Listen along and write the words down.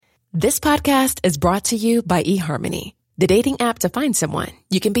This podcast is brought to you by eHarmony, the dating app to find someone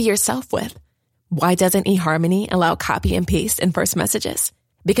you can be yourself with. Why doesn't eHarmony allow copy and paste in first messages?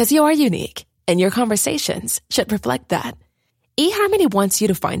 Because you are unique, and your conversations should reflect that. eHarmony wants you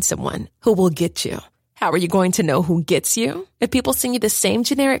to find someone who will get you. How are you going to know who gets you? If people send you the same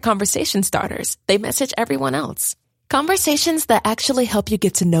generic conversation starters they message everyone else. Conversations that actually help you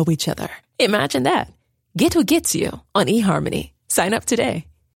get to know each other. Imagine that. Get who gets you on eHarmony. Sign up today.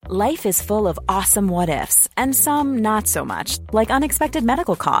 Life is full of awesome what-ifs, and some not so much, like unexpected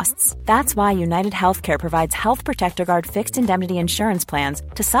medical costs. That's why United Healthcare provides Health Protector Guard fixed indemnity insurance plans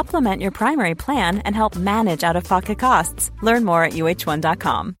to supplement your primary plan and help manage out-of-pocket costs. Learn more at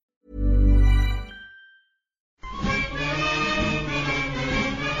uh1.com.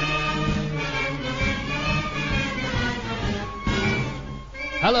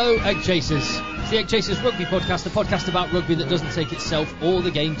 Hello, Egg Chasers. It's the Egg Chasers Rugby Podcast, a podcast about rugby that doesn't take itself or the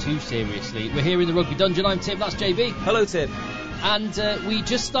game too seriously. We're here in the Rugby Dungeon. I'm Tim, that's JB. Hello, Tim. And we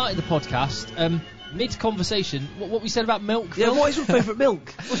just started the podcast, mid-conversation. What we said about milk, Yeah, Phil? what is your favourite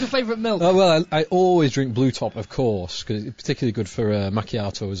milk? What's your favourite milk? Oh, well, I always drink Blue Top, of course, because it's particularly good for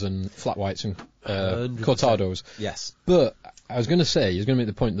macchiatos and flat whites and 100%. cortados. Yes. But I was going to make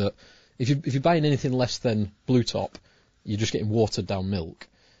the point that if you're buying anything less than Blue Top, you're just getting watered down milk.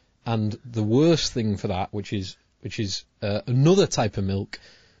 And the worst thing for that, which is another type of milk,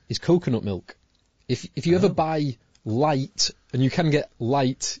 is coconut milk. If you ever buy light, and you can get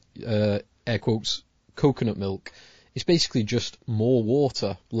light, air quotes, coconut milk, it's basically just more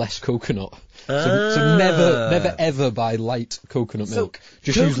water, less coconut. So never ever buy light coconut milk.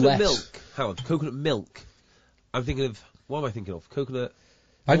 Just use less. Milk. Howard, coconut milk. I'm thinking of, what am I thinking of? Coconut.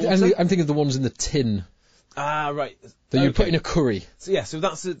 I'm thinking of the ones in the tin. Ah, right. That you put in a curry. So yeah, so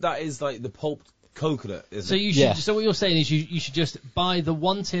that is like the pulped coconut, isn't So it? you should. Yeah. So what you're saying is you should just buy the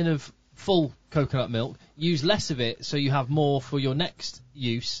 1 tin of full coconut milk, use less of it so you have more for your next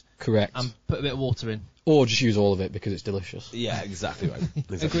use. Correct. And put a bit of water in. Or just use all of it because it's delicious. Yeah, exactly right.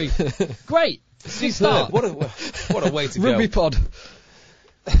 Exactly. Agreed. Great. Good start. What a way to go. Rugby pod.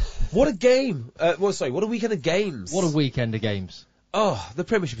 What a game. What a weekend of games. What a weekend of games. Oh, the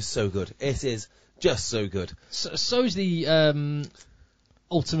Premiership is so good. It is just so good. So's the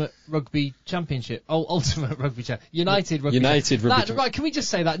Ultimate Rugby Championship. Oh, Ultimate Rugby Championship. United Rugby Championship. Right, can we just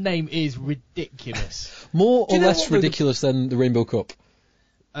say that name is ridiculous? More Do or you know less what ridiculous than the Rainbow Cup?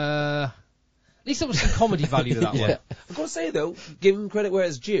 At least there was some comedy value to that one. I've got to say, though, give them credit where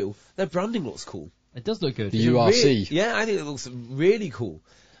it's due, their branding looks cool. It does look good. The URC. Yeah, I think it looks really cool.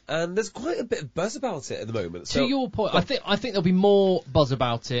 And there's quite a bit of buzz about it at the moment. To your point, I think there'll be more buzz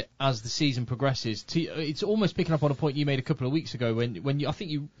about it as the season progresses. It's almost picking up on a point you made a couple of weeks ago when I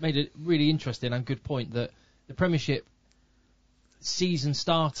think you made a really interesting and good point that the Premiership season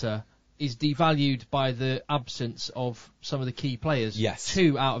starter is devalued by the absence of some of the key players. Yes.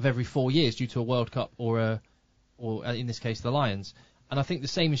 2 out of every 4 years due to a World Cup or in this case the Lions. And I think the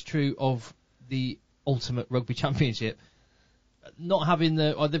same is true of the Ultimate Rugby Championship. Not having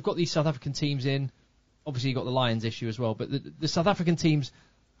they've got these South African teams in. Obviously, you've got the Lions issue as well. But the South African teams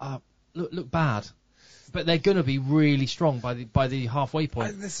look bad, but they're going to be really strong by the halfway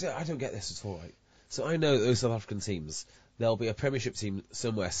point. I don't get this at all, right? So I know that those South African teams, there'll be a Premiership team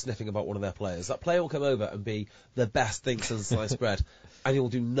somewhere sniffing about one of their players. That player will come over and be the best thing since sliced bread, and he'll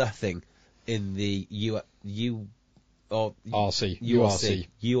do nothing in the URC. Do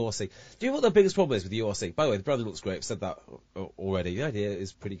you know what the biggest problem is with the URC? By the way, the branding looks great. I've said that already. The idea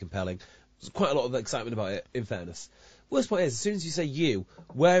is pretty compelling. There's quite a lot of excitement about it, in fairness. Worst part is, as soon as you say U,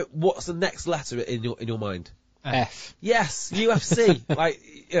 what's the next letter in your mind? F. Yes, UFC.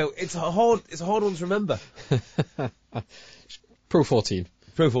 It's a hard one to remember. Pro 14.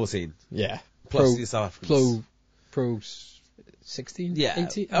 Pro 14. Yeah. Plus the South Africans. Pro 16? Yeah.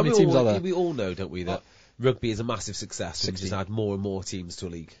 18? How many teams are there? We all know, don't we, that rugby is a massive success and just add more and more teams to a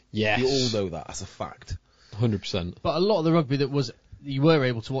league. Yes. You all know that as a fact. 100%. But a lot of the rugby that you were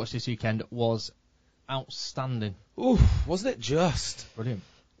able to watch this weekend was outstanding. Ooh, wasn't it just? Brilliant.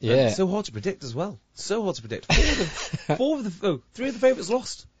 Yeah. And so hard to predict as well. So hard to predict. 3 of the favourites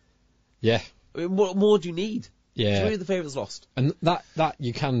lost. Yeah. I mean, what more do you need? Yeah. 3 of the favourites lost. And that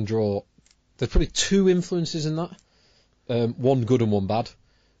you can draw. There's probably 2 influences in that. One good and one bad.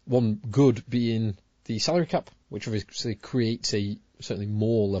 One good being the salary cap, which obviously creates a certainly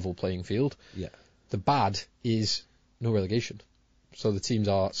more level playing field. Yeah. The bad is no relegation. So the teams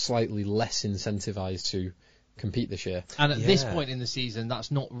are slightly less incentivised to compete this year. And at this point in the season,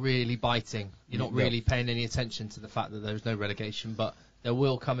 that's not really biting. You're not really paying any attention to the fact that there's no relegation, but there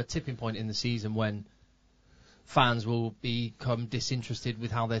will come a tipping point in the season when fans will become disinterested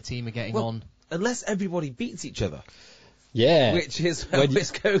with how their team are getting on. Unless everybody beats each other. Yeah. Which is how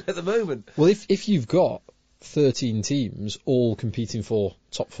it's going at the moment. Well, if you've got 13 teams all competing for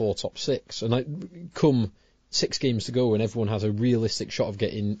top 4, top 6, and come 6 games to go and everyone has a realistic shot of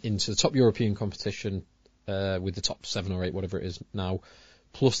getting into the top European competition with the top 7 or 8, whatever it is now,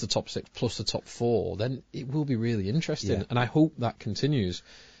 plus the top 6, plus the top 4, then it will be really interesting. Yeah. And I hope that continues.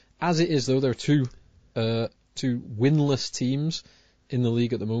 As it is, though, there are two winless teams in the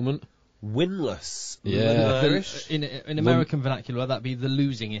league at the moment. Winless. Yeah. Irish. In American vernacular, that'd be the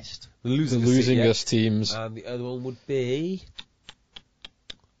losingest. The losingest teams. And the other one would be...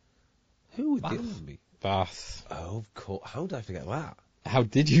 Who would Bath. the other one be? Bath. Oh, of course. How did I forget that? How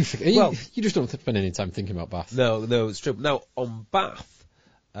did you forget? Well- you just don't spend any time thinking about Bath. No, it's true. Now, on Bath,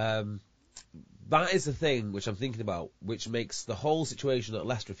 that is the thing which I'm thinking about, which makes the whole situation at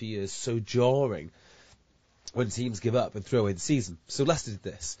Leicester for years so jarring when teams give up and throw away the season. So Leicester did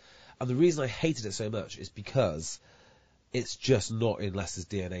this. And the reason I hated it so much is because it's just not in Leicester's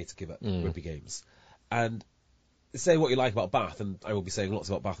DNA to give up rugby games. And say what you like about Bath, and I will be saying lots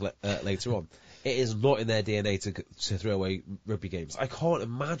about Bath later on, it is not in their DNA to throw away rugby games. I can't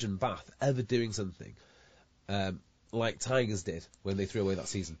imagine Bath ever doing something like Tigers did when they threw away that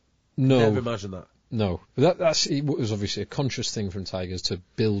season. No. Never imagine that. No, but it was obviously a conscious thing from Tigers to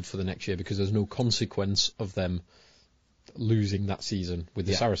build for the next year because there's no consequence of them losing that season with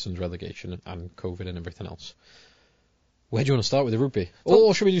the Saracens relegation and COVID and everything else. Where do you want to start with the rugby?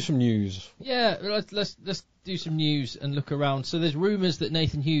 Or should we do some news? Yeah, let's do some news and look around. So there's rumours that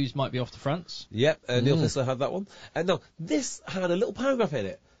Nathan Hughes might be off to France. Yep, Neil Fissler had that one. And now, this had a little paragraph in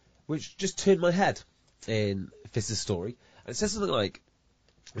it which just turned my head in Fissler's story. And it says something like,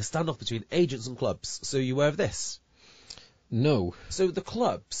 a standoff between agents and clubs. So you aware of this? No. So the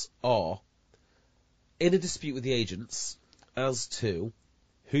clubs are in a dispute with the agents as to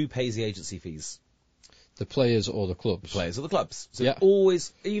who pays the agency fees. The players or the clubs? Players or the clubs. So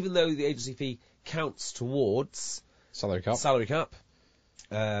always, even though the agency fee counts towards Salary cap.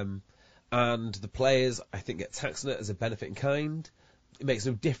 And the players, I think, get taxed on it as a benefit in kind. It makes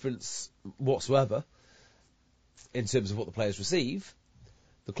no difference whatsoever in terms of what the players receive.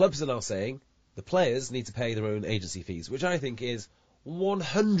 The clubs are now saying the players need to pay their own agency fees, which I think is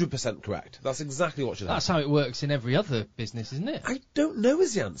 100% correct. That's exactly what should happen. That's how it works in every other business, isn't it? I don't know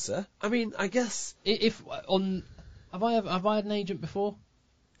is the answer. I mean, I guess... Have I had an agent before?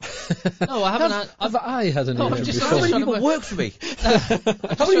 No, I haven't. Have I had an agent before? How many people work for me?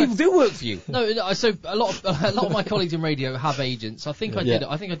 How many people do work for you? No, so a lot of my colleagues in radio have agents. I think I did.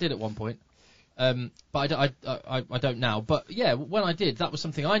 I think I did at one point. But I don't now. But yeah, when I did, that was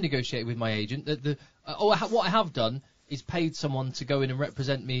something I negotiated with my agent. What I have done is paid someone to go in and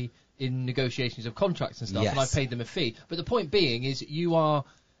represent me in negotiations of contracts and stuff, and I paid them a fee. But the point being is you are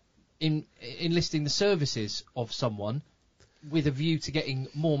enlisting the services of someone with a view to getting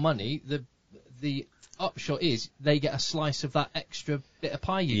more money. The upshot is they get a slice of that extra bit of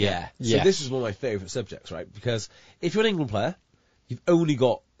pie you get. So this is one of my favourite subjects, right? Because if you're an England player, you've only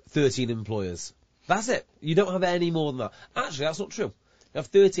got 13 employers. That's it. You don't have any more than that. Actually, that's not true. You have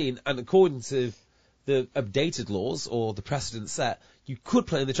 13, and according to the updated laws or the precedent set, you could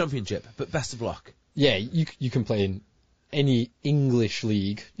play in the Championship, but best of luck. Yeah, you can play in any English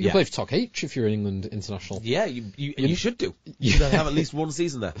league. You can play for Talk H if you're in England international. Yeah, you should do. You should have at least one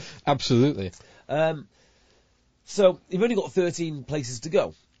season there. Absolutely. So you've only got 13 places to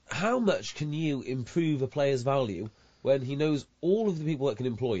go. How much can you improve a player's value when he knows all of the people that can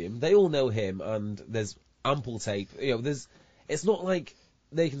employ him? They all know him, and there's ample tape. It's not like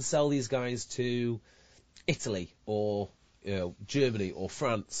they can sell these guys to Italy or Germany or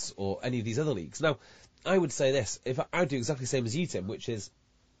France or any of these other leagues. Now, I would say this: if I do exactly the same as you, Tim, which is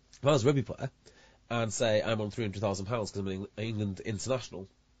if I was a rugby player and say I'm on £300,000 because I'm an England international,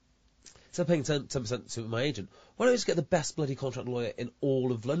 instead of paying 10% to my agent, why don't I just get the best bloody contract lawyer in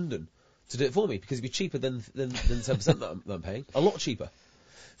all of London to do it for me? Because it'd be cheaper than 10% that I'm paying, a lot cheaper.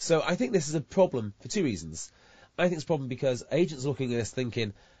 So I think this is a problem for two reasons. I think it's a problem because agents are looking at this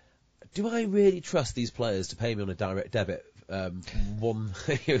thinking, do I really trust these players to pay me on a direct debit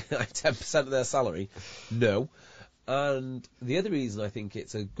 10% of their salary? No. And the other reason I think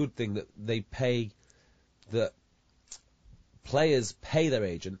it's a good thing that that players pay their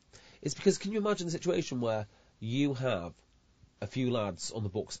agent is because, can you imagine the situation where you have a few lads on the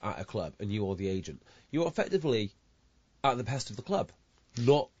books at a club and you are the agent? You're effectively at the behest of the club.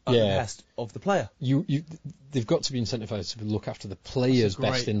 not at the behest of the player. They've got to be incentivised to look after the player's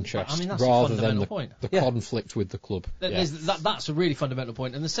best interest that's rather a than point. the conflict with the club. That's a really fundamental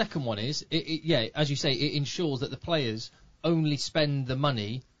point. And the second one is, as you say, it ensures that the players only spend the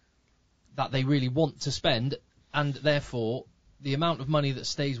money that they really want to spend, and therefore the amount of money that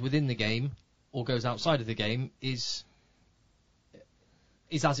stays within the game or goes outside of the game is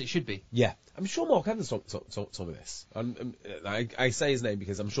as it should be. Yeah, I'm sure Mark Evans told me this. I say his name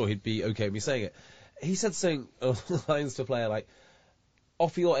because I'm sure he'd be okay with me saying it. He said something along the lines to a player like,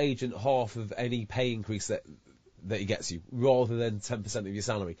 offer your agent half of any pay increase that he gets you, rather than 10% of your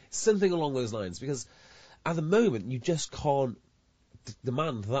salary. Something along those lines, because at the moment you just can't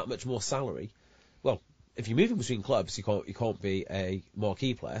demand that much more salary. Well, if you're moving between clubs, you can't be a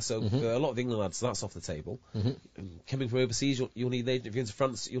marquee player. So for a lot of the England lads, that's off the table. Coming from overseas, you'll need an agent. If you're into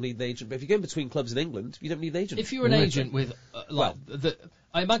France, you'll need an agent. But if you're going between clubs in England, you don't need an agent. If you're an agent with,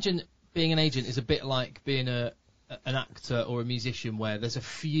 I imagine being an agent is a bit like being an actor or a musician, where there's a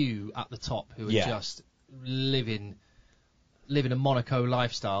few at the top who are just living a Monaco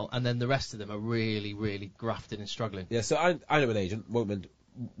lifestyle, and then the rest of them are really, really grafting and struggling. Yeah, so I know an agent, won't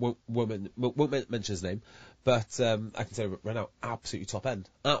mention his name, but I can say right now, absolutely top end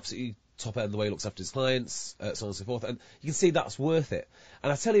the way he looks after his clients, so on and so forth, and you can see that's worth it.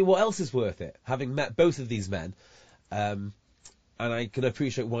 And I tell you what else is worth it, having met both of these men, and I can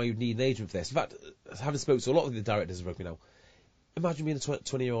appreciate why you'd need an agent for this. In fact, having spoken to a lot of the directors of rugby now, imagine being a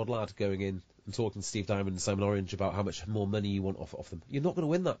 20-year-old lad going in and talking to Steve Diamond and Simon Orange about how much more money you want off them. You're not going to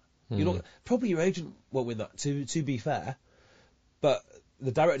win that. Probably your agent won't win that, to be fair, but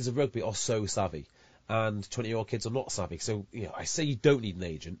the directors of rugby are so savvy, and 20-year-old kids are not savvy. So, I say you don't need an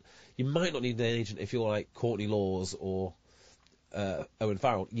agent. You might not need an agent if you're like Courtney Laws or Owen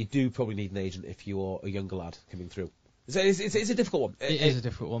Farrell. You do probably need an agent if you're a younger lad coming through. So it's a difficult one. It is a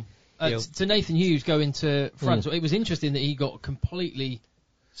difficult one. To Nathan Hughes going to France, it was interesting that he got completely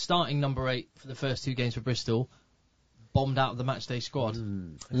starting number 8 for the first 2 games for Bristol, bombed out of the matchday squad,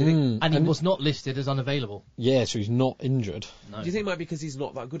 and he was not listed as unavailable. Yeah, so he's not injured. No. Do you think it might be because he's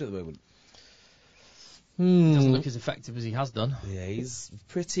not that good at the moment? He doesn't look as effective as he has done. Yeah, he's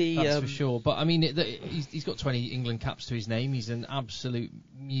pretty... That's for sure. But, I mean, he's got 20 England caps to his name. He's an absolute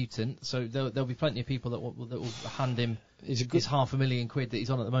mutant. So there'll be plenty of people that will hand him his £500,000 that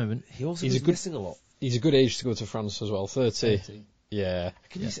he's on at the moment. He's missing a lot. He's a good age to go to France as well, 30. Yeah.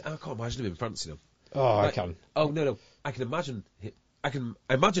 I can't imagine him in France, Oh, I can. Oh, no. I can imagine him. I can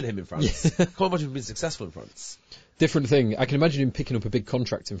imagine him in France. I can't imagine him being successful in France. Different thing. I can imagine him picking up a big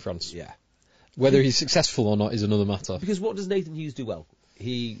contract in France. Yeah. Whether he's successful or not is another matter. Because what does Nathan Hughes do well?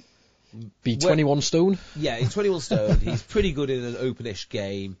 Be 21 stone? Yeah, he's 21 stone. He's pretty good in an openish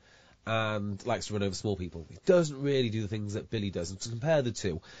game and likes to run over small people. He doesn't really do the things that Billy does. And to compare the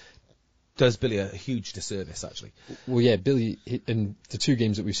two, does Billy a huge disservice, actually. Well, yeah, Billy, in the 2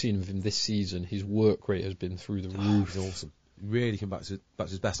 games that we've seen of him this season, his work rate has been through the roof. He's awesome. Really come back to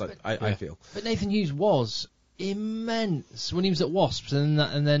his best, I feel. But Nathan Hughes was immense when he was at Wasps, and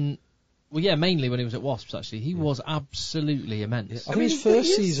then... Well, yeah, mainly when he was at Wasps, actually. He was absolutely immense. I mean, his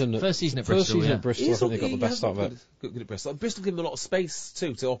first season at Bristol, I think they got the best out of it. Good at Bristol. Bristol gave him a lot of space,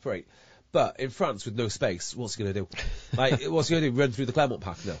 too, to operate. But in France, with no space, what's he going to do? What's he going to do? Run through the Clermont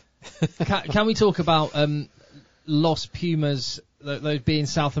Pack? No. Can we talk about Los Pumas, those being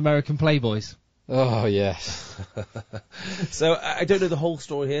South American playboys? Oh, yes. So, I don't know the whole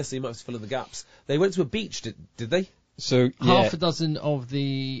story here, so you might have to fill in the gaps. They went to a beach, did they? So, half a dozen of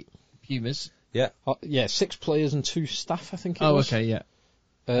the... Pumas. Yeah. 6 players and 2 staff, I think it was. Oh, okay, yeah.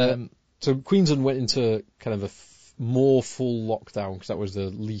 So Queensland went into kind of a more full lockdown, because that was the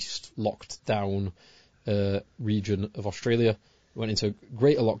least locked down region of Australia. Went into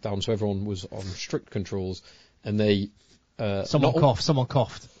greater lockdown, so everyone was on strict controls, and they... Someone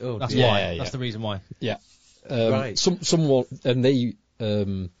coughed. Oh, that's yeah, why. yeah. That's the reason why. Yeah. Right. Someone... And they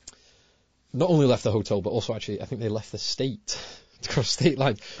not only left the hotel, but also actually, I think they left the state... across state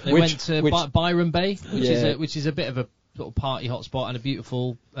line. They went to Byron Bay, which is a bit of a sort of party hotspot and a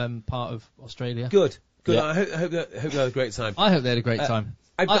beautiful part of Australia. Good. Yeah. I hope they had a great time. I hope they had a great time.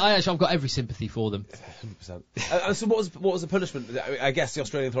 I've got every sympathy for them. 100%. So what was the punishment? I guess the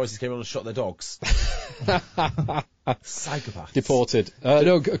Australian authorities came around and shot their dogs. Psychopaths. Deported.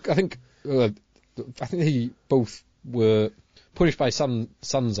 No, I think they both were punished by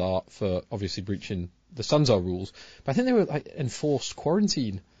Sanzar for obviously breaching the Sanzar rules, but I think they were enforced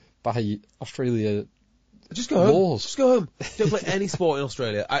quarantine by Australia. Just go home. Laws. Just go home. Don't play any sport in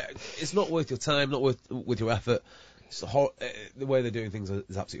Australia. It's not worth your time, not worth your effort. It's the way they're doing things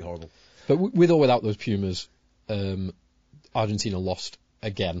is absolutely horrible. But with or without those Pumas, Argentina lost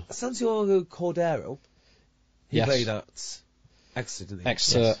again. Santiago Cordero, he Yes. played at Exeter, didn't he?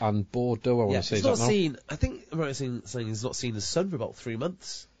 Exeter and Bordeaux, I want to say. he's Is not that now? seen. I think I'm right in saying he's not seen his son for about 3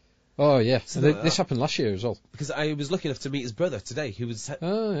 months. Oh, yeah. Something like This that. happened last year as well. Because I was lucky enough to meet his brother today, who was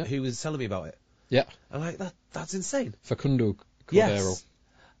telling me about it. Yeah. I'm like, that's insane. Facundo Cordero. Yes.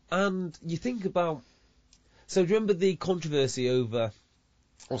 And you think about... So do you remember the controversy over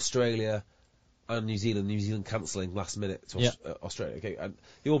Australia and New Zealand cancelling last minute to Australia? Okay, and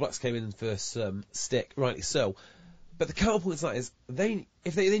the All Blacks came in for some stick, rightly so. But the counterpoint to that is,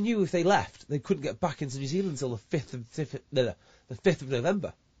 if they knew if they left, they couldn't get back into New Zealand until the 5th of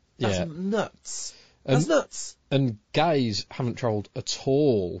November. That's nuts. That's nuts. And guys haven't travelled at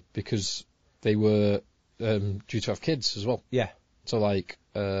all because they were due to have kids as well. Yeah. So like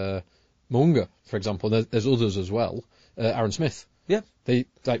Mounga, for example, there's others as well. Aaron Smith. Yeah. They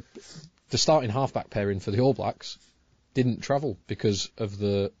like the starting halfback pairing for the All Blacks didn't travel because of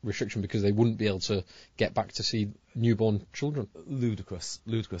the restriction, because they wouldn't be able to get back to see newborn children. Ludicrous.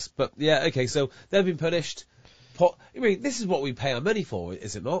 But yeah, okay, so they've been punished. I mean, this is what we pay our money for,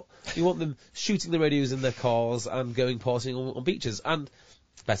 is it not? You want them shooting the radios in their cars and going partying on beaches, and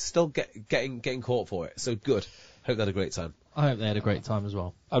better still getting caught for it. So good. Hope they had a great time. I hope they had a great time as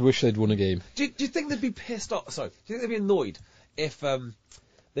well. I wish they'd won a game. Do you think they'd be pissed off? Sorry, do you think they'd be annoyed if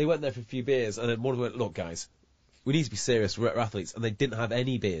they went there for a few beers and then one of them went, "Look, guys, we need to be serious. We're athletes," and they didn't have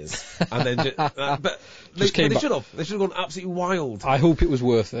any beers, and then but they should have. They should have gone absolutely wild. I hope it was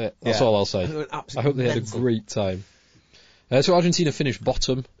worth it. That's all I'll say. I hope they had a great time. So Argentina finished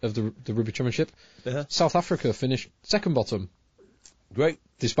bottom of the Rugby Championship. Uh-huh. South Africa finished second bottom. Great,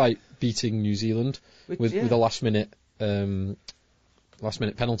 despite beating New Zealand with a last minute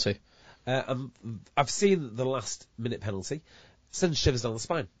penalty. I've seen the last minute penalty. Sends shivers down the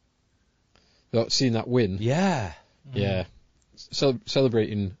spine. Seeing that win. Yeah. Yeah.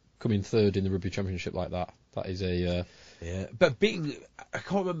 Celebrating coming third in the Rugby Championship like that. That is a... Yeah, but beating... I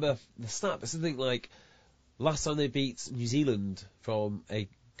can't remember the stat, but something like last time they beat New Zealand from a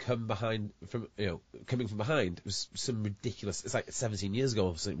coming from behind, it was some ridiculous... It's like 17 years ago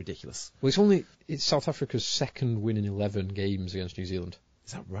or something ridiculous. Well, it's South Africa's second win in 11 games against New Zealand.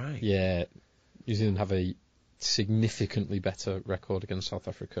 Is that right? Yeah. New Zealand have a significantly better record against South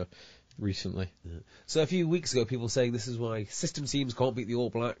Africa recently. Yeah. So a few weeks ago, people were saying this is why system teams can't beat the All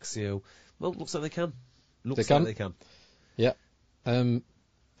Blacks. Well, looks like they can. They can. Yeah.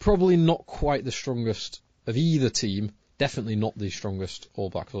 Probably not quite the strongest of either team. Definitely not the strongest All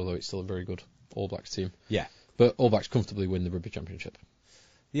Blacks, although it's still a very good All Blacks team. Yeah. But All Blacks comfortably win the Rugby Championship.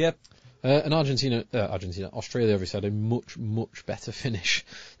 Yep. And Australia obviously had a much, much better finish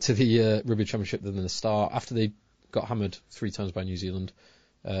to the Rugby Championship than the start. After they got hammered 3 times by New Zealand,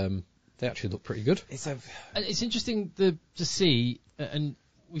 they actually looked pretty good. It's interesting to see, and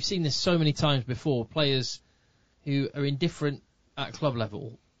we've seen this so many times before, players who are indifferent at club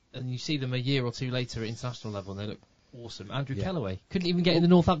level, and you see them a year or two later at international level, and they look awesome. Andrew Kellaway couldn't even get in the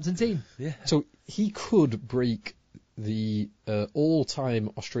Northampton team. Yeah. So he could break the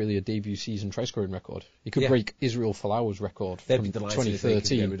all-time Australia debut season try-scoring record. He could break Israel Folau's record from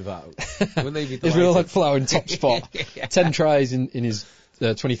 2013. Israel Folau in top spot. 10 tries in his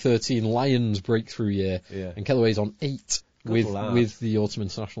 2013 Lions breakthrough year, and Kellaway's on 8 with the autumn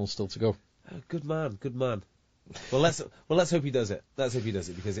international still to go. Oh, good man. Well, let's hope he does it. Let's hope he does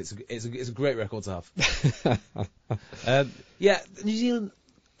it, because it's a great record to have. New Zealand,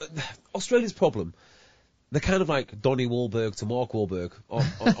 Australia's problem. They're kind of like Donnie Wahlberg to Mark Wahlberg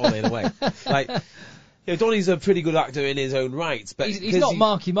on in a way. Like, Donnie's a pretty good actor in his own right, but he's not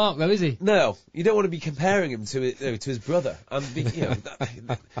Marky Mark though, is he? No, you don't want to be comparing him to his brother. And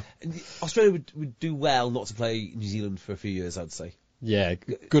Australia would do well not to play New Zealand for a few years, I'd say. Yeah,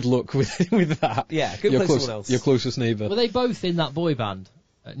 good luck with that. Yeah, good play someone else. Your closest neighbour. Were they both in that boy band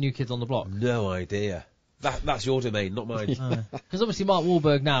at New Kids on the Block? No idea. That's your domain, not mine. Because obviously Mark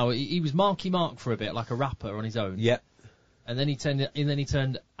Wahlberg now, he was Marky Mark for a bit, like a rapper on his own. Yeah. And then he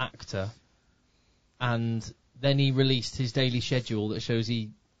turned actor, and then he released his daily schedule that shows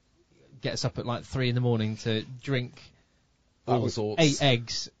he gets up at like 3 a.m. to drink all sorts. 8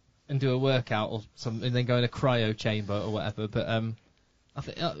 eggs and do a workout or something, and then go in a cryo chamber or whatever. But I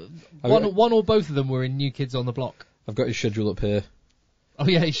think one or both of them were in New Kids on the Block. I've got his schedule up here. Oh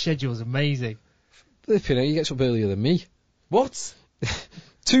yeah, his schedule's amazing. He gets up earlier than me. What?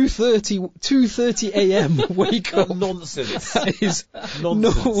 2:30 a.m. Wake up. Nonsense. That is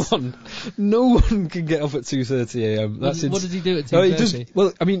nonsense. No one can get up at 2:30 a.m. What does he do at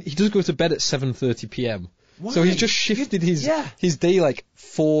 2:30? He does go to bed at 7:30 p.m. Why? So he's just shifted his day like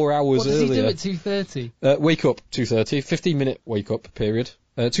 4 hours earlier. What does he do at 2:30? Wake up 2:30, 15-minute wake up period.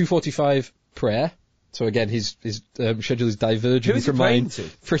 2:45 prayer. So again, his schedule is diverging Who is he from praying mine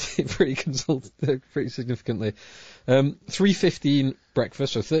to? pretty significantly. 3:15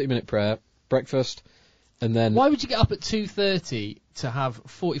 breakfast, so 30-minute prayer, breakfast, and then Why would you get up at 2:30 to have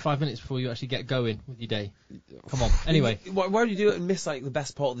 45 minutes before you actually get going with your day? Come on. Anyway, Why would you do it and miss like the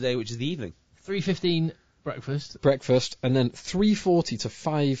best part of the day, which is the evening? 3:15 breakfast. and then 3:40 to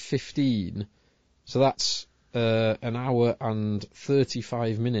 5:15. So that's an hour and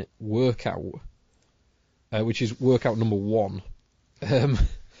 35-minute workout, which is workout number 1.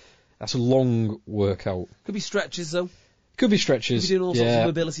 That's a long workout. Could be stretches though. Could be stretches. Could be doing all sorts of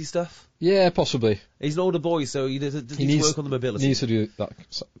mobility stuff. Yeah, possibly. He's an older boy, so he does need to work on the mobility. He needs to do that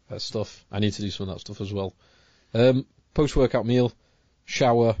stuff. I need to do some of that stuff as well. Post-workout meal,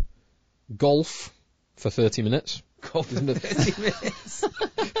 shower, golf for 30 minutes. Golf for 30 minutes.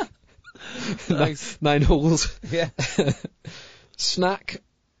 Nice. 9 holes. Yeah. Snack.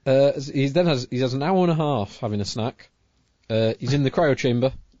 He has an hour and a half having a snack. He's in the cryo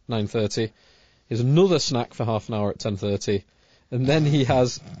chamber, 9:30. He has another snack for half an hour at 10:30, and then he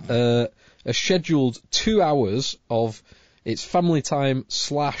has a scheduled 2 hours of it's family time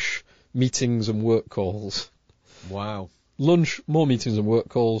 / meetings and work calls. Wow. Lunch, more meetings and work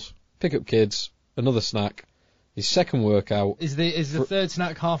calls. Pick up kids, another snack. His second workout. Is the third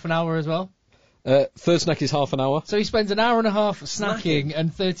snack half an hour as well? Third snack is half an hour. So he spends an hour and a half snacking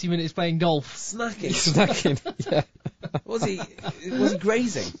and 30 minutes playing golf. Snacking. Snacking, yeah. Was he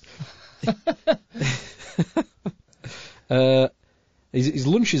grazing? His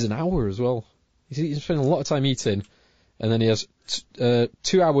lunch is an hour as well. He's spending a lot of time eating, and then he has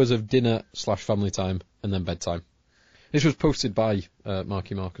 2 hours of dinner / family time, and then bedtime. This was posted by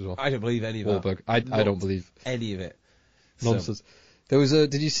Marky Mark as well. I don't believe any of Wahlberg. that. I don't believe any of it. nonsense. So, There was a.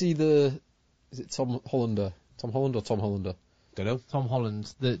 Did you see the? Is it Tom Hollander? Tom Holland or Tom Hollander? don't know. Tom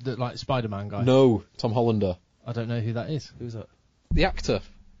Holland, the like Spider-Man guy. No, Tom Hollander. I don't know who that is. Who's that? The actor.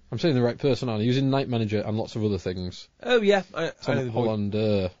 I'm saying the right person, aren't I? He was in Night Manager and lots of other things. Oh yeah, I know Tom the boy.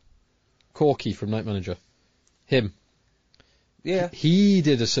 Hollander. Corky from Night Manager. Him. Yeah. He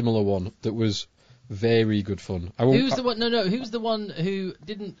did a similar one that was very good fun. Who was the one? No. Who was the one who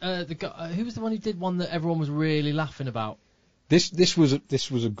didn't? The guy. Who was the one who did one that everyone was really laughing about? This was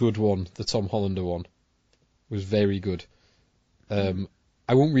a good one. The Tom Hollander one was very good.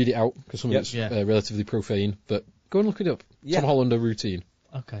 I won't read it out because some of it's relatively profane, but go and look it up. Yeah. Tom Hollander routine.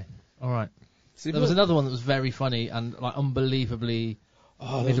 Okay, all right. So There was another one that was very funny and like unbelievably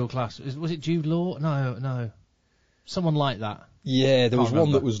middle class. Was it Jude Law? No. Someone like that. Yeah, there was Can't one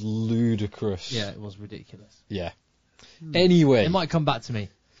remember. that was ludicrous. Yeah, it was ridiculous. Yeah. Anyway. It might come back to me.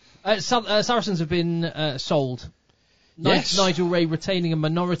 Saracens have been sold. Yes. Nigel Ray retaining a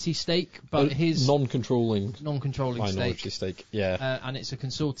minority stake, but his non-controlling non-controlling minority stake. Yeah. and it's a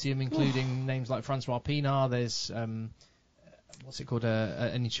consortium including names like Francois Pinard. There's what's it called?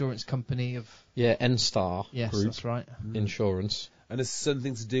 An insurance company of Yeah, N-Star yes, Group that's right. Insurance. And there's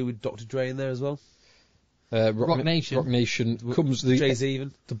something to do with Dr. Dre in there as well. Rock Nation. Rock Nation comes Jay-Z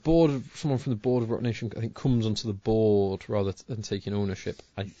even. the board. Someone from the board of Rock Nation, I think, comes onto the board rather than taking ownership.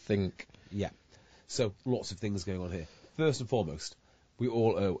 I think. Yeah. So lots of things going on here. First and foremost, we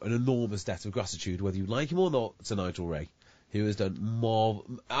all owe an enormous debt of gratitude, whether you like him or not, to Nigel Ray, who has done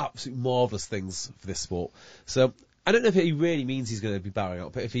absolutely marvellous things for this sport. So I don't know if he really means he's going to be bowing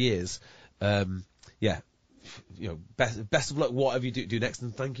out, but if he is, best of luck. Whatever you do next,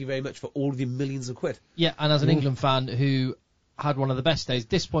 and thank you very much for all of your millions of quid. Yeah, and as an England fan who had one of the best days,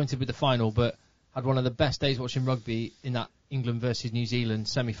 disappointed with the final, but had one of the best days watching rugby in that England versus New Zealand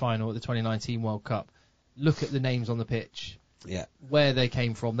semi-final at the 2019 World Cup. Look at the names on the pitch, where they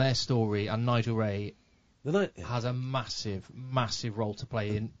came from, their story, and Nigel Ray has a massive, massive role to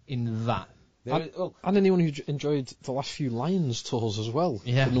play in that. And anyone who enjoyed the last few Lions tours as well.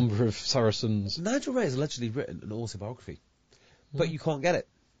 Yeah. The number of Saracens. Nigel Ray has allegedly written an autobiography, but you can't get it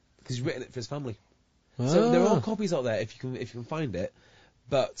because he's written it for his family. So there are copies out there if you can find it,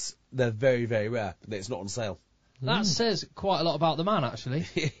 but they're very, very rare. It's not on sale. That says quite a lot about the man, actually.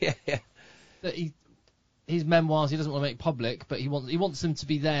 yeah. That his memoirs he doesn't want to make public, but he wants them to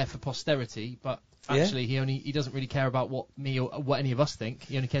be there for posterity. But actually, he doesn't really care about what me or what any of us think.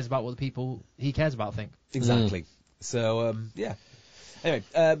 He only cares about what the people he cares about think. Exactly. So Anyway,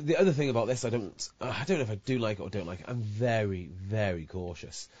 the other thing about this, I don't know if I do like it or don't like it. I'm very, very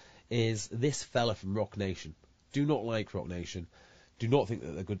cautious. Is this fella from Rock Nation? Do not like Rock Nation. Do not think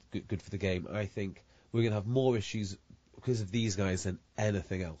that they're good for the game. I think we're going to have more issues because of these guys than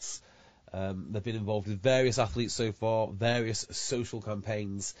anything else. They've been involved with various athletes so far, various social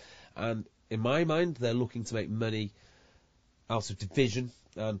campaigns, and in my mind, they're looking to make money out of division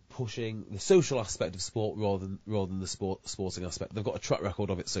and pushing the social aspect of sport rather than the sporting aspect. They've got a track record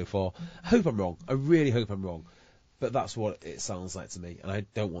of it so far. I hope I'm wrong. I really hope I'm wrong. But that's what it sounds like to me, and I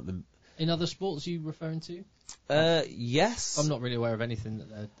don't want them. In other sports, you referring to? Yes. I'm not really aware of anything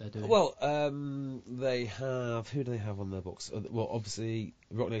that they're doing. Well, they have... Who do they have on their books? Well, obviously,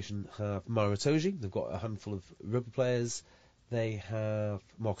 Rock Nation have Mauro Itoje. They've got a handful of rugby players. They have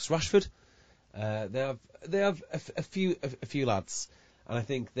Marcus Rashford. They have a few lads, and I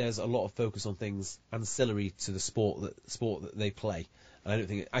think there's a lot of focus on things ancillary to the sport that they play.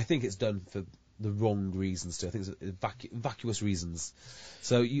 And I think it's done for the wrong reasons too. I think it's vacuous reasons.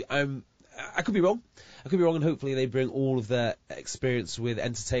 So I could be wrong. And hopefully they bring all of their experience with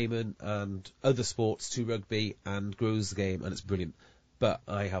entertainment and other sports to rugby and grows the game, and it's brilliant. But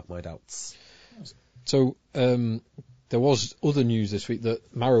I have my doubts. So there was other news this week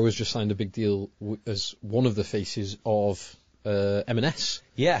that Mauro has just signed a big deal as one of the faces of M&S.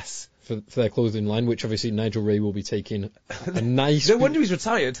 Yes. For their clothing line, which obviously Nigel Ray will be taking a nice... No wonder he's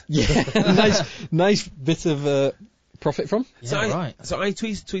retired. Yeah, nice bit of profit from. Yeah, So I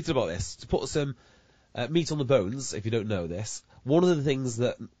tweeted about this to put some meat on the bones, if you don't know this. One of the things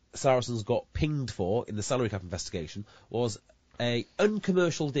that Saracens got pinged for in the salary cap investigation was a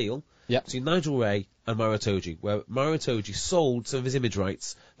uncommercial deal between Nigel Ray and Mauro Itoje, where Mauro Itoje sold some of his image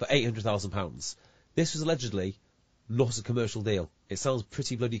rights for £800,000. This was allegedly not a commercial deal. It sounds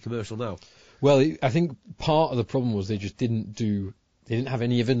pretty bloody commercial now. Well, I think part of the problem was they just didn't have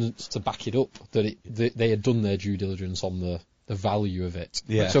any evidence to back it up that they had done their due diligence on the value of it.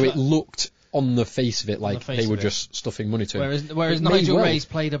 Yeah. So it looked on the face of it like they were just stuffing money to him. Whereas Nigel Ray's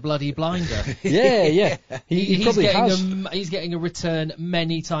played a bloody blinder. Yeah. He probably has. He's getting a return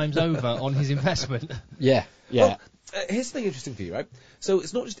many times over on his investment. Yeah. Well, here's something interesting for you, right? So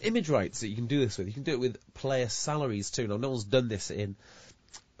it's not just image rights that you can do this with. You can do it with player salaries too. Now, no one's done this in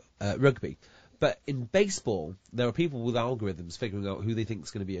rugby. But in baseball, there are people with algorithms figuring out who they think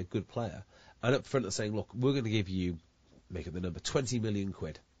is going to be a good player. And up front are saying, look, we're going to give you, make up the number, 20 million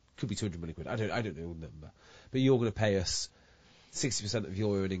quid. Could be 200 million quid. I don't know the number. But you're going to pay us 60% of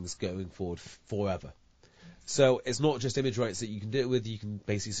your earnings going forward forever. So it's not just image rights that you can do it with. You can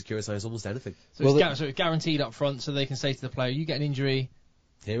basically securitize almost anything. So it's guaranteed up front, so they can say to the player, you get an injury,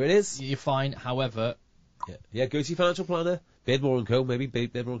 here it is. You're fine. However... Yeah, go to your financial planner. Beardmore & Co. maybe.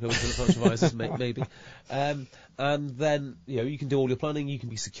 Beardmore & Co. is one of the financial advisors, maybe. And then, you can do all your planning. You can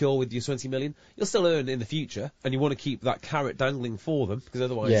be secure with your 20 million. You'll still earn in the future, and you want to keep that carrot dangling for them, because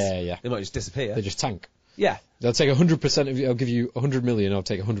otherwise they might just disappear. They just tank. Yeah. They'll take 100% of you. I'll give you 100 million. I'll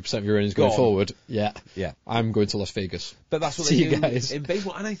take 100% of your earnings going forward. Yeah. I'm going to Las Vegas. But that's what they do guys. In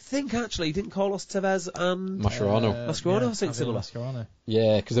baseball. And I think actually, didn't Carlos Tevez and Mascherano say similar?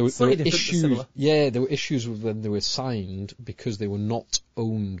 Yeah, because there were issues. Yeah, there were issues with when they were signed because they were not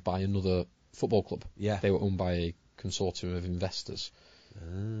owned by another football club. Yeah, they were owned by a consortium of investors.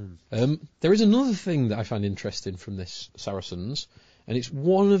 There is another thing that I find interesting from this Saracens, and it's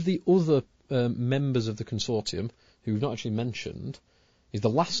one of the other members of the consortium who we've not actually mentioned is the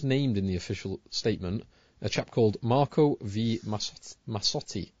last named in the official statement, a chap called Marco V.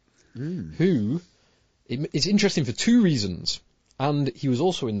 Massotti, who is interesting for two reasons, and he was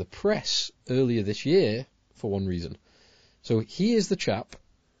also in the press earlier this year for one reason. So he is the chap.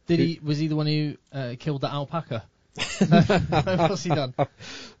 Was he the one who killed the alpaca? What's he done?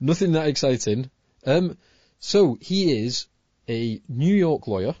 Nothing that exciting. So he is a New York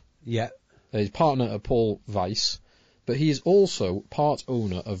lawyer. Yeah. He's partner at Paul Weiss, but he is also part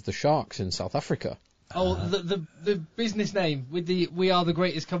owner of the Sharks in South Africa. Oh, the business name with the "We are the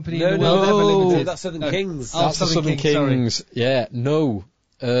greatest company in the world ever" limited. That's Southern Kings. That's the Southern Kings. Sorry. Yeah, no.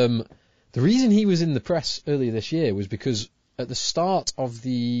 The reason he was in the press earlier this year was because at the start of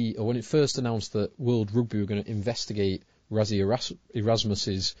when it first announced that World Rugby were going to investigate Rassie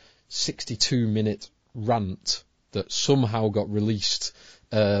Erasmus's 62-minute rant that somehow got released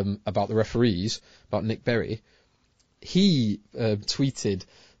about the referees, about Nick Berry, he tweeted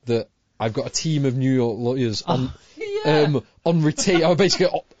that I've got a team of New York lawyers on retain, basically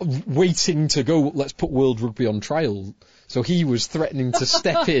waiting to go. Let's put World Rugby on trial. So he was threatening to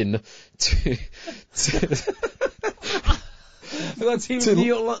step in to that team of New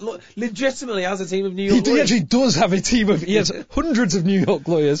York legitimately has a team of New York lawyers. He actually does have a team of... He has hundreds of New York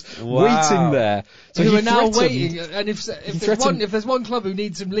lawyers waiting there. So who are now waiting. And if there's one club who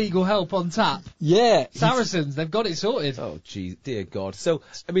needs some legal help on tap... Yeah. Saracens, they've got it sorted. Oh, gee, dear God. So,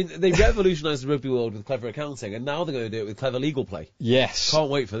 I mean, they revolutionised the rugby world with clever accounting, and now they're going to do it with clever legal play. Yes. Can't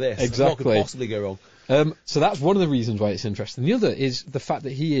wait for this. Exactly. What could possibly go wrong? So that's one of the reasons why it's interesting. The other is the fact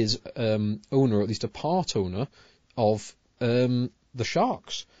that he is owner, or at least a part owner, of the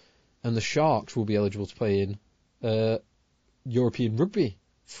Sharks, and the Sharks will be eligible to play in European rugby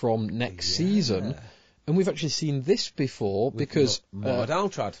from next season. And we've actually seen this before because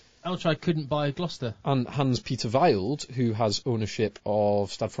Altrad couldn't buy Gloucester. And Hans-Peter Wild, who has ownership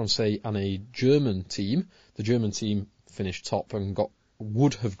of Stade Francais and a German team, the German team finished top and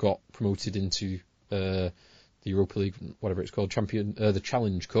would have got promoted into the Europa League, whatever it's called, the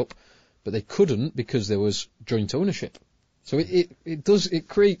Challenge Cup, but they couldn't because there was joint ownership. So it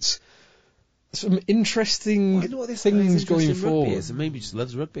creates some interesting things going forward. And maybe he just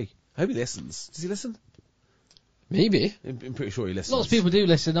loves rugby. I hope he listens. Does he listen? Maybe. I'm pretty sure he listens. Lots of people do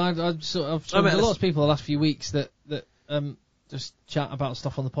listen. I've spoken to lots of people the last few weeks that just chat about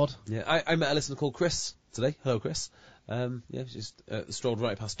stuff on the pod. Yeah, I met a listener called Chris today. Hello, Chris. Just strolled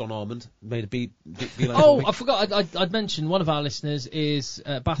right past Don Armand, made a beeline. Oh, I forgot. I'd mentioned one of our listeners is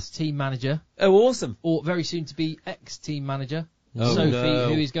Bath's team manager. Oh, awesome! Or very soon to be ex-team manager,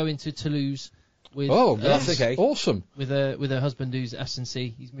 Sophie, who is going to Toulouse. That's okay. Awesome. With her husband who's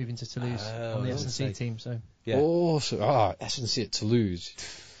S&C. He's moving to Toulouse on the S&C team. So yeah. Awesome. S&C at Toulouse.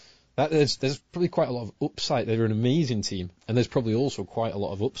 There's probably quite a lot of upside. They're an amazing team, and there's probably also quite a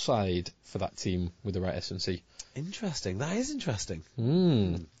lot of upside for that team with the right S&C. Interesting. That is interesting.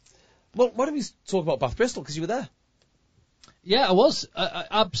 Well, why don't we talk about Bath Bristol, because you were there? Yeah, I was.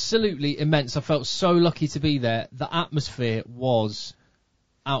 Absolutely immense. I felt so lucky to be there. The atmosphere was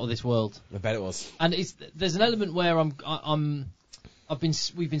out of this world. I bet it was. And there's an element where we've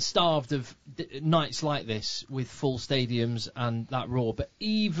been starved of nights like this with full stadiums and that roar. But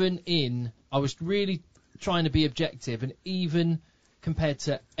I was really trying to be objective, and even compared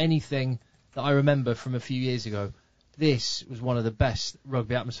to anything that I remember from a few years ago, this was one of the best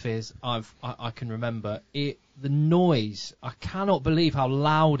rugby atmospheres I can remember. The noise, I cannot believe how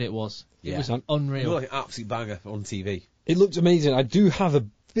loud it was. Yeah. It was unreal. It looked like an absolute banger on TV. It looked amazing. I do have a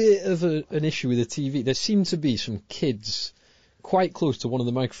bit of an issue with the TV. There seemed to be some kids quite close to one of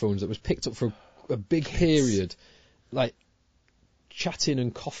the microphones that was picked up for a big period, like chatting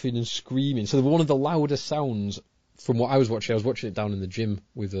and coughing and screaming. So one of the loudest sounds from what I was watching it down in the gym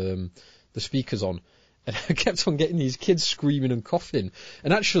with the speakers on, and I kept on getting these kids screaming and coughing.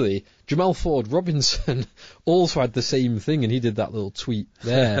 And actually, Jamal Ford Robinson also had the same thing, and he did that little tweet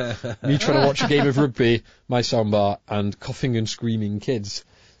there. Me trying to watch a game of rugby, my soundbar, and coughing and screaming kids.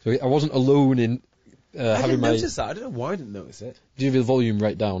 So I wasn't alone in I didn't notice that. I don't know why I didn't notice it. Do you have the volume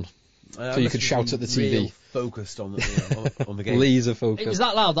right down? So you could shout at the TV. Real focused on the game. Laser focus. It was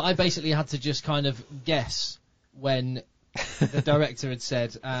that loud that I basically had to just kind of guess when the director had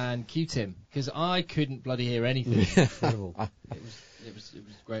said, and cute him, because I couldn't bloody hear anything. Incredible. It was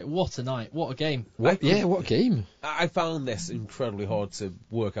great. What a night. What a game. What a game. I found this incredibly hard to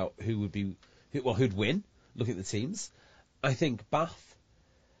work out who'd win, looking at the teams. I think Bath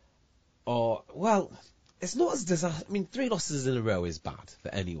it's not as disastrous. I mean, 3 losses in a row is bad for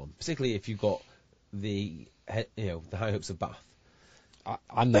anyone, particularly if you've got the high hopes of Bath.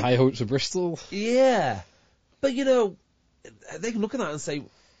 And the high hopes of Bristol. Yeah. But, they can look at that and say,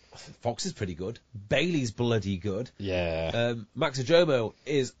 Fox is pretty good. Bailey's bloody good. Yeah. Max Ajomo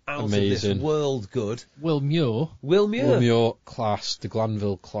is out amazing. Of this world good. Will Muir class. De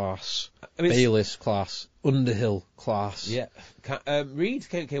Glanville class. Bayliss class. Underhill class. Yeah. Reed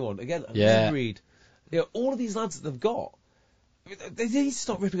came on again. Yeah. Reed. All of these lads that they've got, they need to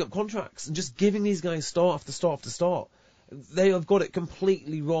start ripping up contracts and just giving these guys start after start after start. They have got it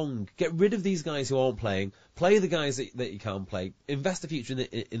completely wrong. Get rid of these guys who aren't playing. Play the guys that you can play. Invest the future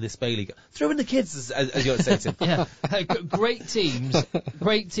in this Bailey. Throw in the kids, as you say, Tim. Yeah, great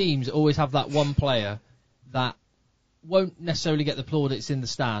teams always have that one player that won't necessarily get the plaudits in the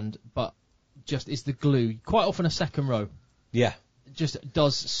stand, but just is the glue. Quite often a second row. Yeah. Just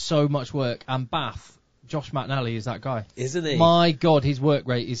does so much work. And Bath, Josh McNally is that guy. Isn't he? My God, his work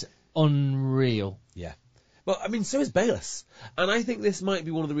rate is unreal. Yeah. Well, I mean, so is Bayliss. And I think this might be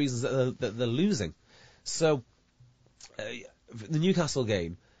one of the reasons that they're losing. So, the Newcastle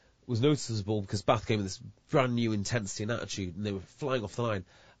game was noticeable because Bath came with this brand new intensity and attitude, and they were flying off the line.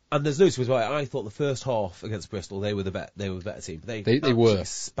 And there's noticeable as well. I thought the first half against Bristol, they were the better team. They were.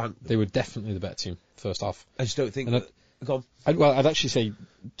 Spanked them. They were definitely the better team first half. I just don't think. Go on. I'd actually say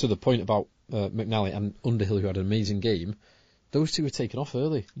to the point about McNally and Underhill, who had an amazing game. Those two were taken off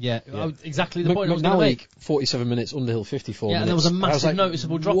early. Yeah. Exactly the point I was going to make. 47 minutes, Underhill 54 minutes. Yeah, and there was a massive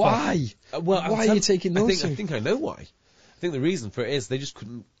noticeable drop-off. Why? Why are you taking those I think I know why. I think the reason for it is they just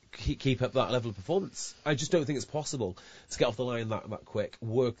couldn't keep up that level of performance. I just don't think it's possible to get off the line that quick,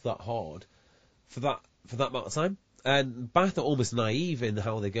 work that hard for that amount of time. And Bath are almost naive in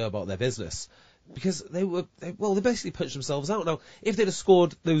how they go about their business. because they basically punched themselves out. Now, if they'd have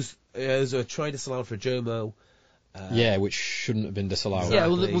scored those as a try disallowed for Jomo, which shouldn't have been disallowed. Yeah,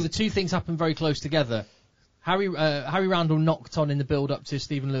 well, the two things happened very close together. Harry Randall knocked on in the build-up to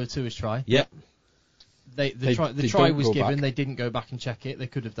Stephen Luatua's try. Yep. The try was given. They didn't go back and check it. They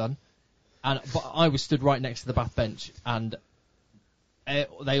could have done. But I was stood right next to the Bath bench, and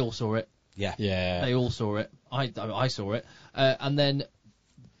they all saw it. Yeah. They all saw it. I saw it. And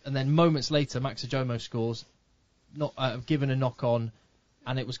then moments later, Max Ajomo scores, given a knock on,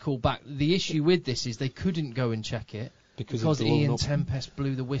 and it was called back. The issue with this is they couldn't go and check it because Ian Tempest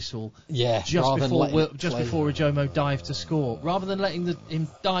blew the whistle just before Ajomo dived to score. Rather than letting him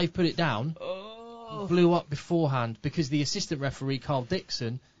dive, put it down, blew up beforehand because the assistant referee Carl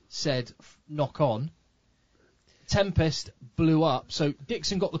Dixon said knock on. Tempest blew up, so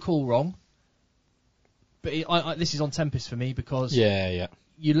Dixon got the call wrong. But this is on Tempest for me because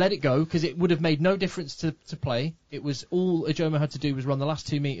you let it go because it would have made no difference to play. It was all Ajomo had to do was run the last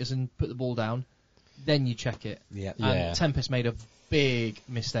 2 meters and put the ball down. Then you check it. And Tempest made a big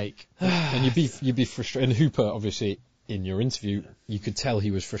mistake. And you'd be frustrated. And Hooper, obviously, in your interview, you could tell he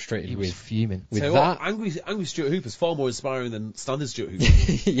was frustrated. He was fuming. With that, angry Stuart Hooper's far more inspiring than standard Stuart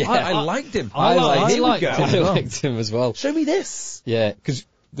Hooper. I liked him. I liked him as well. Show me this. Yeah, because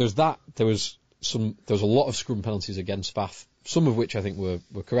there's that. There was a lot of scrum penalties against Bath, some of which I think were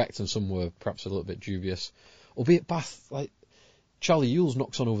correct and some were perhaps a little bit dubious. Albeit Bath, like Charlie Ewells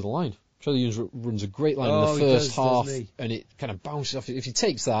knocks on over the line. Charlie Ewells runs a great line in the first half, and it kind of bounces off. If he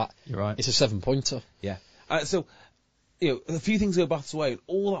takes that, you're right. It's a 7-pointer. Yeah. So, a few things go Bath's way, and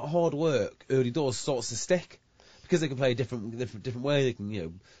all that hard work early doors starts to stick because they can play a different way. They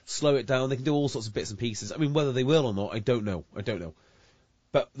can slow it down. They can do all sorts of bits and pieces. I mean, whether they will or not, I don't know.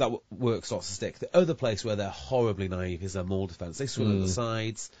 But that work starts to stick. The other place where they're horribly naive is their maul defence. They swing over the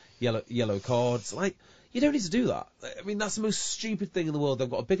sides, yellow cards. Like, you don't need to do that. I mean, that's the most stupid thing in the world. They've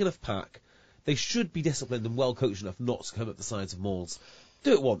got a big enough pack. They should be disciplined and well coached enough not to come up the sides of mauls.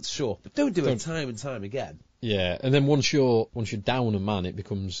 Do it once, sure, but don't do it time and time again. Yeah, and then once you're down a man, it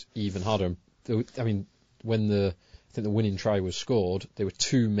becomes even harder. I mean, when I think the winning try was scored, there were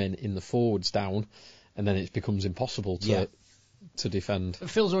 2 men in the forwards down, and then it becomes impossible to defend.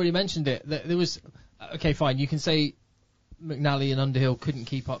 Phil's already mentioned it. There was okay, fine. You can say McNally and Underhill couldn't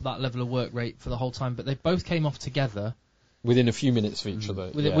keep up that level of work rate for the whole time, but they both came off together within a few minutes of each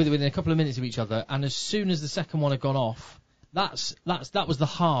other. Within a couple of minutes of each other, and as soon as the second one had gone off, that was the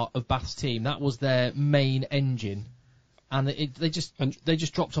heart of Bath's team. That was their main engine, and they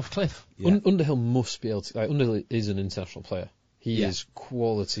just dropped off cliff. Yeah. Underhill must be able to. Underhill is an international player. He is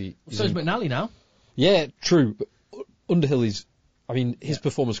quality. So is McNally now. Yeah, true. But Underhill is. I mean, his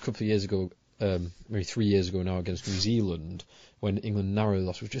performance a couple of years ago, maybe 3 years ago now, against New Zealand, when England narrowly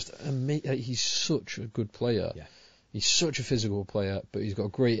lost, was just amazing. He's such a good player. Yeah. He's such a physical player, but he's got a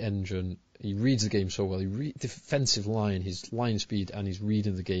great engine. He reads the game so well. Defensive line, his line speed, and his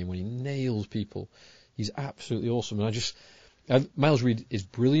reading the game when he nails people. He's absolutely awesome. And Miles Reed is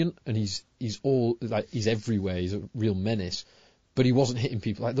brilliant, and he's everywhere. He's a real menace, but he wasn't hitting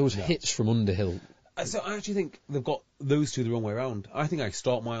people like those hits from Underhill. So I actually think they've got those two the wrong way around. I think I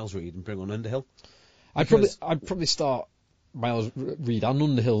start Miles Reed and bring on Underhill. I'd probably start Miles Reed and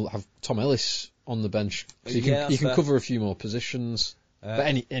Underhill, have Tom Ellis on the bench. So you can cover a few more positions.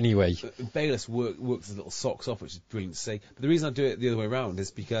 But anyway. Bayliss works his little socks off, which is brilliant to see. But the reason I do it the other way around is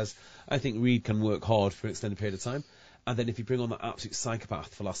because I think Reed can work hard for an extended period of time. And then if you bring on that absolute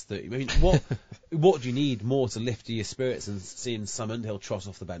psychopath for the last 30, I mean, what do you need more to lift your spirits than seeing Sam Underhill trot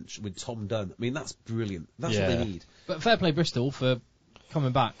off the bench with Tom Dunn? I mean, that's brilliant. That's what they need. But fair play Bristol for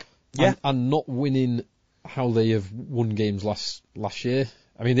coming back. Yeah. And not winning how they have won games last year.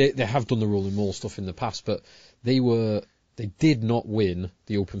 I mean, they have done the rolling maul stuff in the past, but they did not win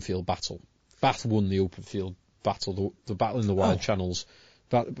the open field battle. Bath won the open field battle, the battle in the wide channels.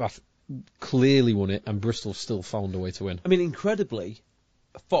 Bath clearly won it, and Bristol still found a way to win. I mean, incredibly,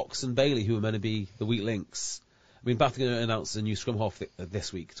 Fox and Bailey, who are meant to be the weak links, I mean, Bath are going to announce a new scrum half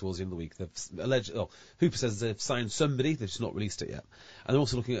this week, towards the end of the week. They've Hooper says they've signed somebody, they've just not released it yet. And they're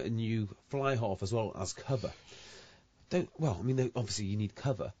also looking at a new fly half as well as cover. Obviously you need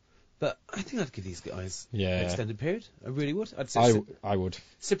cover, but I think I'd give these guys an extended period. I really would. I would.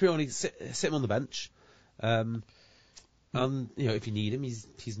 Cipriani, sit him on the bench. And if you need him,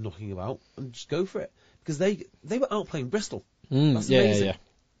 he's knocking about, and just go for it, because they were outplaying Bristol. That's amazing. Yeah.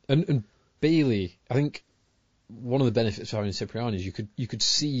 And Bailey, I think one of the benefits of having Cipriani is you could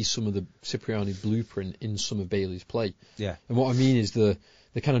see some of the Cipriani blueprint in some of Bailey's play. Yeah. And what I mean is the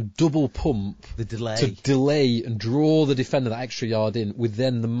kind of double pump, the delay, to delay and draw the defender that extra yard in, with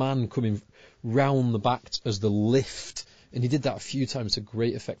then the man coming round the back as the lift, and he did that a few times to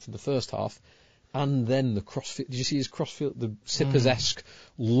great effect in the first half. And then the crossfield. Did you see his crossfield? The Sippers-esque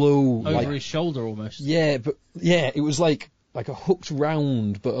low, over his shoulder almost. Yeah, but yeah, it was like a hooked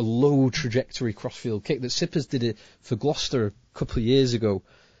round but a low trajectory crossfield kick that Sippers did it for Gloucester a couple of years ago,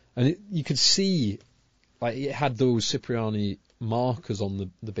 and you could see like it had those Cipriani markers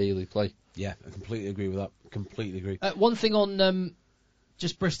on the Bailey play. Yeah, I completely agree with that. Completely agree. One thing on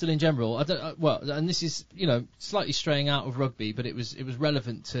just Bristol in general. And this is slightly straying out of rugby, but it was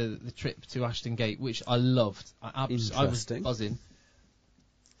relevant to the trip to Ashton Gate, which I loved. I was buzzing.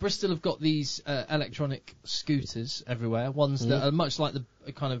 Bristol have got these electronic scooters everywhere. Ones that are much like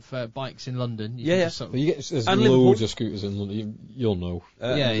the kind of bikes in London. There's loads of scooters in London. You'll know.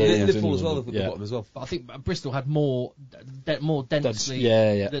 Liverpool as well. They've got the bottom as well. But I think Bristol had more densely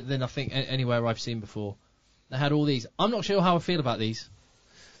than I think anywhere I've seen before. They had all these. I'm not sure how I feel about these.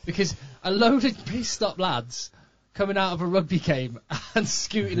 Because a load of pissed up lads coming out of a rugby game and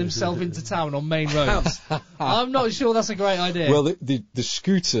scooting himself into town on main roads. I'm not sure that's a great idea. Well, the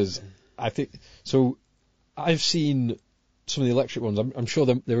scooters, I think. So I've seen some of the electric ones. I'm sure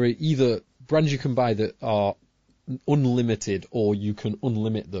there are either brands you can buy that are unlimited or you can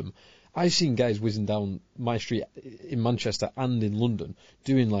unlimit them. I've seen guys whizzing down my street in Manchester and in London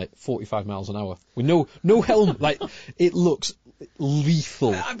doing like 45 miles an hour with no helmet. Like, it looks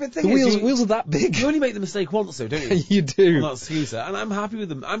lethal. The wheels are that big. You only make the mistake once, though, don't you? You do. On that scooter, and I'm happy with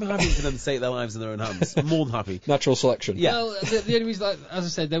them. I'm happy for them to take their lives in their own hands. More than happy. Natural selection. Yeah. Well, the only reason, as I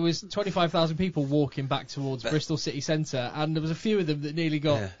said, there was 25,000 people walking back towards Bristol city centre, and there was a few of them that nearly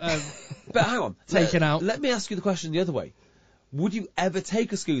got but hang on, taken out. Let me ask you the question the other way. Would you ever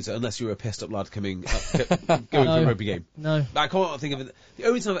take a scooter unless you were a pissed up lad going to a rugby game? No. I can't think of it. The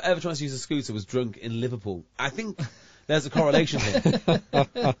only time I've ever tried to use a scooter was drunk in Liverpool. I think there's a correlation here.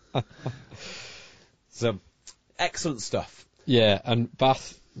 So, excellent stuff. Yeah, and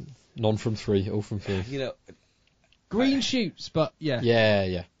Bath, none from 3, 0 from 3. Green shoots, but yeah.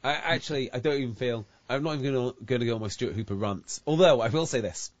 Yeah. I don't even feel. I'm not even going to go on my Stuart Hooper rant. Although, I will say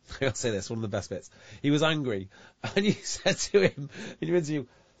this, one of the best bits. He was angry, and you said to him in your interview,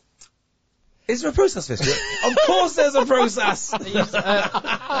 is there a process for this? Of course there's a process!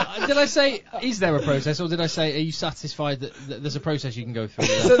 Did I say, is there a process, or did I say, are you satisfied that there's a process you can go through?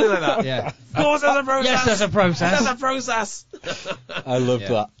 Something like that. Yeah. Of course there's a process! Yes, there's a process! There's a process! I loved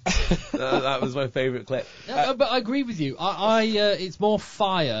that. That was my favourite clip. But I agree with you. It's more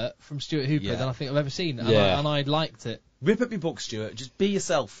fire from Stuart Hooper than I think I've ever seen, and I liked it. Rip up your book, Stuart. Just be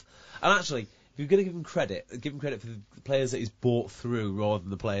yourself. And actually, if you're going to give him credit for the players that he's brought through rather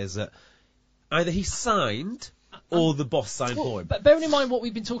than the players that either he signed or the boss signed for him. But bearing in mind what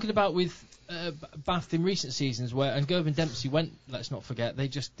we've been talking about with Bath in recent seasons, and Gervin Dempsey went, let's not forget, they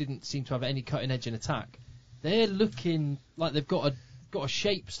just didn't seem to have any cutting edge in attack. They're looking like they've got a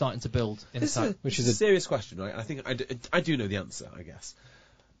shape starting to build in attack. Which is a serious question, right? I think I do know the answer, I guess.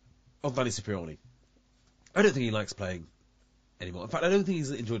 On Danny Cipriani. I don't think he likes playing anymore. In fact, I don't think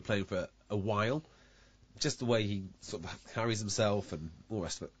he's enjoyed playing for a while. Just the way he sort of carries himself and all the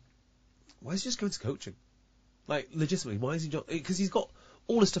rest of it. Why is he just going to coaching? Like, legitimately, why is he not? Because he's got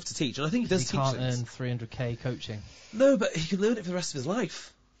all the stuff to teach, and I think he does teach things. He can't earn 300k coaching. No, but he can learn it for the rest of his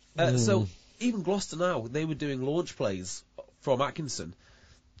life. So, even Gloucester now, they were doing launch plays from Atkinson,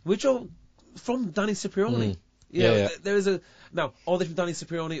 which are from Danny Cipriani. There is now, are they from Danny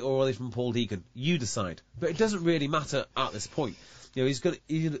Cipriani or are they from Paul Deacon? You decide. But it doesn't really matter at this point. He'll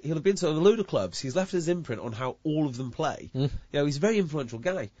have been to a load of clubs. He's left his imprint on how all of them play. He's a very influential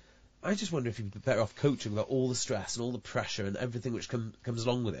guy. I just wonder if he'd be better off coaching without all the stress and all the pressure and everything which comes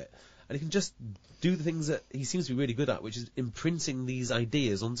along with it. And he can just do the things that he seems to be really good at, which is imprinting these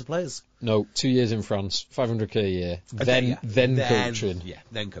ideas onto players. No, 2 years in France, 500k a year, then coaching. Yeah,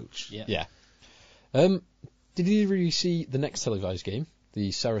 then coach. Yeah. Did you really see the next televised game,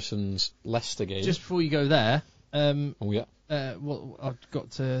 the Saracens-Leicester game? Just before you go there, well, I've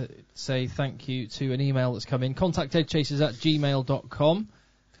got to say thank you to an email that's come in, contactedchasers@gmail.com.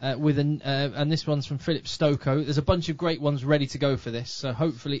 And this one's from Philip Stoko. There's a bunch of great ones ready to go for this, so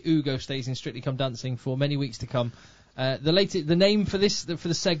hopefully Ugo stays in Strictly Come Dancing for many weeks to come. The name for the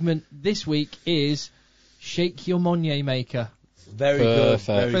segment this week is Shake Your Monnier Maker. Very good.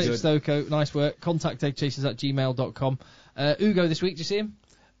 Philip Stoko, nice work. Contactedchasers@gmail.com. Ugo this week, did you see him?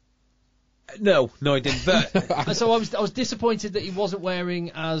 No, I didn't. But so I was disappointed that he wasn't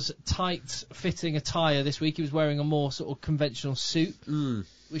wearing as tight-fitting attire this week. He was wearing a more sort of conventional suit,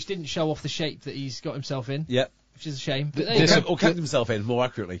 which didn't show off the shape that he's got himself in. Yep. Which is a shame. But or kept himself in, more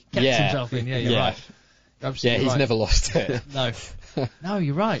accurately. Kept himself in, you're right. Absolutely he's right. never lost it. No,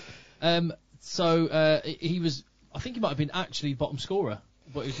 you're right. So he was. I think he might have been actually bottom scorer,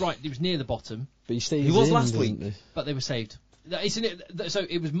 but he was right. He was near the bottom. But he was last week. But they were saved. So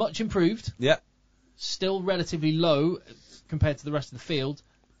it was much improved. Yeah. Still relatively low compared to the rest of the field,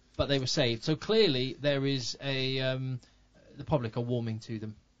 but they were saved. So clearly there is the public are warming to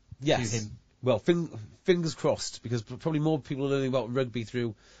them. Yes. To him. Well, fingers crossed, because probably more people are learning about rugby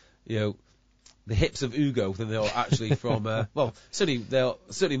through, the hips of Ugo than they are actually from.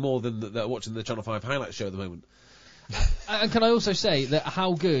 Certainly more than they're watching the Channel 5 highlight show at the moment. And can I also say that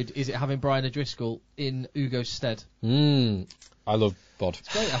how good is it having Brian O'Driscoll in Ugo's stead? I love Bod.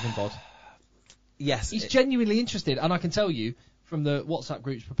 It's great having Bod. Yes. He's genuinely interested, and I can tell you from the WhatsApp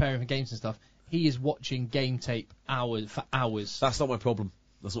groups preparing for games and stuff, he is watching game tape for hours. That's not my problem.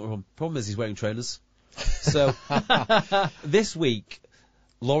 That's not my problem. Problem is he's wearing trainers. So this week,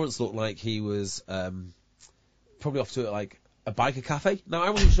 Lawrence looked like he was probably off to like a biker cafe. Now I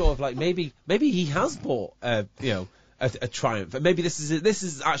wasn't sure if like maybe he has bought a Triumph, and maybe this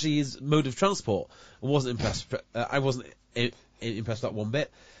is actually his mode of transport. I wasn't impressed. I wasn't impressed with that one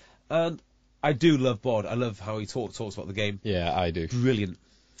bit. And I do love Bod. I love how he talks about the game. Yeah, I do. Brilliant.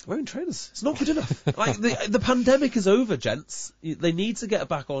 Wearing trainers. It's not good enough. Like the pandemic is over, gents. They need to get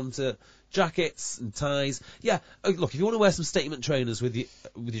back onto jackets and ties. Yeah, look, if you want to wear some statement trainers with your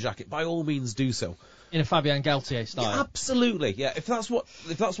jacket, by all means do so. In a Fabien Galtier style. Yeah, absolutely. Yeah, if that's what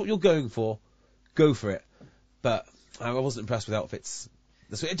you're going for, go for it. But I wasn't impressed with outfits.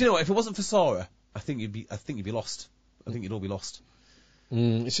 Do you know what? If it wasn't for Sarah, I think you'd be lost. I think you'd all be lost.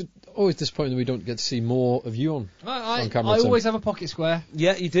 It's always disappointing that we don't get to see more of you on camera. I always have a pocket square.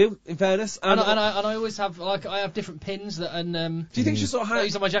 Yeah, you do. In fairness, and I always have I have different pins that. And do you think you sort of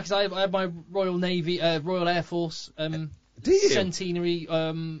use on my jackets? I have my Royal Navy, Royal Air Force do you? centenary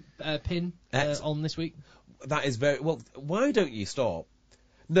pin on this week. That is very well. Why don't you stop?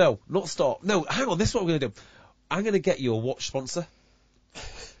 No, not stop. No, hang on. This is what we're going to do. I'm going to get you a watch sponsor,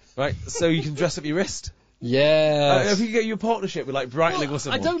 right? So you can dress up your wrist. Yeah. If you could get you a partnership with like Breitling or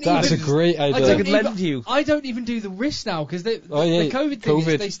something. That's a great idea. I don't even do the wrist now because the COVID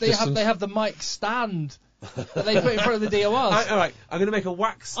thing they have the mic stand that they put in front of the DORs. All right, I'm going to make a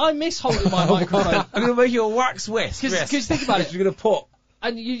wax. I miss holding my microphone. I'm going to make you a wax wrist. Because think about it. You're going to put.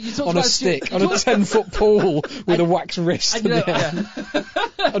 And you talk on about a stick, on a 10-foot pole with a wax wrist, and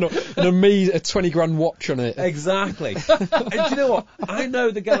a 20 grand watch on it. Exactly. And do you know what? I know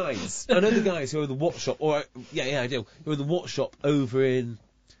the guys who are in the watch shop, I do. Who are in the watch shop over in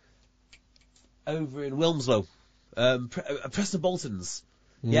Wilmslow, Preston Bolton's.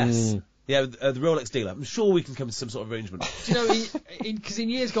 Yes. Yeah, the Rolex dealer. I'm sure we can come to some sort of arrangement. Do you know? Because in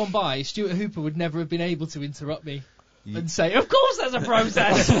years gone by, Stuart Hooper would never have been able to interrupt me. And say, of course there's a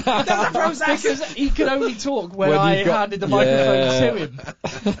process! There's a process! Because he could only talk when I handed the microphone to him.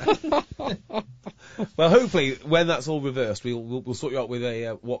 Well, hopefully, when that's all reversed, we'll sort you out with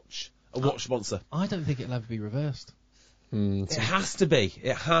a watch sponsor. I don't think it'll ever be reversed. It has to be.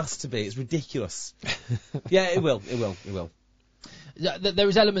 It has to be. It's ridiculous. Yeah, it will. There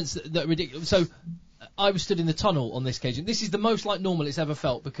is elements that are ridiculous. So, I was stood in the tunnel on this occasion. This is the most like normal it's ever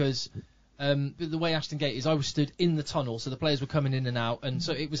felt because... the way Ashton Gate is, I was stood in the tunnel, so the players were coming in and out, and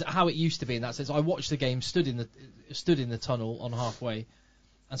so it was how it used to be in that sense. I watched the game, stood in the tunnel on halfway,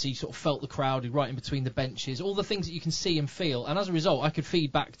 and so you sort of felt the crowd right in between the benches, all the things that you can see and feel, and as a result, I could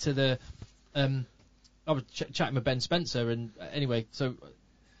feed back to the. I was chatting with Ben Spencer, and anyway, so.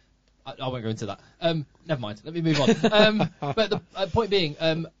 I won't go into that. Never mind. Let me move on. But the point being,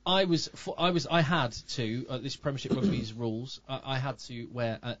 I had to this Premiership Rugby's rules. I had to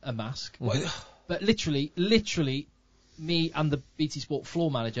wear a mask. But literally, me and the BT Sport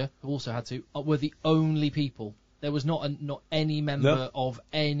floor manager, who also had to, were the only people. There was not any member of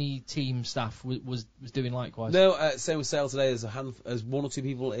any team staff was doing likewise. No, same with Sale today. There's one or two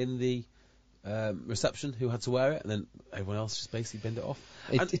people in the reception who had to wear it, and then everyone else just basically binned it off.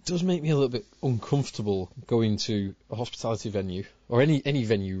 It does make me a little bit uncomfortable going to a hospitality venue, or any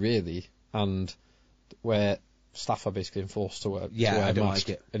venue really, and where staff are basically enforced to wear I don't mask.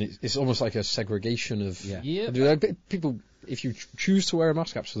 like it. And it's almost like a segregation of Yeah. people. If you choose to wear a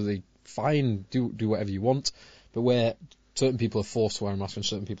mask, absolutely fine, do whatever you want, but where certain people are forced to wear a mask and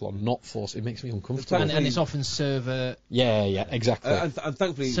certain people are not forced, it makes me uncomfortable. And it's often server... Yeah, exactly. And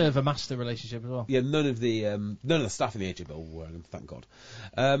thankfully... Server-master relationship as well. Yeah, none of the staff in the AJ Bill were wearing them, thank God.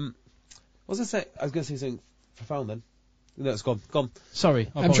 What was I say? I was going to say something profound then. No, it's gone.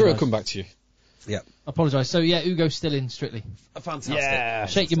 Sorry, I'm sure it'll come back to you. Yeah. Apologise. So, yeah, Ugo's still in, Strictly. Fantastic. Yeah.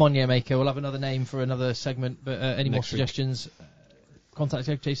 Shake your Monnier maker. We'll have another name for another segment, but any more Next week. suggestions, contact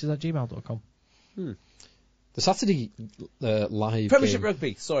eggchasers@gmail.com. The Saturday live Premiership game.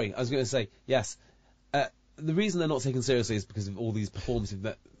 Rugby. Sorry, I was going to say yes. The reason they're not taken seriously is because of all these performance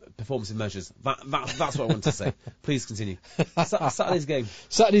measures. That's what I want to say. Please continue. Saturday's game.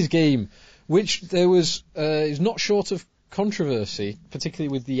 Saturday's game, which there was is not short of controversy,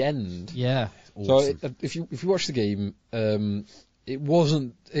 particularly with the end. Yeah. Awesome. So if you watch the game, it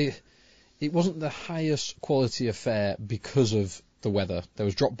wasn't the highest quality affair because of the weather. There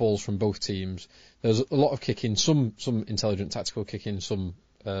was drop balls from both teams. There was a lot of kicking, some intelligent tactical kicking, some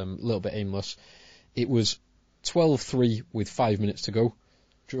a little bit aimless. It was 12-3 with 5 minutes to go.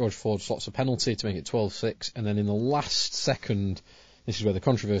 George Ford slots a penalty to make it 12-6, and then in the last second, this is where the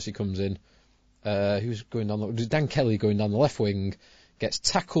controversy comes in. Who's going down? Dan Kelly going down the left wing, gets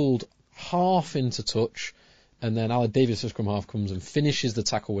tackled half into touch, and then Aled Davis, the scrum half, comes and finishes the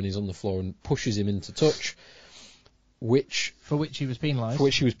tackle when he's on the floor and pushes him into touch. For which he was penalised. For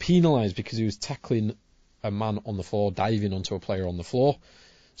which he was penalised because he was tackling a man on the floor, diving onto a player on the floor.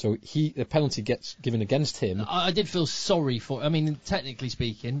 So the penalty gets given against him. I did feel sorry for. I mean, technically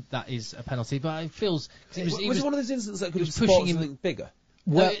speaking, that is a penalty, but it feels. Was it one of those instances that could have pushing sparked him something bigger?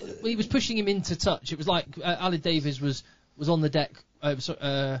 Well, he was pushing him into touch. It was like Aled Davis was on the deck.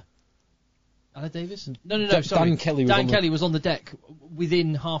 Aled Davis? No. Sorry. Dan Kelly was on the deck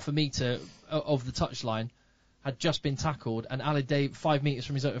within half a metre of the touchline. Had just been tackled, and Aled Davis 5 metres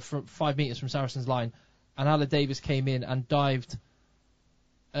from 5 metres from Saracen's line, and Aled Davis came in and dived.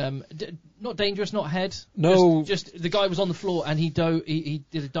 Not dangerous, not head. No, just the guy was on the floor and he did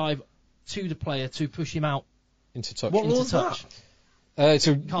a dive to the player to push him out into touch. What was touch.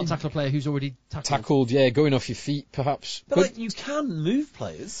 So Can't tackle a player who's already tackled. Tackled, yeah, going off your feet, perhaps. But like, you can move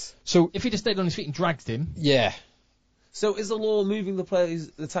players. So if he'd have stayed on his feet and dragged him, yeah. So is the law moving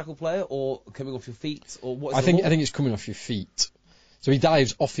the tackle player, or coming off your feet, or what? I think it's coming off your feet. So he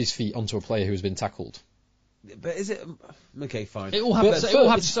dives off his feet onto a player who has been tackled. But is it okay? Fine. it all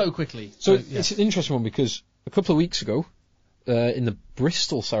happened so quickly. So yeah. it's an interesting one because a couple of weeks ago, in the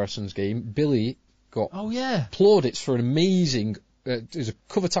Bristol Saracens game, Billy got plaudits for an amazing. There's a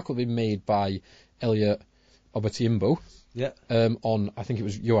cover tackle being made by Elliot Obertiimbo. Yeah. On, I think it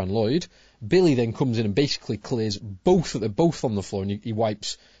was Johan Lloyd. Billy then comes in and basically clears both on the floor, and he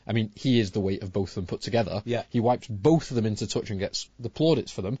wipes. I mean, he is the weight of both of them put together. Yeah. He wipes both of them into touch and gets the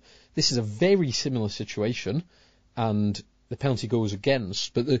plaudits for them. This is a very similar situation, and the penalty goes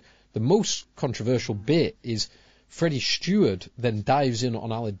against. But the most controversial bit is Freddie Stewart then dives in on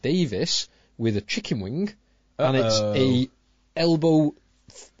Aled Davis with a chicken wing, and it's a elbow,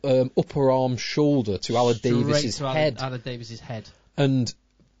 upper arm, shoulder to Aled Davis's head. Aled Davis's head. And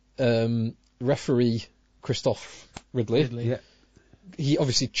referee Christoph Ridley. Yeah. He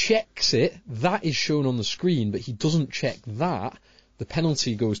obviously checks it. That is shown on the screen, but he doesn't check that. The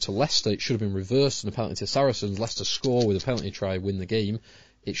penalty goes to Leicester. It should have been reversed, and the penalty to Saracens. Leicester score with a penalty try, win the game.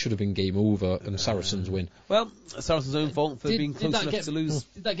 It should have been game over, and Saracens win. Well, Saracens' own fault for being close enough to lose.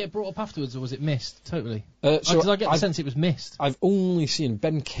 Did that get brought up afterwards, or was it missed totally? So I get the sense it was missed. I've only seen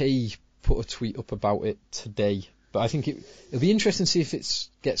Ben Kay put a tweet up about it today, but I think it'll be interesting to see if it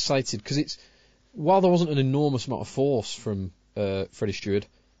gets cited, because while there wasn't an enormous amount of force from Freddie Stewart,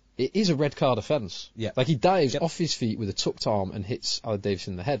 it is a red card offence. Yeah. Like, he dives off his feet with a tucked arm and hits Aled Davis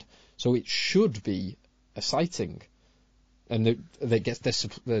in the head, so it should be a citing. And they get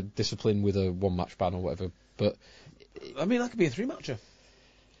discipline with a one-match ban or whatever. But I mean, that could be a 3-matcher.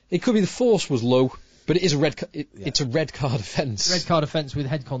 It could be the force was low, but it is it's a red card offence. Red card offence with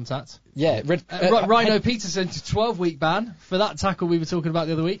head contact. Yeah. Rhino Peterson to 12-week ban for that tackle we were talking about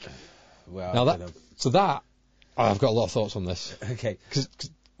the other week. Well, I've got a lot of thoughts on this. Okay. Cause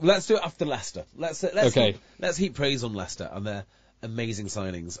let's do it after Leicester. Let's heap praise on Leicester and their amazing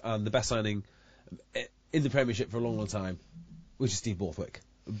signings, and the best signing in the Premiership for a long, long time, which is Steve Borthwick,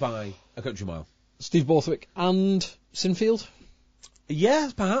 by a country mile. Steve Borthwick and Sinfield? Yeah,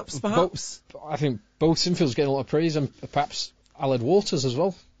 perhaps. I think both Sinfield's getting a lot of praise, and perhaps Aled Waters as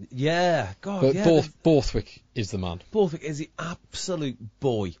well. Yeah, God, but yeah. Borthwick is the man. Borthwick is the absolute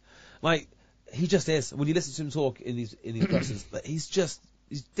boy. Like, he just is. When you listen to him talk in these presses, he's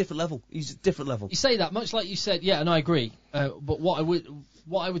different level. He's just different level. You say that, much like you said, yeah, and I agree. But what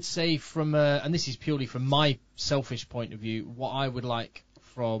I would say from, and this is purely from my selfish point of view, what I would like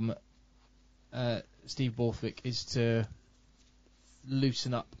from Steve Borthwick is to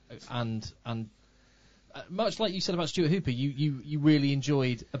loosen up and much like you said about Stuart Hooper, you really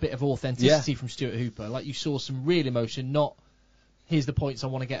enjoyed a bit of authenticity from Stuart Hooper. Like, you saw some real emotion, not here's the points I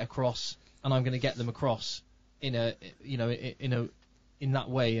want to get across and I'm going to get them across in a in that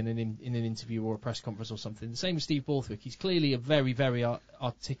way in an interview or a press conference or something. The same with Steve Borthwick. He's clearly a very, very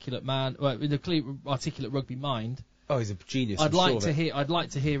articulate man, with a clear, articulate rugby mind. Oh, he's a genius. I'd like to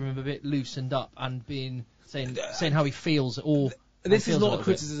hear him a bit loosened up and saying how he feels. Or this is not a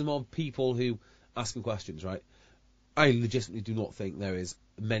criticism of people who ask him questions, right? I legitimately do not think there is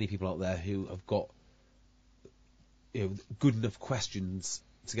many people out there who have got good enough questions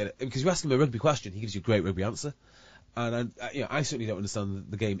to get it. Because you ask him a rugby question, he gives you a great rugby answer. And I certainly don't understand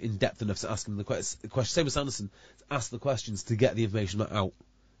the game in depth enough to ask him the question. Same as Sanderson, to ask the questions to get the information out.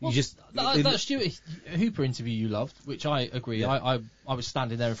 Well, that Stuart Hooper interview you loved, which I agree. Yeah. I was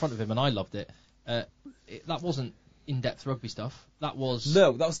standing there in front of him and I loved it. That wasn't in-depth rugby stuff. That was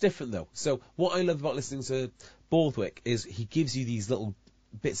different though. So what I love about listening to Borthwick is he gives you these little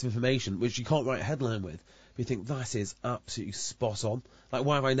bits of information which you can't write a headline with, but you think that is absolutely spot on. Like,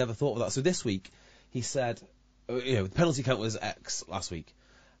 why have I never thought of that? So this week he said, the penalty count was X last week.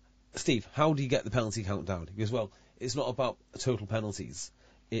 Steve, how do you get the penalty count down? He goes, well, it's not about total penalties.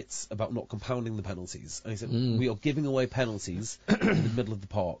 It's about not compounding the penalties. And he said, we are giving away penalties in the middle of the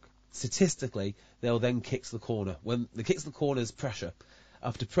park. Statistically, they'll then kick to the corner. When the kick to the corner is pressure.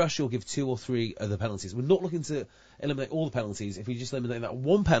 After pressure, you'll give 2 or 3 of the penalties. We're not looking to eliminate all the penalties. If we just eliminate that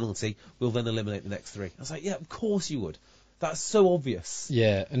one penalty, we'll then eliminate the next 3. I was like, yeah, of course you would. That's so obvious.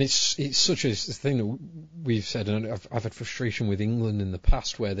 Yeah, and it's such a thing that we've said, and I've had frustration with England in the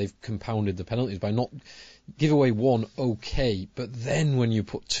past where they've compounded the penalties by not give away one, okay, but then when you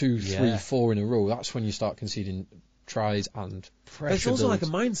put 2, 3, 4 in a row, that's when you start conceding tries and pressure. It's also like a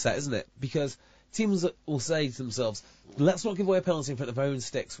mindset, isn't it? Because teams will say to themselves, let's not give away a penalty in front of our own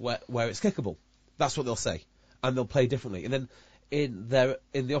sticks where it's kickable. That's what they'll say, and they'll play differently. And then in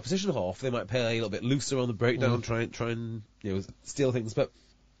the opposition half, they might play a little bit looser on the breakdown, try and steal things. But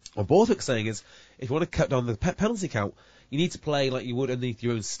what Borthwick's saying is, if you want to cut down the penalty count, you need to play like you would underneath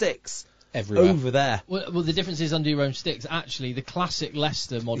your own sticks. Everywhere. Over there. Well, the difference is under your own sticks. Actually, the classic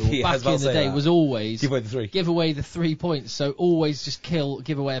Leicester model back in the day was always give away the 3 points. So always just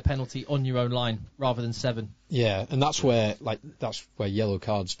give away a penalty on your own line rather than 7. Yeah, and that's where yellow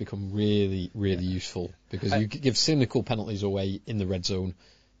cards become really, really useful, because you give cynical penalties away in the red zone,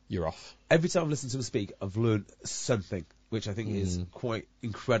 you're off. Every time I've listened to him speak, I've learned something, which I think is quite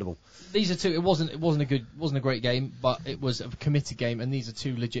incredible. These are two. It wasn't a great game, but it was a committed game, and these are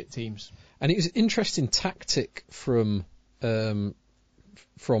 2 legit teams. And it was an interesting tactic from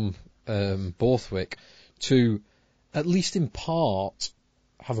Borthwick to, at least in part,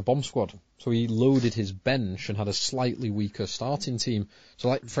 have a bomb squad. So he loaded his bench and had a slightly weaker starting team. So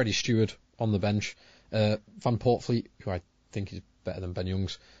like Freddie Stewart on the bench, Van Portfleet, who I think is better than Ben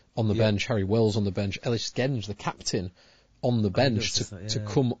Youngs, on the bench, Harry Wells on the bench, Ellis Genge, the captain, on the bench to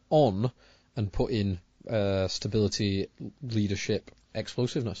come on and put in stability, leadership,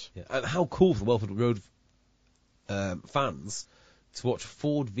 explosiveness. Yeah. And how cool for the Welford Road fans to watch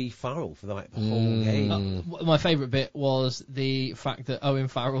Ford v Farrell for the whole game. My favourite bit was the fact that Owen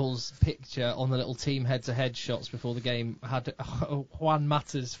Farrell's picture on the little team head-to-head shots before the game had Juan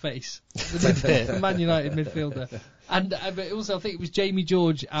Mata's face, the Man United midfielder. And but also, I think it was Jamie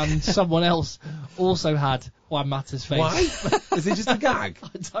George and someone else also had Juan Mata's face. Why? Is it just a gag?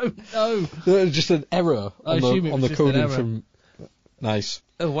 I don't know. Just an error on the coding from... Nice.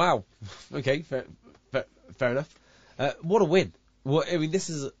 Oh, wow. Okay, fair enough. What a win. Well, I mean,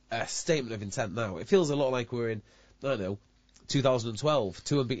 this is a statement of intent now. It feels a lot like we're in, 2012.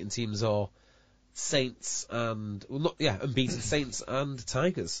 2 unbeaten teams are Saints and... unbeaten Saints and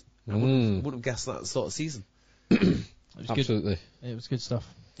Tigers. I wouldn't have guessed that sort of season. Absolutely. It was good stuff.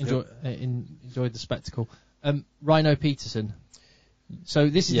 Enjoyed the spectacle. Rhino Peterson. So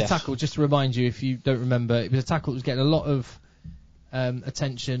this is the tackle, just to remind you, if you don't remember, it was a tackle that was getting a lot of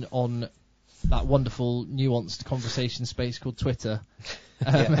attention on that wonderful, nuanced conversation space called Twitter.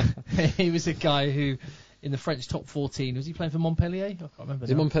 He was a guy who, in the French top 14, was he playing for Montpellier? I can't remember.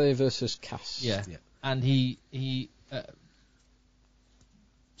 Is it Montpellier versus Cass? Yeah. And he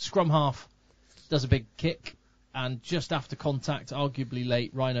scrum half does a big kick, and just after contact, arguably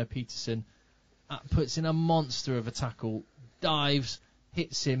late, Rhino Peterson puts in a monster of a tackle, dives,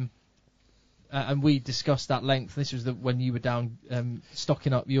 hits him, and we discussed that length. This was when you were down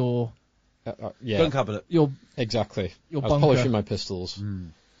stocking up your gun cabinet. Exactly. Your I was polishing my pistols.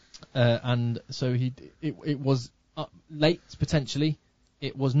 And so it was late potentially.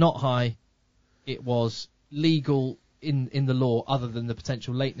 It was not high. It was legal in the law, other than the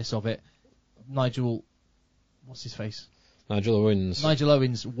potential lateness of it. Nigel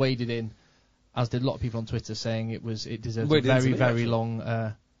Owens waded in, as did a lot of people on Twitter, saying it deserved a very, very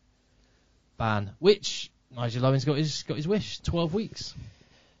long ban, which Nigel Owen's got his wish. 12 weeks.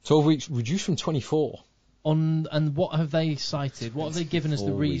 12 weeks reduced from 24. And what have they cited? What have they given as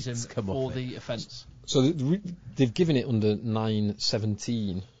the reason for the offence? So they've given it under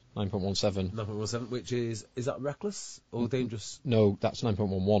 9.17, 9.17. 9.17, which is that reckless or dangerous? No, that's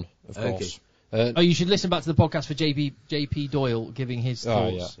 9.11, of course. You should listen back to the podcast for JP Doyle giving his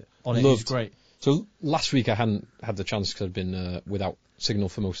thoughts on it. It's great. So last week I hadn't had the chance because I'd been without signal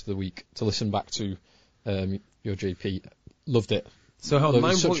for most of the week to listen back to your JP. Loved it. So how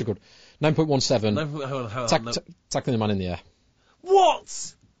it's such a good 9.17. Tackling the man in the air.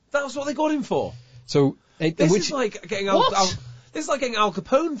 What? That's what they got him for. So this is like getting This is like getting Al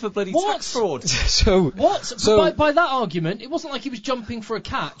Capone for bloody tax fraud. What? So by that argument, it wasn't like he was jumping for a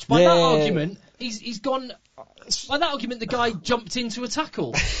catch. By that argument, he's gone. By that argument, the guy jumped into a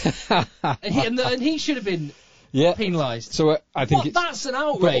tackle, and he should have been penalised. So I think that's an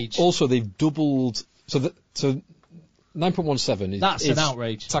outrage. Also, they've doubled. So 9.17 is an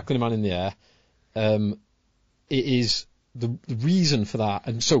outrage. Tackling a man in the air. It is the reason for that,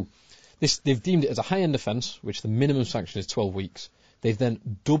 and so. They've deemed it as a high-end offence, which the minimum sanction is 12 weeks. They've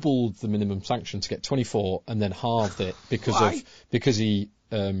then doubled the minimum sanction to get 24, and then halved it because he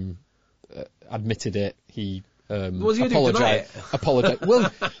admitted it. He apologised.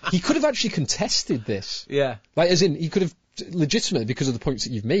 Well, he could have actually contested this. Yeah. Like, as in, he could have legitimately, because of the points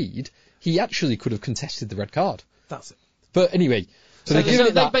that you've made, he actually could have contested the red card. That's it. But anyway, so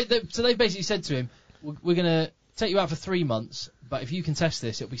they basically said to him, "We're going to take you out for 3 months." But if you contest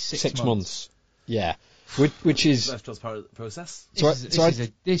this, it'll be 6 months. Yeah, which is best process.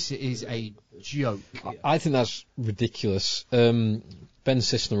 This is a joke. I think that's ridiculous. Ben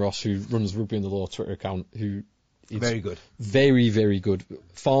Cisneros, who runs Rugby in the Law Twitter account, who is very good, very, very good,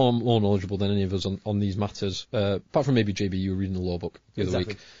 far more knowledgeable than any of us on these matters. Apart from maybe JB, you were reading the law book the other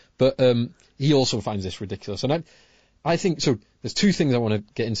week, but he also finds this ridiculous. And I think so. There's two things I want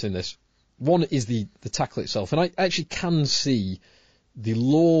to get into in this. One is the tackle itself, and I actually can see the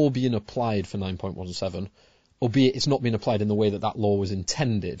law being applied for 9.17, albeit it's not being applied in the way that law was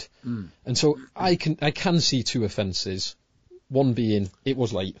intended. And so I can see two offences. One being it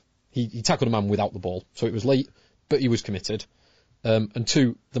was late. He tackled a man without the ball, so it was late, but he was committed. And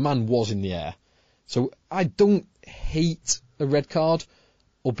two, the man was in the air. So I don't hate a red card,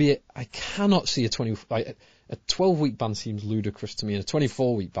 albeit I cannot see a 12-week ban seems ludicrous to me, and a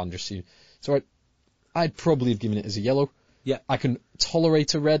 24-week ban just seems. So I'd probably have given it as a yellow. Yeah. I can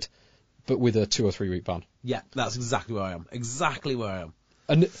tolerate a red, but with a 2 or 3 week ban. Yeah, that's exactly where I am. Exactly where I am.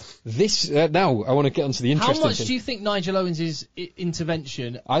 And this, now, I want to get onto the interesting thing. How much do you think Nigel Owens'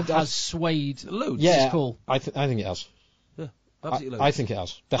 intervention has swayed loads? Yeah, his call? I think it has. Yeah, absolutely I think it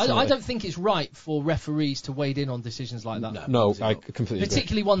has, definitely. I don't think it's right for referees to wade in on decisions like that. No, I completely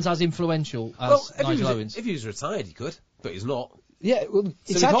Particularly ones as influential as Nigel Owens. If he was retired, he could, but he's not. Yeah, well,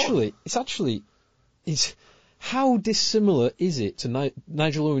 it's how dissimilar is it to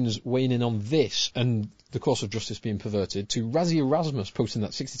Nigel Owens weighing in on this and the course of justice being perverted to Razzie Erasmus posting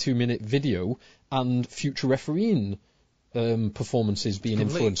that 62-minute video and future refereeing performances being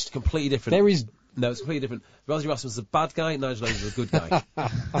influenced? Completely different. No, it's completely different. Razzie Erasmus is a bad guy, Nigel Owens is a good guy.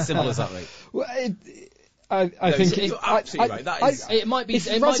 As simple as that, mate. Well, I think you're absolutely right. That is, it might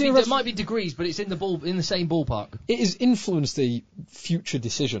be degrees, but it's in the same ballpark. It has influenced a future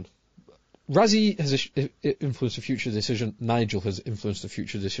decision. Razzie has influenced a future decision. Nigel has influenced a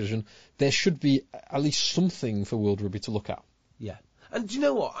future decision. There should be at least something for World Rugby to look at. Yeah, and do you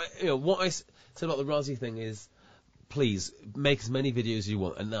know what? What I said about the Razzie thing is, please make as many videos as you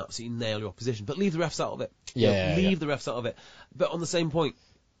want and absolutely nail your opposition, but leave the refs out of it. Leave the refs out of it. But on the same point,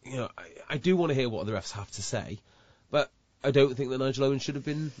 I do want to hear what the refs have to say, but I don't think that Nigel Owens should have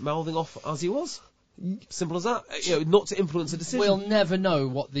been mouthing off as he was. Simple as that. Not to influence a decision. We'll never know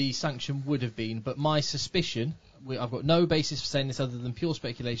what the sanction would have been, but my suspicion, I've got no basis for saying this other than pure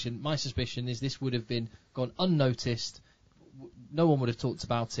speculation, my suspicion is this would have gone unnoticed, no one would have talked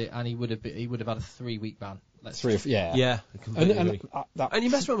about it, and he would have had a 3-week ban. Yeah. And you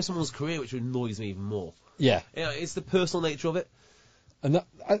mess around with someone's career, which annoys me even more. Yeah. It's the personal nature of it. And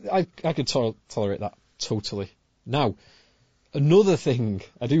I could tolerate that totally. Now, another thing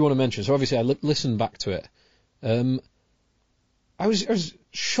I do want to mention, so obviously I listened back to it. I was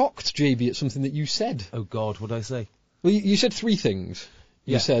shocked, JB, at something that you said. Oh God, what did I say? Well, you said 3 things.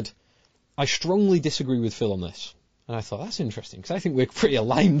 You said, I strongly disagree with Phil on this. And I thought, that's interesting, because I think we're pretty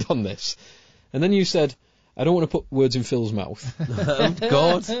aligned on this. And then you said, I don't want to put words in Phil's mouth.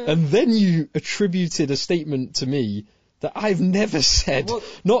 God. And then you attributed a statement to me that I've never said,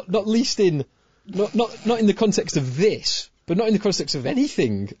 not least in, not in the context of this, but not in the context of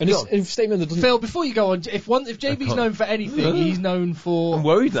anything. And it's a statement that doesn't... Phil, before you go on, if JB's known for anything, he's known for I'm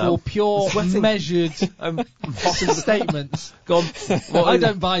worried now. for pure, measured I'm statements. Go on. I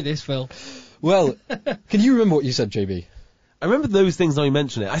don't buy this, Phil. Well, can you remember what you said, JB? I remember those things now you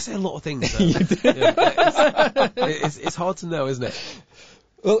mention it. I say a lot of things. It's hard to know, isn't it?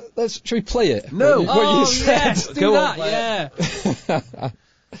 Well, should we play it? No. What you said. Yes, do Go that, on, yeah.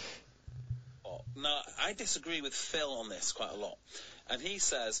 Now, I disagree with Phil on this quite a lot. And he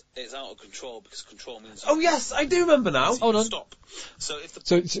says it's out of control because control means... Oh, yes, I do remember now. Hold on. Stop. So if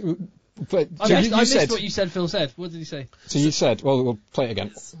the... I missed what you said, Phil said. What did he say? So you said, well, we'll play it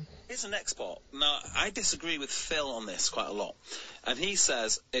again. Here's the next part. Now, I disagree with Phil on this quite a lot. And he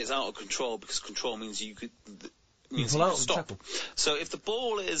says it's out of control because control means you could stop. Tackle. So if the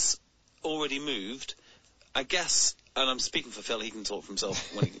ball is already moved, I guess, and I'm speaking for Phil, he can talk for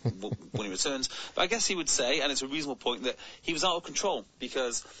himself when he returns, but I guess he would say, and it's a reasonable point, that he was out of control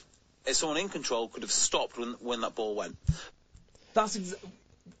because if someone in control could have stopped when that ball went.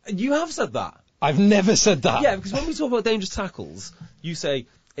 You have said that. I've never said that. Yeah, because when we talk about dangerous tackles, you say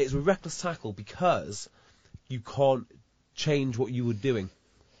it's a reckless tackle because you can't change what you were doing.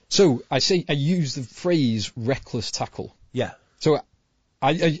 So I use the phrase reckless tackle. Yeah. So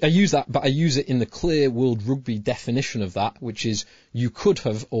I use that, but I use it in the clear World Rugby definition of that, which is you could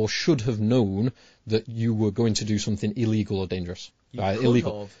have or should have known that you were going to do something illegal or dangerous.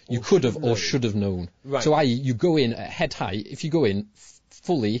 Illegal. You could have or should have known. Right. So you go in at head height. If you go in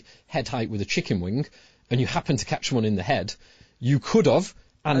fully head height with a chicken wing and you happen to catch someone in the head, you could have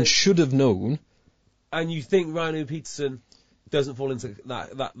and should have known. And you think Rhino Peterson doesn't fall into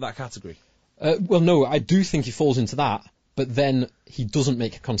that category? Well, no, I do think he falls into that, but then he doesn't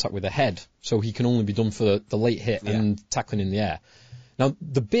make contact with the head, so he can only be done for the late hit and tackling in the air. Now,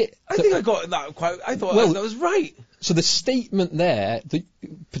 the bit... I think I got that quite... I thought that was right. So the statement there,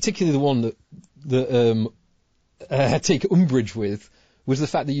 particularly the one that I take umbrage with, was the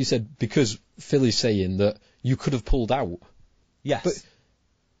fact that you said, because Philly's saying that you could have pulled out. Yes. But,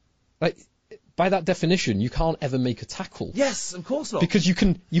 like, by that definition, you can't ever make a tackle. Yes, of course not. Because you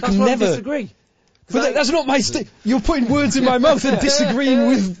can That's never... why I disagree. But that's not my You're putting words in my mouth and disagreeing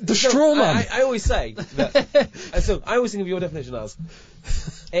with the straw man. I always say that... so I always think of your definition as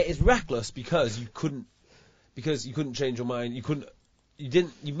it is reckless because you couldn't change your mind.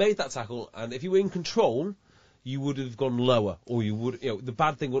 You made that tackle, and if you were in control, you would have gone lower, or the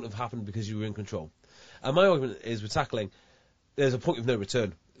bad thing wouldn't have happened because you were in control. And my argument is with tackling, there's a point of no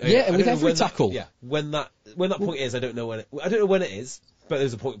return. Yeah, with every tackle. When that point is, I don't know when it is, but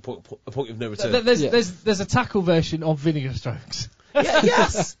there's a point of no return. There's a tackle version of vinegar strokes.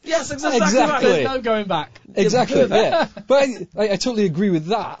 Yes, exactly. Right. There's no going back. Exactly, yeah. But I totally agree with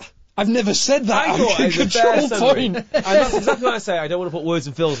that. I've never said that. I thought I'm it was a fair control point. And that's exactly what I say. I don't want to put words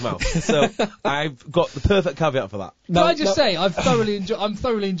in Phil's mouth. So I've got the perfect caveat for that. Can I just say, I'm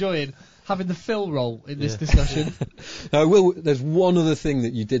thoroughly enjoying having the Phil role in this discussion. Now, Will, there's one other thing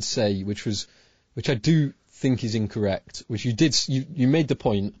that you did say, which I do think is incorrect, which you made the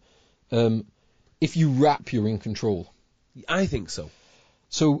point, if you wrap, you're in control. I think so.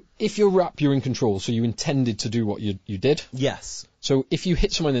 So if you wrap, you're in control, so you intended to do what you did? Yes. So if you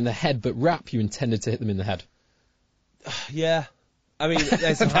hit someone in the head but wrap, you intended to hit them in the head? Yeah. I mean,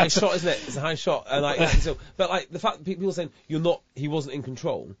 it's a high shot, isn't it? It's a high shot. And but the fact that people are saying he wasn't in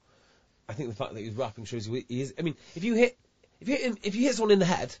control, I think the fact that he was wrapping shows he is. I mean, if you hit someone in the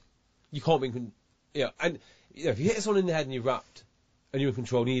head, you can't be and if you hit someone in the head and you're wrapped and you're in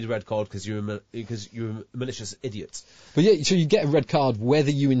control, you need a red card because you're a malicious idiot. But yeah, so you get a red card whether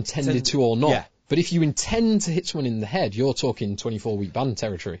you intended to or not. Yeah. But if you intend to hit someone in the head, you're talking 24-week ban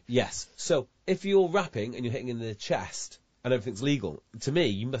territory. Yes. So if you're wrapping and you're hitting in the chest and everything's legal, to me,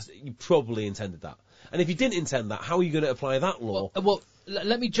 you probably intended that. And if you didn't intend that, how are you going to apply that law? Well,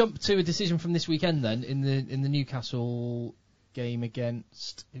 let me jump to a decision from this weekend then in the Newcastle game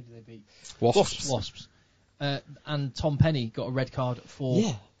against who did they beat? Wasps. And Tom Penny got a red card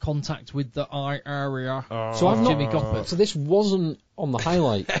for contact with the eye area. So I've Jimmy Goppert. So this wasn't on the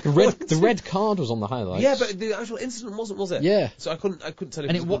highlight. The red card was on the highlight. Yeah, but the actual incident wasn't, was it? Yeah. So I couldn't tell you.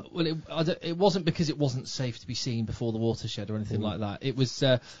 And it wasn't because it wasn't safe to be seen before the watershed or anything like that. It was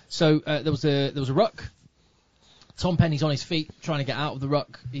there was a ruck. Tom Penny's on his feet trying to get out of the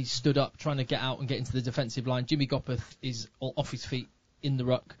ruck. He's stood up trying to get out and get into the defensive line. Jimmy Goppert is off his feet in the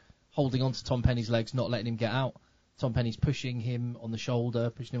ruck, holding on to Tom Penny's legs, not letting him get out. Tom Penny's pushing him on the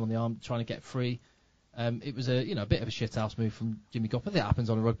shoulder, pushing him on the arm, trying to get free. It was a bit of a shithouse move from Jimmy Goppert. That happens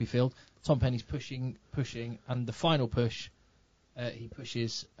on a rugby field. Tom Penny's pushing, and the final push, he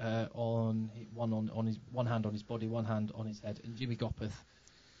pushes on one hand on his body, one hand on his head, and Jimmy Gopperth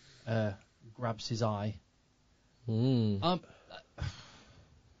grabs his eye.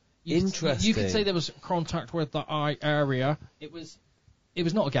 Interesting. You could say there was contact with the eye area. It was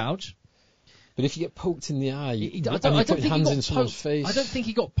not a gouge. But if you get poked in the eye, I and don't you think put he hands got in someone's poked. face... I don't think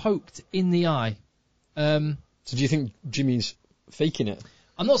he got poked in the eye. So do you think Jimmy's faking it?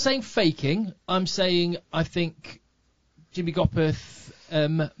 I'm not saying faking. I'm saying I think Jimmy Gopperth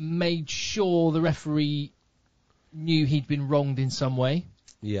made sure the referee knew he'd been wronged in some way.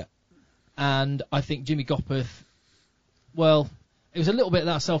 Yeah. And I think Jimmy Gopperth, well, it was a little bit of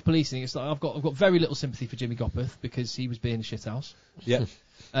that self-policing. It's like I've got very little sympathy for Jimmy Gopperth because he was being a shithouse. Yeah.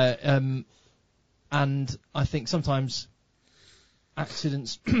 And I think sometimes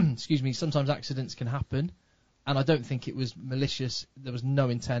accidents, sometimes accidents can happen. And I don't think it was malicious. There was no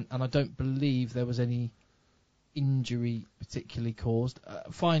intent, and I don't believe there was any injury particularly caused.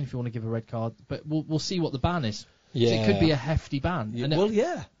 Fine if you want to give a red card, but we'll see what the ban is. Yeah. It could be a hefty ban. Yeah, And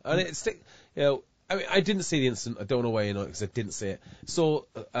I mean, I didn't see the incident. I don't know why, because I didn't see it. Saw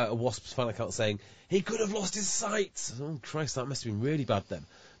a Wasps fan account saying he could have lost his sight. Oh Christ, that must have been really bad then.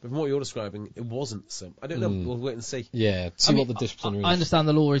 But from what you're describing, it wasn't. So I don't know. We'll wait and see. Yeah, what the disciplinary. I understand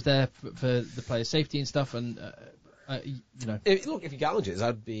the law is there for the player's safety and stuff, and If you gouge it,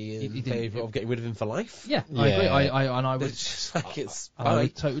 I'd be in favour of getting rid of him for life. Yeah, I agree. I would. It's like it's I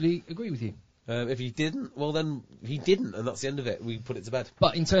would totally agree with you. If he didn't, well then he didn't, and that's the end of it. We put it to bed.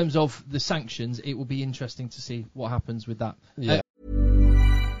 But in terms of the sanctions, it will be interesting to see what happens with that. Yeah.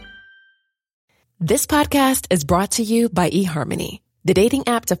 This podcast is brought to you by eHarmony, the dating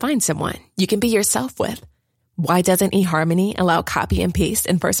app to find someone you can be yourself with. Why doesn't eHarmony allow copy and paste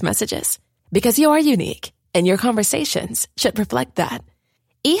in first messages? Because you are unique, and your conversations should reflect that.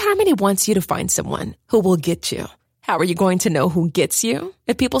 eHarmony wants you to find someone who will get you. How are you going to know who gets you?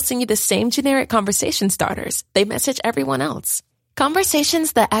 If people send you the same generic conversation starters they message everyone else.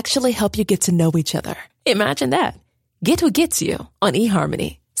 Conversations that actually help you get to know each other. Imagine that. Get who gets you on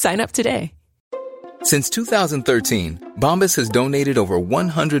eHarmony. Sign up today. Since 2013, Bombas has donated over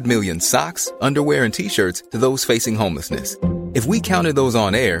 100 million socks, underwear, and T-shirts to those facing homelessness. If we counted those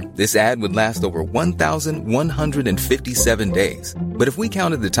on air, this ad would last over 1,157 days. But if we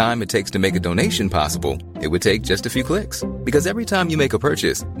counted the time it takes to make a donation possible, it would take just a few clicks. Because every time you make a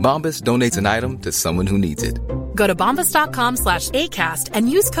purchase, Bombas donates an item to someone who needs it. Go to bombas.com/ACAST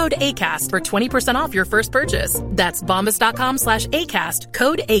and use code ACAST for 20% off your first purchase. That's bombas.com/ACAST,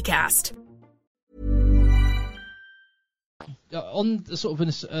 code ACAST. On sort of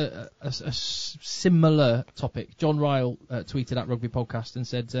a similar topic, John Ryle tweeted at Rugby Podcast and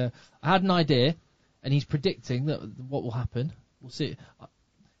said, I had an idea, and he's predicting that what will happen. We'll see.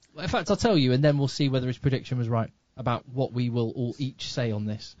 In fact, I'll tell you, and then we'll see whether his prediction was right about what we will all each say on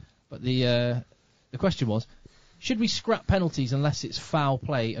this. But the question was, should we scrap penalties unless it's foul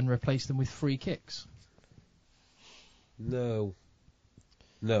play and replace them with free kicks? No.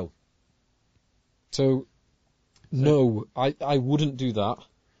 So... No, I wouldn't do that.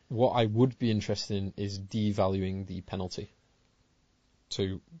 What I would be interested in is devaluing the penalty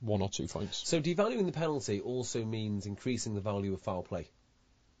to 1 or 2 points. So devaluing the penalty also means increasing the value of foul play,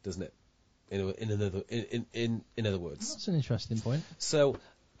 doesn't it? In other words. That's an interesting point. So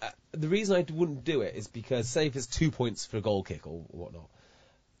the reason I wouldn't do it is because, say, if it's 2 points for a goal kick or whatnot,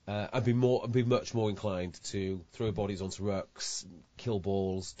 I'd be much more inclined to throw bodies onto rucks, kill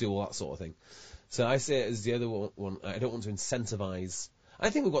balls, do all that sort of thing. So I see it as the other one. I don't want to incentivise. I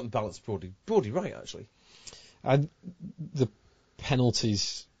think we've got the balance broadly right, actually. The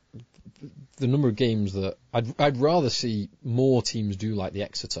penalties, the number of games that I'd rather see more teams do like the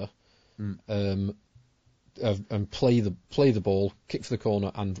Exeter, and play the ball, kick for the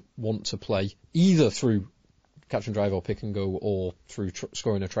corner, and want to play either through catch and drive or pick and go, or through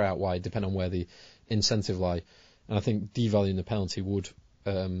scoring a try out wide, depending on where the incentive lie. And I think devaluing the penalty would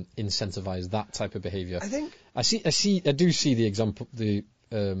incentivise that type of behaviour. I do see the example, the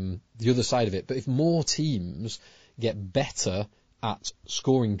other side of it. But if more teams get better at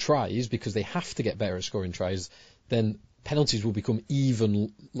scoring tries, because they have to get better at scoring tries, then penalties will become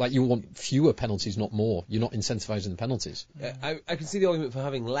even. Like, you want fewer penalties, not more. You're not incentivising the penalties. I can see the argument for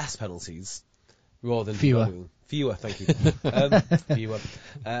having less penalties rather than fewer. Fewer, thank you. Fewer.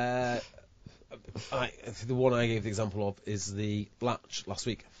 The one I gave the example of is the Blatch last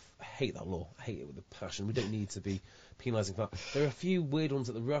week. I hate that law. I hate it with a passion. We don't need to be penalising for that. There are a few weird ones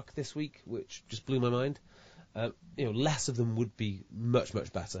at the ruck this week which just blew my mind. Less of them would be much,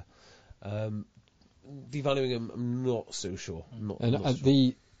 much better. Devaluing them, I'm not so sure.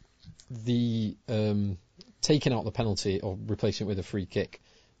 taking out the penalty or replacing it with a free kick,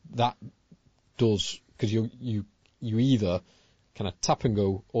 that does, because you either kind of tap and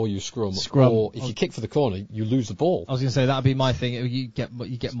go or you scrum. Or if you kick for the corner, you lose the ball. I was going to say that'd be my thing. You get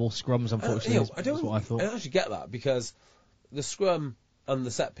more scrums, unfortunately. That's what I thought. I don't actually get that, because the scrum and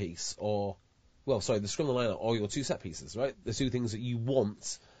the set piece, the scrum and the line-out are your two set pieces, right? The two things that you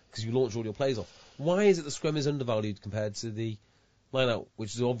want because you launch all your plays off. Why is it the scrum is undervalued compared to the line-out,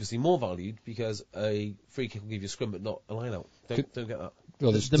 which is obviously more valued because a free kick will give you a scrum but not a line-out? Don't get that.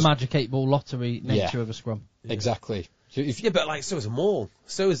 Well, the Magic 8 Ball lottery nature of a scrum. Yeah. Exactly. So but so is a maul.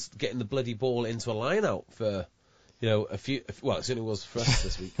 So is getting the bloody ball into a line-out for, a few. Well, it certainly was for us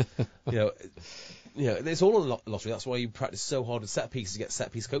this week. It's all a lottery. That's why you practice so hard with set pieces to get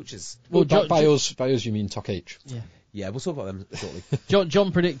set piece coaches. Well, by us, you mean Talk H. Yeah. Yeah, we'll talk about them shortly.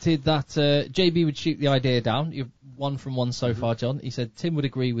 John predicted that JB would shoot the idea down. You've 1 from 1 so far, John. He said Tim would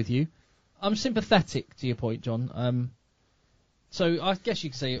agree with you. I'm sympathetic to your point, John. So I guess you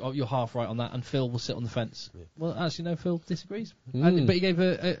could say you're half right on that, and Phil will sit on the fence. Yeah. Well, actually, no, Phil disagrees. But he gave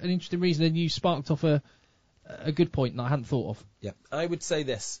an interesting reason, and you sparked off a good point that I hadn't thought of. Yeah, I would say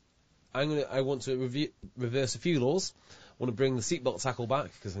this. I want to reverse a few laws. I want to bring the seatbelt tackle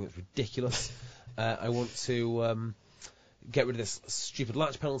back because I think it's ridiculous. I want to get rid of this stupid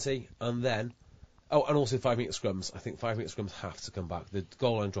latch penalty, and then and also 5-metre scrums. I think 5-metre scrums have to come back. The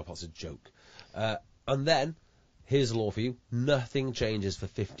goal line dropout's a joke. And then here's a law for you: nothing changes for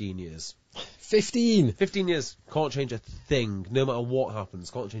 15 years. 15 years, can't change a thing. No matter what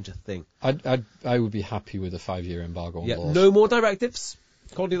happens, can't change a thing. I would be happy with a 5-year embargo on laws. No more directives.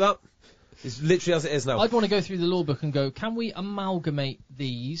 Can't do that. It's literally as it is now. I'd want to go through the law book and go, can we amalgamate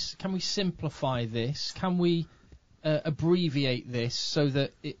these? Can we simplify this? Can we abbreviate this so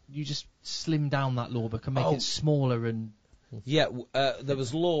that you just slim down that law book and make it smaller? And there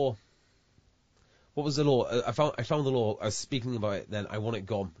was law. What was the law? I found the law. I was speaking about it then. I want it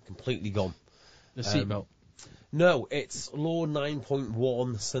gone. Completely gone. The seatbelt. No, it's law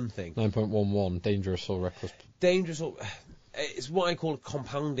 9.1 something. 9.11, dangerous or reckless. Dangerous or... It's what I call a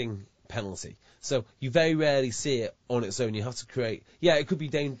compounding penalty. So you very rarely see it on its own. You have to create... Yeah, it could be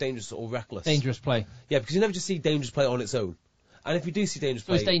dangerous or reckless. Dangerous play. Yeah, because you never just see dangerous play on its own. And if you do see dangerous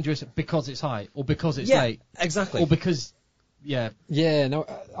play... So it's dangerous because it's high, or because it's late. Exactly. Or because... Yeah, no,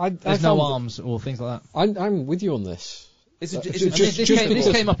 there's no arms or things like that. I'm with you on this. This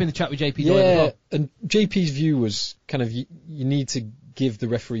came up in the chat with JP. Yeah, and JP's view was kind of you need to give the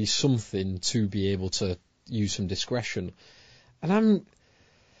referee something to be able to use some discretion. And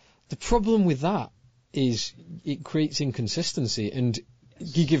the problem with that is it creates inconsistency. And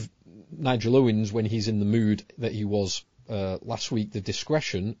you give Nigel Owens, when he's in the mood that he was last week, the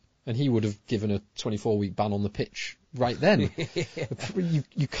discretion, and he would have given a 24-week ban on the pitch right then. You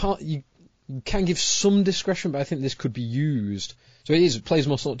can give some discretion, but I think this could be used. So it is, players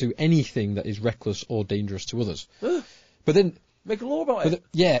must not do anything that is reckless or dangerous to others. But then... Make a law about it.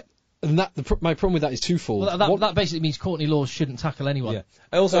 And my problem with that is twofold. Well, that basically means Courtney Laws shouldn't tackle anyone. Yeah.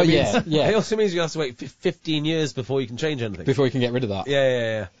 It also means you have to wait 15 years before you can change anything. Before you can get rid of that.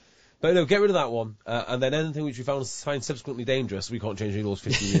 Yeah. But no, get rid of that one, and then anything which we find subsequently dangerous, we can't change any laws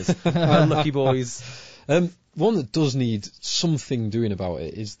 15 years. Unlucky boys. One that does need something doing about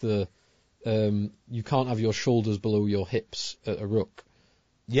it is you can't have your shoulders below your hips at a ruck.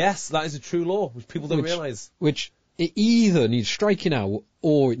 Yes, that is a true law, which people don't realise. Which it either needs striking out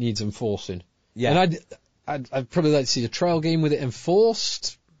or it needs enforcing. Yeah. And I'd probably like to see a trial game with it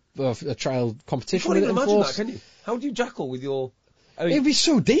enforced, or a trial competition with it enforced. You can't even imagine that, can you? How do you jackal with your... It'd be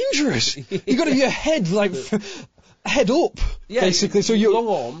so dangerous. You've got to your head head up, basically. So long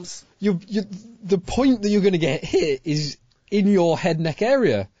arms. The point that you're going to get hit is in your head neck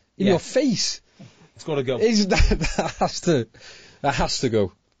area, in your face. It's got to go. That has to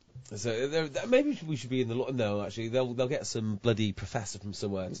go. So maybe we should be in the law. No, actually, they'll get some bloody professor from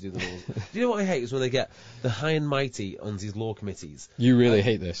somewhere to do the laws. Do you know what I hate is when they get the high and mighty on these law committees. You really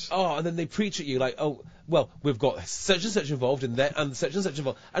hate this. Oh, and then they preach at you like, oh, well, we've got such and such involved in there, and such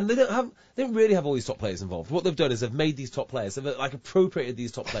involved, and they don't really have all these top players involved. What they've done is they've made these top players, they've appropriated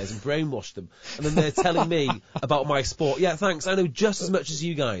these top players and brainwashed them, and then they're telling me about my sport. Yeah, thanks. I know just as much as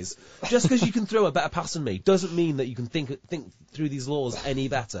you guys. Just because you can throw a better pass than me doesn't mean that you can think through these laws any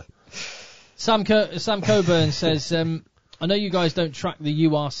better. Sam Coburn says, I know you guys don't track the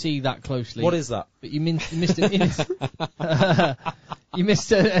URC that closely. What is that? But you missed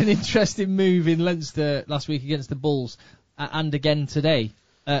an interesting move in Leinster last week against the Bulls, and again today.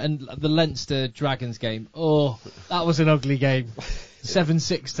 And the Leinster Dragons game. Oh, that was an ugly game.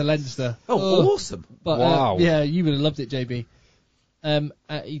 7-6 to Leinster. Oh, awesome. But, wow. Yeah, you would have loved it, JB.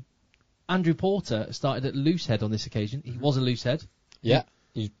 Andrew Porter started at loosehead on this occasion. He was a loosehead. Yeah.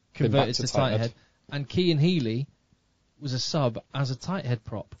 He's been back Converted to tight tight head. head. And Kean Healy was a sub as a tight head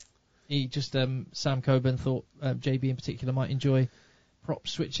prop. He just, Sam Coburn thought JB in particular might enjoy prop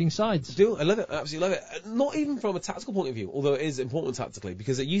switching sides. I love it. I absolutely love it. Not even from a tactical point of view, although it is important tactically,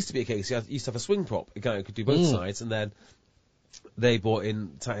 because it used to be a case you used to have a swing prop, a guy who could do both sides, and then they brought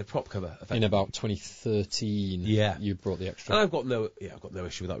in tight head prop cover. In about 2013, Yeah. you brought the extra. And I've got no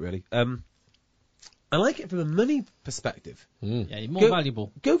issue with that really. I like it from a money perspective. Yeah, you're more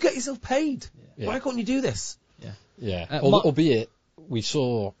valuable. Go get yourself paid. Yeah. Why can't you do this? Yeah. Albeit, we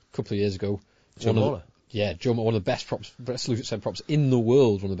saw a couple of years ago. Joe Moller. Joe Moller, one of the best loosehead props in the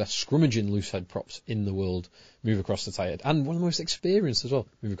world, one of the best scrummaging loosehead props in the world, move across the tight head, and one of the most experienced as well,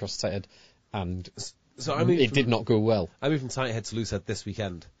 move across the tight head, and it did not go well. I moved from tight head to loose head this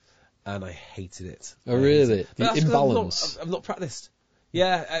weekend, and I hated it. Oh, really? The That's 'cause imbalance. I've not practiced.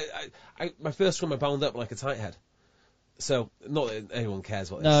 Yeah, my first scrum I bound up like a tight head. So, not that anyone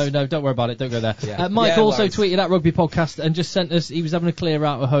cares what this is. No, don't worry about it. Don't go there. Yeah. Mike Yeah, also right. tweeted at Rugby Podcast and just sent us, he was having a clear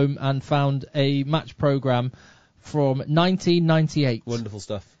out at home and found a match programme from 1998. Wonderful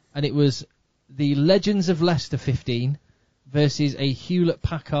stuff. And it was the Legends of Leicester 15 versus a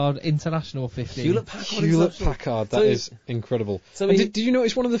Hewlett-Packard International 15. Hewlett-Packard, that is incredible. So And did you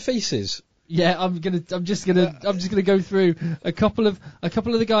notice one of the faces? Yeah, I'm just gonna go through a couple of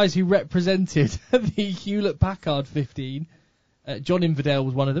the guys who represented the Hewlett-Packard 15. John Inverdale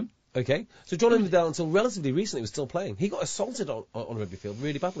was one of them. Okay, so John Inverdale until relatively recently was still playing. He got assaulted on rugby field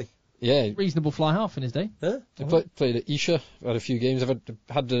really badly. Yeah. Reasonable fly half in his day. Huh? I played at Esher, had a few games. I've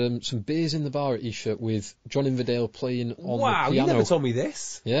had some beers in the bar at Esher with John Inverdale playing on the Wow, piano. you never told me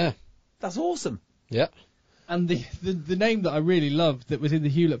this. Yeah. That's awesome. Yeah. And the name that I really loved that was in the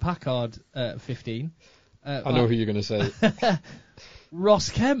Hewlett-Packard 15. I know who you're going to say. Ross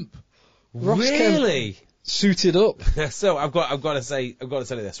Kemp. Ross Really? Kemp, suited up. So I've got to tell you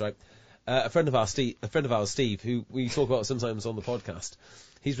this, right? A friend of ours, Steve, who we talk about sometimes on the podcast,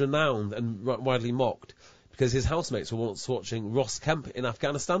 he's renowned and widely mocked because his housemates were once watching Ross Kemp in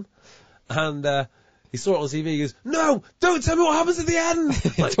Afghanistan, and he saw it on TV. He goes, "No, don't tell me what happens at the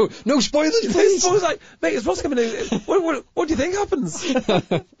end." Like, No spoilers, please. I was like, "Mate, it's Ross Kemp. What do you think happens?"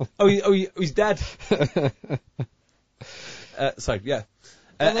 He's dead. Sorry, yeah.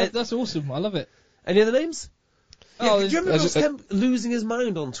 That's awesome. I love it. Any other names? Oh, do you remember Ross Kemp losing his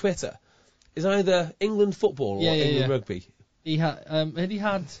mind on Twitter? Is either England football or England rugby. He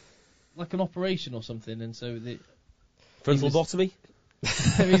had like an operation or something, and so Frontal lobotomy.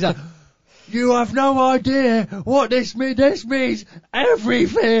 he's like, "You have no idea what this means. This means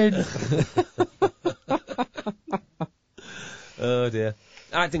everything." Oh dear.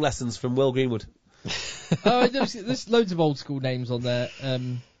 Acting lessons from Will Greenwood. There's loads of old school names on there.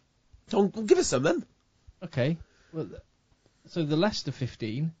 Give us some then. Okay. Well, so the Leicester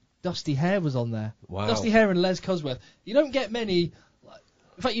 15, Dusty Hare was on there. Wow. Dusty Hare and Les Cosworth. You don't get many.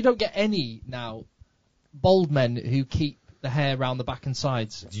 In fact, you don't get any now. Bold men who keep the hair round the back and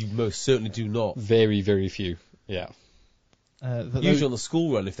sides. You most certainly do not. Very, very few. Yeah. Usually on the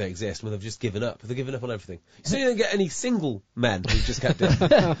school run, if they exist, when they've just given up. They've given up on everything. So you don't get any single men who just kept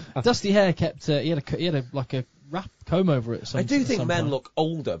it. Dusty Hare kept. He had a wrap comb over it. I do think men look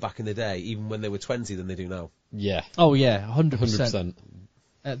older back in the day, even when they were 20, than they do now. Yeah. Oh yeah, 100%.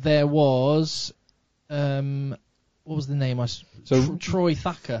 100%. There was. What was the name? Troy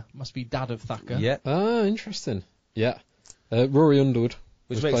Thacker must be dad of Thacker. Yeah. Ah, interesting. Yeah. Rory Underwood.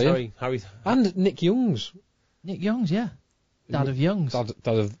 Which was makes playing. Harry. And Nick Youngs. Nick Youngs, yeah. Dad of Youngs. Dad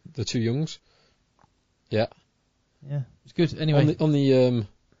of the two Youngs. Yeah. Yeah, it's good. Anyway, On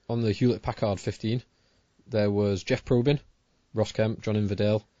the Hewlett-Packard 15, there was Jeff Probyn, Ross Kemp, John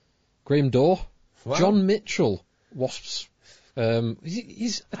Inverdale, Graham Dorr, Wow. John Mitchell, Wasps.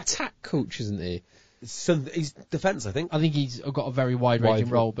 He's attack coach, isn't he? He's defence, I think. I think he's got a very wide-ranging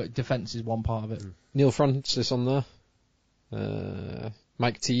role, but defence is one part of it. Neil Francis on there.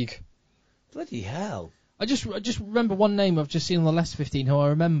 Mike Teague. Bloody hell. I just remember one name I've just seen on the Leicester 15 who I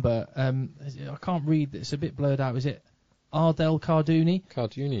remember. I can't read. It's a bit blurred out. Is it Ardell Cardooni?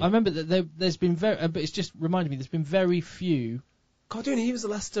 Cardooni. I remember that there's been but it's just reminded me there's been very few. Cardooni, he was a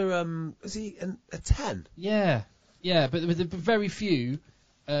Leicester. Was he a 10? Yeah, but there were very few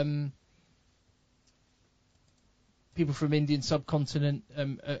people from Indian subcontinent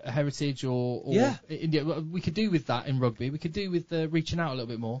heritage or India. We could do with that in rugby. We could do with reaching out a little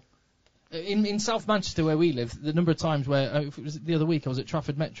bit more. In South Manchester, where we live, the number of times where if it was the other week, I was at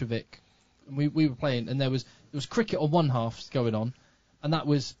Trafford Metrovic, and we were playing, and there was cricket on one half going on, and that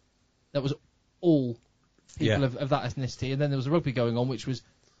was all people of that ethnicity, and then there was a rugby going on, which was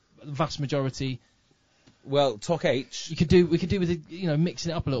the vast majority. Well, Tok H. We could do with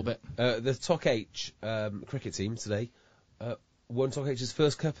mixing it up a little bit. The Tok H cricket team today won Tok H's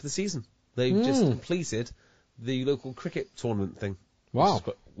first cup of the season. They've just completed the local cricket tournament thing. Wow,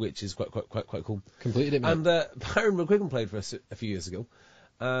 which is quite cool. Completed it, mate. And Byron McGuigan played for us a few years ago,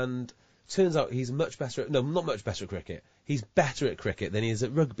 and turns out he's much better not much better at cricket. He's better at cricket than he is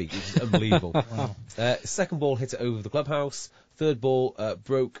at rugby, which is unbelievable. Wow. Second ball hit it over the clubhouse. Third ball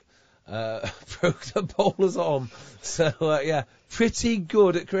broke the bowler's arm. So pretty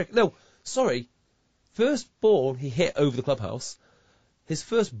good at cricket. No, sorry. First ball he hit over the clubhouse. His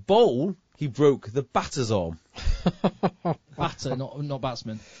first bowl he broke the batter's arm. Batter, not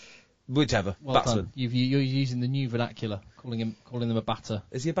batsman. Whichever, well batsman. Done. You're using the new vernacular, calling them a batter.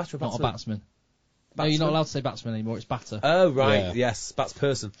 Is he a batter or not a batsman? No, you're not allowed to say batsman anymore. It's batter. Oh right, yes,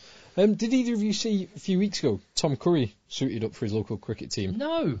 batsperson. Did either of you see a few weeks ago Tom Curry suited up for his local cricket team?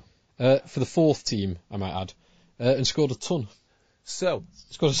 No. For the fourth team, I might add, and scored a ton. So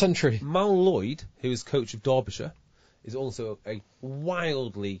scored a century. Mal Lloyd, who is coach of Derbyshire, is also a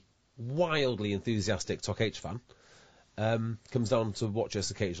wildly enthusiastic Tok H fan. Comes down to watch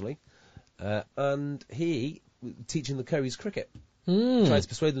us occasionally, and he teaching the Currys cricket. Tried to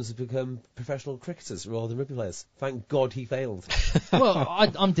persuade them to become professional cricketers rather than rugby players. Thank God he failed. Well,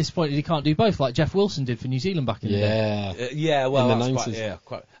 I'm disappointed he can't do both, like Jeff Wilson did for New Zealand back in the day. Well, in the that's 90s.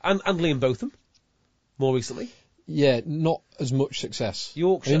 quite. And Liam Botham, more recently. Yeah, not as much success.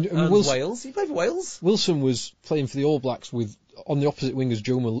 Yorkshire and Wales. He played for Wales. Wilson was playing for the All Blacks with on the opposite wing as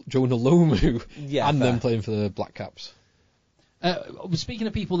Jonah Lomu, and then playing for the Black Caps. Speaking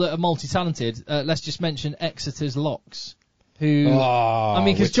of people that are multi-talented, let's just mention Exeter's locks.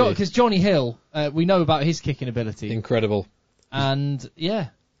 Because Johnny Hill, we know about his kicking ability. Incredible. And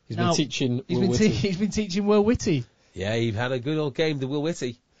he's been teaching Will Whitty. Yeah, he had a good old game, the Will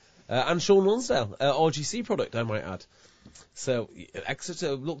Whitty, and Sean Lonsdale, RGC product, I might add. So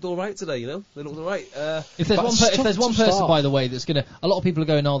Exeter looked all right today, they looked all right. If there's one person, by the way, that's gonna, a lot of people are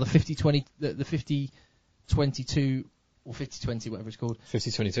going, the 50-20, the 50-22 or 50-20, whatever it's called.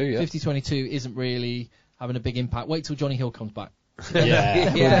 50-22, yeah. 50-22 isn't really having a big impact. Wait till Johnny Hill comes back.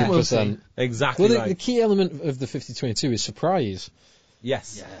 Yeah, 100%. Exactly. Well, right. the key element of the 50-22 is surprise.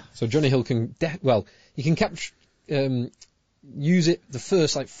 Yes. Yeah. So Johnny Hill can, he can capture, use it the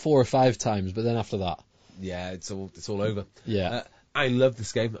first 4 or 5 times, but then after that, yeah, it's all over. Yeah. I loved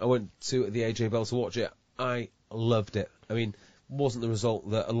this game. I went to the AJ Bell to watch it. I loved it. I mean, wasn't the result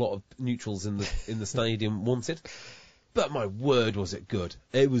that a lot of neutrals in the stadium wanted, but my word, was it good.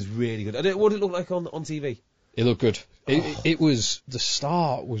 It was really good. What did it look like on TV? It looked good. It was, the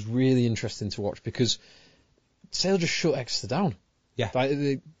start was really interesting to watch because Sale just shut Exeter down. Yeah.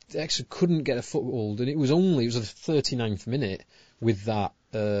 Exeter couldn't get a foothold, and it was the 39th minute with that,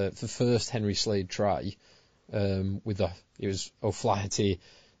 the first Henry Slade try, it was O'Flaherty,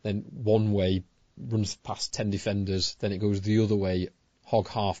 then one way, runs past 10 defenders, then it goes the other way, Hogg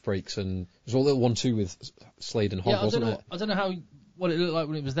half breaks, and there's a little 1-2 with Slade and Hogg, wasn't it? I don't know what it looked like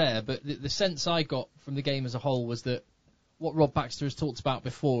when it was there, but the sense I got from the game as a whole was that what Rob Baxter has talked about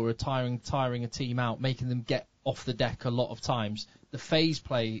before, tiring a team out, making them get off the deck a lot of times. The phase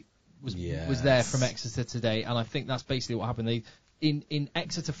play was there from Exeter today, and I think that's basically what happened. They, in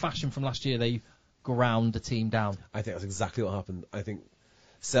Exeter fashion from last year, they ground the team down. I think that's exactly what happened. I think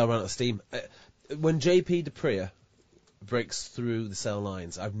Sale ran out of steam. When JP Dupree breaks through the Sale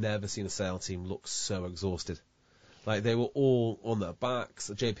lines, I've never seen a Sale team look so exhausted. They were all on their backs.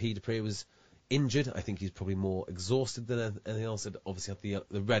 JP Dupree was injured. I think he's probably more exhausted than anything else. He'd obviously had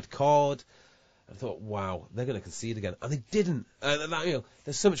the red card. I thought, wow, they're going to concede again, and they didn't.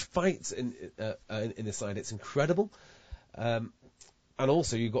 There's so much fight in this side. It's incredible. And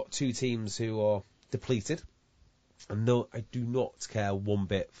also, you've got two teams who are depleted. And no, I do not care one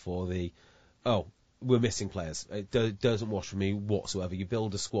bit for we're missing players. It doesn't wash for me whatsoever. You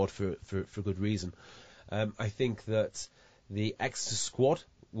build a squad for good reason. I think that the Exeter squad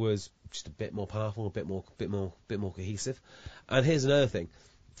was just a bit more powerful, a bit more cohesive. And here's another thing: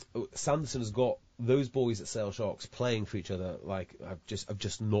 Sanderson has got those boys at Sale Sharks playing for each other like I've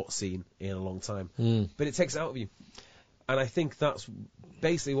just not seen in a long time. But it takes it out of you, and I think that's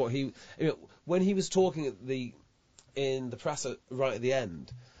basically what when he was talking in the press right at the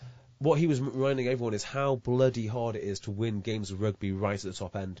end. What he was reminding everyone is how bloody hard it is to win games of rugby right at the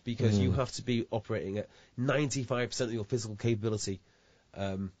top end, because you have to be operating at 95% of your physical capability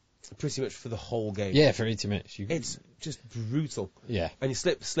pretty much for the whole game. Yeah, for 80 minutes. It's just brutal. Yeah. And you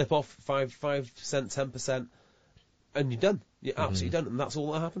slip off 5%, 10%, and you're done. You're absolutely done, and that's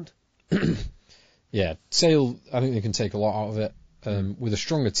all that happened. Yeah, Sale, I think they can take a lot out of it. With a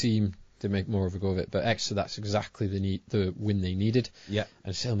stronger team, they make more of a go of it. But Exeter, that's exactly the win they needed. Yeah.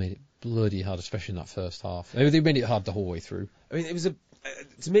 And Sale made it bloody hard, especially in that first half. Maybe they made it hard the whole way through. I mean,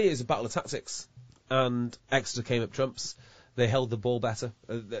 to me, it was a battle of tactics, and Exeter came up trumps. They held the ball better.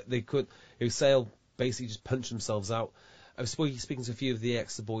 They could. Sale basically just punched themselves out. I was speaking to a few of the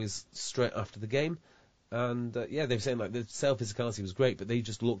Exeter boys straight after the game, and they were saying like the Sale physicality was great, but they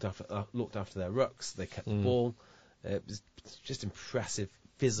just looked after their rucks. They kept the ball. It was just impressive,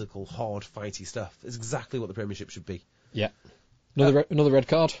 physical, hard, fighty stuff. It's exactly what the Premiership should be. Yeah. Another red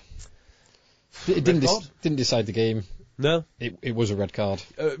card. It didn't decide the game. No. It was a red card.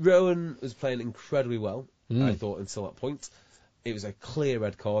 Rowan was playing incredibly well, I thought, until that point. It was a clear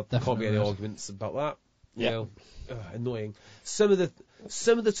red card. There can't be any arguments about that. Yeah. Annoying. Some of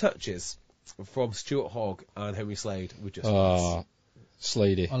the touches from Stuart Hogg and Henry Slade were just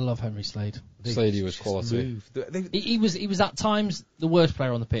Slady. I love Henry Slade. Slady was quality. He was at times the worst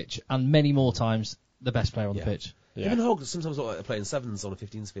player on the pitch, and many more times the best player on the pitch. Yeah. Even Hogg sometimes look like they're playing sevens on a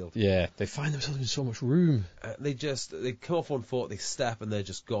 15s field. Yeah, they find themselves in so much room. They come off 1 foot, they step, and they're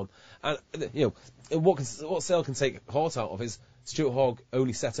just gone. And what Sale can take heart out of is Stuart Hogg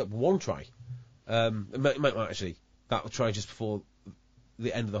only set up one try. Actually, that try just before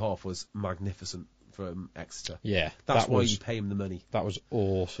the end of the half was magnificent from Exeter. Yeah, that's why you pay him the money. That was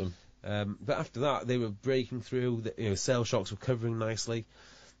awesome. But after that, they were breaking through. Sale Sharks were covering nicely.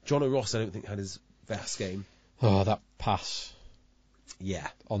 John O'Ross, I don't think, had his best game. Oh, that pass. Yeah.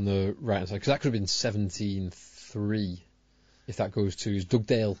 On the right-hand side. Because that could have been 17-3 if that goes to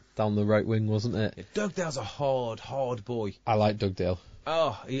Dugdale down the right wing, wasn't it? Yeah, Dugdale's a hard boy. I like Dugdale.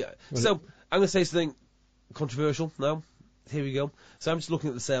 Oh, yeah. So, I'm going to say something controversial now. Here we go. So, I'm just looking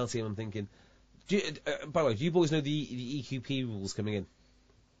at the Sale team and I'm thinking, by the way, do you boys know the EQP rules coming in?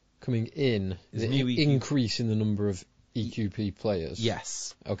 Coming in? Is it an increase in the number of EQP players?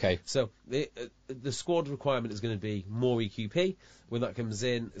 Yes. Okay. So the squad requirement is going to be more EQP. When that comes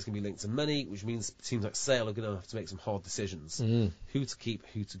in, it's going to be linked to money, which means teams like Sale are going to have to make some hard decisions. Who to keep,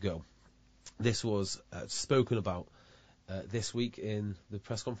 who to go. This was spoken about this week in the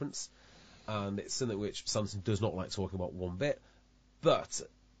press conference, and it's something which Samson does not like talking about one bit, but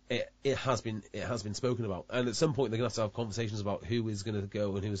it has been spoken about. And at some point they're going to have conversations about who is going to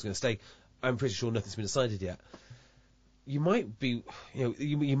go and who is going to stay. I'm pretty sure nothing's been decided yet. You might be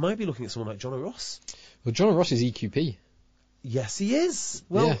looking at someone like John O'Ross. Well, John O'Ross is EQP. Yes, he is.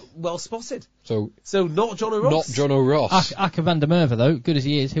 Well spotted. So not John O'Ross. Not John O'Ross. Aka van der Merwe, though, good as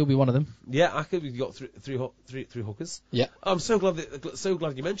he is, he'll be one of them. Yeah, Aka, we've got three hookers. Yeah. I'm so glad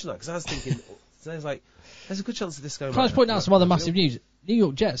you mentioned that, because I was thinking, I was like, there's a good chance that this guy. Can I just point out some other massive news? New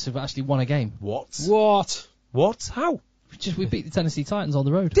York Jets have actually won a game. What? How? We beat the Tennessee Titans on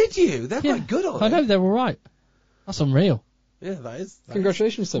the road. Did you? They're quite good, aren't they? I know, they're all right. That's unreal. Yeah, that is.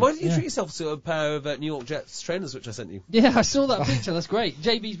 Congratulations to them. Why didn't you treat yourself to a pair of New York Jets trainers, which I sent you? Yeah, I saw that picture. That's great.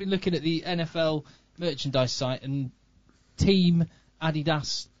 JB's been looking at the NFL merchandise site and Team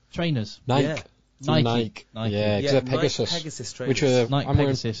Adidas trainers. Nike. Yeah. Nike. Yeah, because they're Pegasus. Pegasus trainers. Which are Nike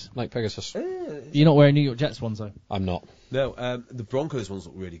Pegasus. Nike Pegasus. You're not wearing New York Jets ones, though? I'm not. No, the Broncos ones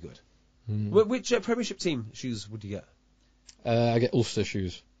look really good. Which Premiership team shoes would you get? I get Ulster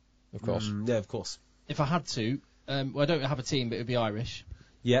shoes, of course. Yeah, of course. If I had to, I don't have a team, but it would be Irish.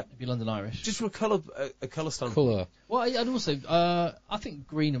 Yeah. It'd be London Irish. Just from a colour standpoint. Colour. Well, and also, I think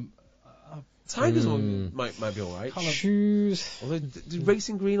green and... Tigers one might be alright. Shoes. Although,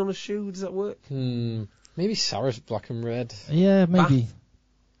 racing green on a shoe, does that work? Maybe Sarah's black and red. Yeah, maybe.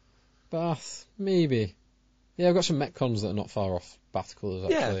 Bath, maybe. Yeah, I've got some Metcons that are not far off Bath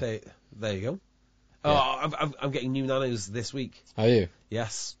colours, actually. Yeah, there you go. Yeah. Oh, I'm getting new nanos this week. Are you?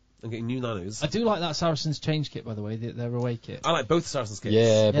 Yes, I'm getting new nanos. I do like that Saracens change kit, by the way, their away kit. I like both Saracens kits.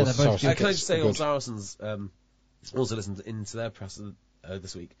 Yeah, they're both both Saracens good. Can I kits just say, are on good. Saracens, also listened into their press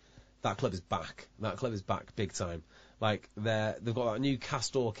this week. That club is back. That club is back big time. Like they've got that new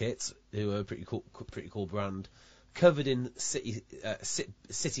Castor kit, who are a pretty cool brand, covered in city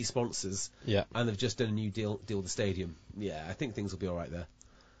sponsors. Yeah. And they've just done a new deal with the stadium. Yeah, I think things will be all right there.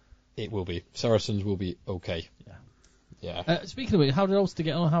 It will be. Saracens will be okay. Yeah. Speaking of which, how did Ulster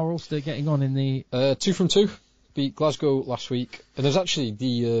get on? How are Ulster getting on in the... 2 from 2. Beat Glasgow last week. And there's actually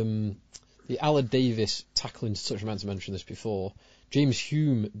the Alla Davis tackling to touch. I meant to mention this before. James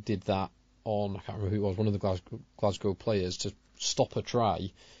Hume did that on, I can't remember who it was, one of the Glasgow players, to stop a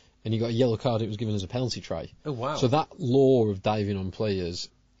try. And he got a yellow card. It was given as a penalty try. Oh, wow. So that law of diving on players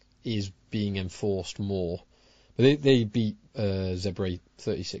is being enforced more. But they beat Zebre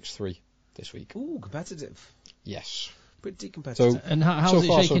 36-3 this week. Ooh, competitive. Yes. Pretty competitive. So, and how's so it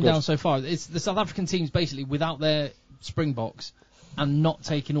far, shaking so down so far? It's the South African teams basically without their Springboks and not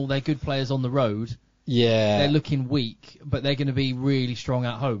taking all their good players on the road, they're looking weak, but they're going to be really strong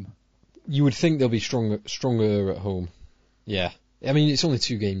at home. You would think they'll be stronger at home. Yeah. I mean, it's only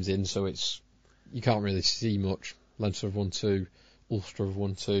 2 games in, so you can't really see much. Leinster have won 2, Ulster have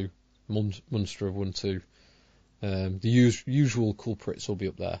won 2, Munster have won 2. The usual culprits will be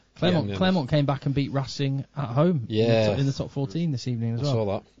up there. Claremont came back and beat Racing at home in the top 14 this evening as well. I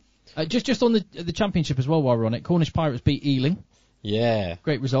saw that. Just on the championship as well while we're on it, Cornish Pirates beat Ealing. Yeah.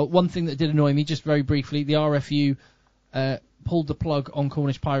 Great result. One thing that did annoy me, just very briefly, the RFU pulled the plug on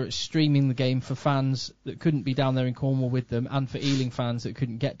Cornish Pirates streaming the game for fans that couldn't be down there in Cornwall with them, and for Ealing fans that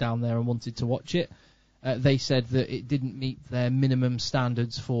couldn't get down there and wanted to watch it. They said that it didn't meet their minimum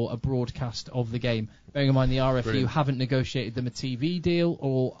standards for a broadcast of the game. Bearing in mind the RFU haven't negotiated them a TV deal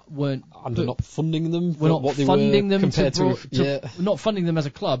or weren't... And they're not funding them we're not what they funding were them compared not funding them as a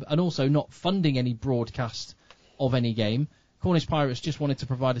club, and also not funding any broadcast of any game. Cornish Pirates just wanted to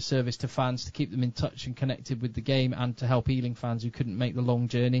provide a service to fans to keep them in touch and connected with the game, and to help Ealing fans who couldn't make the long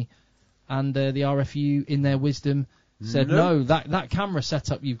journey. And the RFU, in their wisdom, said no, that camera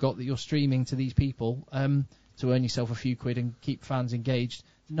setup you've got that you're streaming to these people to earn yourself a few quid and keep fans engaged,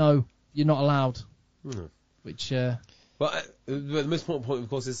 no, you're not allowed. Which but the most important point, of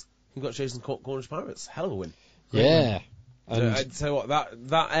course, is congratulations Cornish Pirates. Hell of a win. Yeah. I'd tell you what,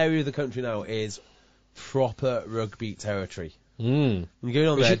 that area of the country now is proper rugby territory. You're going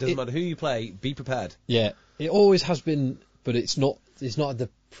on there, it doesn't matter who you play, be prepared. Yeah, it always has been, but it's not the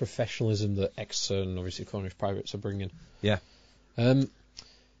professionalism that Exeter and obviously Cornish Pirates are bringing. Yeah. Games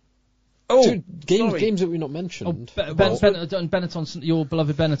that we've not mentioned. Benetton, your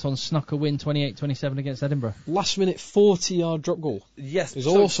beloved Benetton snuck a win 28-27 against Edinburgh. Last minute 40-yard drop goal. Yes. It was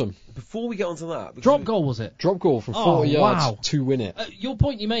awesome. Before we get onto that... Drop goal, was it? Drop goal from 40 yards to win it. Your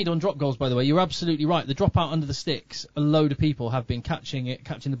point you made on drop goals, by the way, you're absolutely right. The drop out under the sticks, a load of people have been catching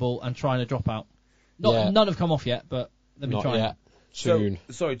the ball and trying to drop out. None have come off yet, but they've been trying. Yet. Soon.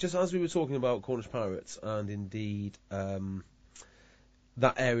 So, sorry, just as we were talking about Cornish Pirates and indeed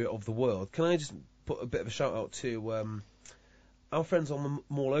that area of the world, can I just put a bit of a shout out to our friends on the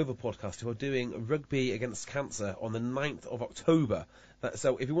More Over podcast who are doing Rugby Against Cancer on the 9th of October.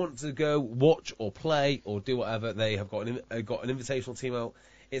 So if you want to go watch or play or do whatever, they have got an invitational team out.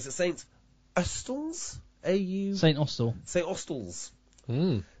 It's at St. Austell's? St. Austell. St. Austell's.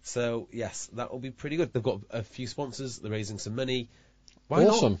 So, yes, that will be pretty good. They've got a few sponsors. They're raising some money. Why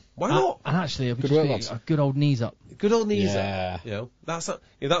awesome. not? Why not? And actually, it'll be a good old knees up. Good old knees up. You know,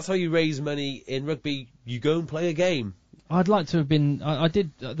 that's how you raise money in rugby. You go and play a game. I'd like to have been.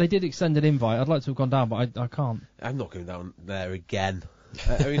 They did extend an invite. I'd like to have gone down, but I can't. I'm not going down there again.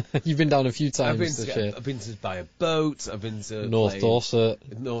 I mean, you've been down a few times this year. I've been to buy a boat. I've been to North Dorset.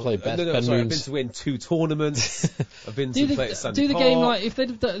 I've been to win 2 tournaments. I've been to play at Sandy Do the Park. game like if they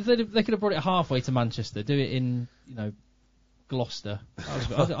could have brought it halfway to Manchester. Do it in Gloucester.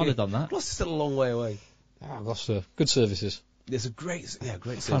 I'd have done that. Gloucester's still a long way away. Gloucester, good services. There's a great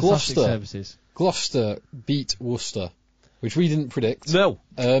service. Fantastic services. Gloucester beat Worcester, which we didn't predict. No.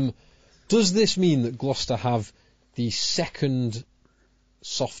 Does this mean that Gloucester have the second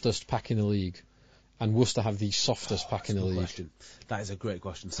softest pack in the league, and Worcester have the softest pack in the league? Question. That is a great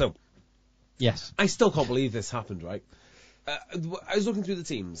question. So, yes, I still can't believe this happened. Right? I was looking through the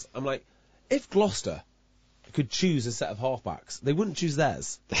teams. I'm like, if Gloucester could choose a set of halfbacks, they wouldn't choose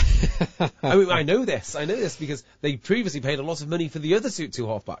theirs. I mean, I know this because they previously paid a lot of money for the other two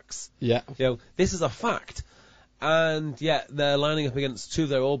halfbacks. Yeah. This is a fact. And yet they're lining up against 2 of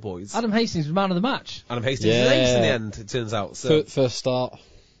their old boys. Adam Hastings was man of the match. Adam Hastings is ace in the end, it turns out. So first start.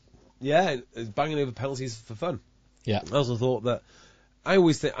 Yeah, banging over penalties for fun. Yeah. I also thought that I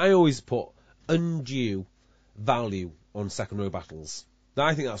always put undue value on second row battles. Now,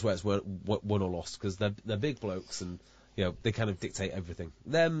 I think that's where it's won or lost, because they're big blokes and they kind of dictate everything.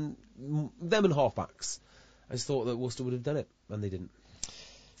 Them and halfbacks. I just thought that Worcester would have done it, and they didn't.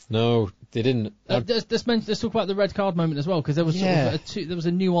 No, they didn't. Let's talk about the red card moment as well, because there was there was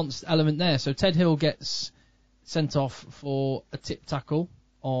a nuanced element there. So Ted Hill gets sent off for a tip tackle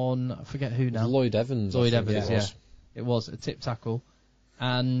on, I forget who now. Lloyd Evans. It was a tip tackle,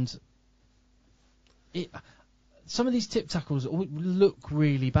 and some of these tip tackles look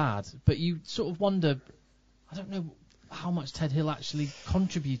really bad, but you sort of wonder, I don't know how much Ted Hill actually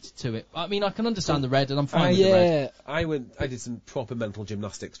contributed to it. I mean, I can understand the red, and I'm fine with the red. I did some proper mental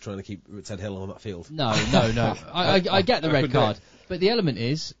gymnastics trying to keep Ted Hill on that field. No. I get the red card, but the element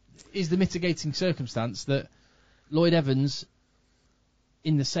is the mitigating circumstance that Lloyd Evans,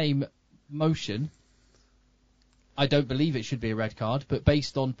 in the same motion, I don't believe it should be a red card, but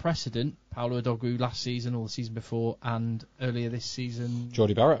based on precedent, Paolo Adogwu last season or the season before and earlier this season,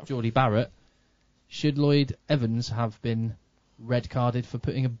 Geordie Barrett, should Lloyd Evans have been red carded for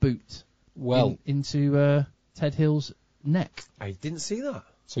putting a boot into Ted Hill's neck? I didn't see that.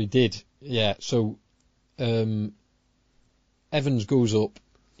 So he did, yeah. So Evans goes up,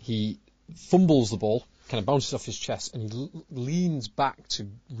 he fumbles the ball, kind of bounces off his chest, and he leans back to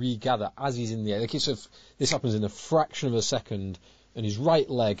regather as he's in the air. This happens in a fraction of a second, and his right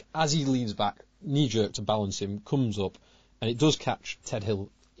leg, as he leans back, knee-jerk to balance him, comes up, and it does catch Ted Hill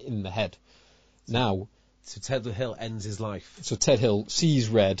in the head. So Ted Hill ends his life. So Ted Hill sees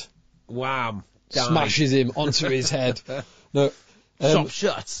red, wham, smashes him onto his head. No, shop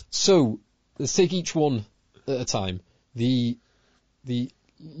shut. So let's take each one at a time. The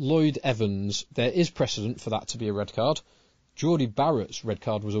Lloyd Evans, there is precedent for that to be a red card. Geordie Barrett's red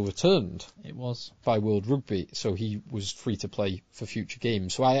card was overturned. It was. By World Rugby, so he was free to play for future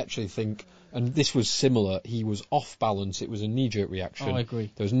games. So I actually think, and this was similar, he was off balance, it was a knee-jerk reaction. Oh, I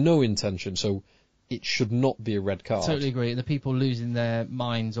agree. There was no intention, so it should not be a red card. Totally agree. And the people losing their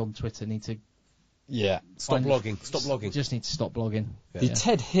minds on Twitter need to... Stop blogging. Just need to stop blogging. The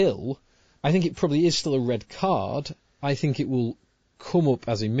Ted Hill, I think it probably is still a red card. I think it will come up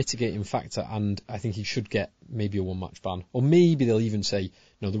as a mitigating factor, and I think he should get maybe a one-match ban. Or maybe they'll even say,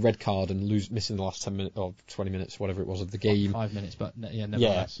 the red card and missing the last 10 minutes or 20 minutes, whatever it was, of the game. 5 minutes, but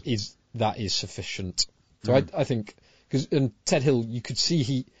nevertheless. That is sufficient. So I think, because Ted Hill, you could see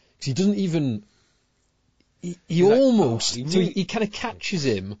he doesn't even, he almost, he kind of catches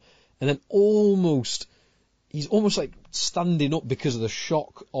him, and then he's almost like standing up because of the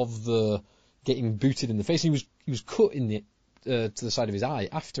shock of the getting booted in the face. He was cut in the to the side of his eye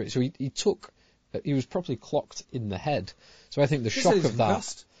after it, so he was properly clocked in the head. So I think the shock of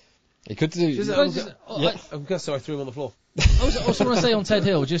that. He could do. I'm guessing, so I threw him on the floor. I also want to say on Ted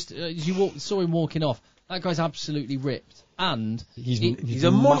Hill, just as you saw him walking off, that guy's absolutely ripped, and he's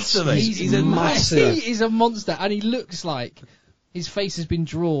a monster, mate. He's a massive. He is a monster, and he looks like his face has been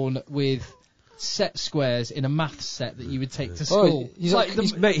drawn with set squares in a maths set that you would take to school.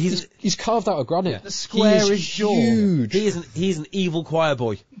 He's carved out of granite. The square is huge. He's an evil choir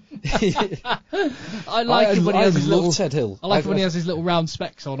boy. I like him when he has his little Ted Hill. I like him when he has his little round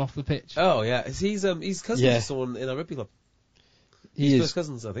specs on off the pitch. Oh yeah, he's cousins to someone in our rugby club. He's first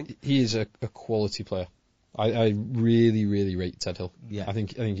cousins, I think. He is a quality player. I really, really rate Ted Hill. Yeah. I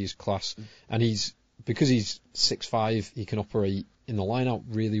think he's class, and because he's 6'5", he can operate in the line-out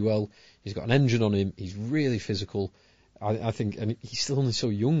really well. He's got an engine on him. He's really physical. I think, and he's still only so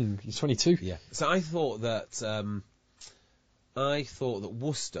young. He's 22. Yeah. So I thought that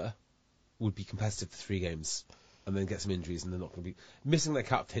Worcester would be competitive for 3 games and then get some injuries, and they're not going to be missing their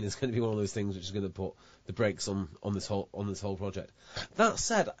captain is going to be one of those things which is going to put the brakes on this whole project. That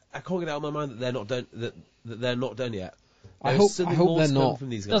said, I can't get out of my mind that they're not done. That they're not done yet. I hope they're not. From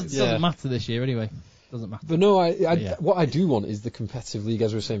these guys. Doesn't matter this year anyway. Doesn't matter. But no, what I do want is the competitive league,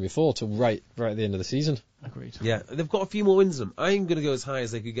 as we were saying before, to right at the end of the season. Agreed. Yeah, they've got a few more wins in them. I'm going to go as high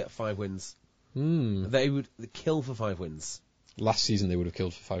as they could get 5 wins. They would kill for 5 wins. Last season they would have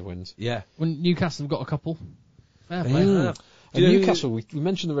killed for 5 wins. Yeah. When Newcastle have got a couple. Fair play. And Newcastle, we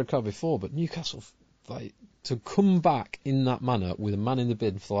mentioned the red card before, but Newcastle, to come back in that manner with a man in the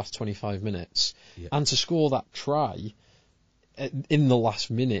bin for the last 25 minutes and to score that try in the last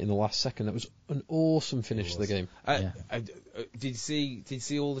minute, in the last second, that was an awesome finish to the game. Did you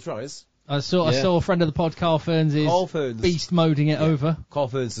see all the tries? I saw a friend of the pod, Carl Ferns, beast moding it over. Carl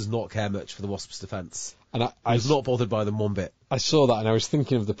Ferns does not care much for the Wasps' defence. And I was not bothered by them one bit. I saw that and I was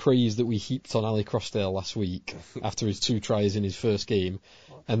thinking of the praise that we heaped on Ali Crossdale last week after his 2 tries in his first game,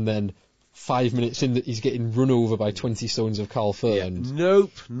 and then 5 minutes in that he's getting run over by 20 stones of Carl Ferns. Yeah.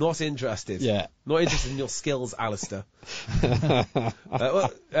 Nope, not interested. Yeah. Not interested in your skills, Alistair.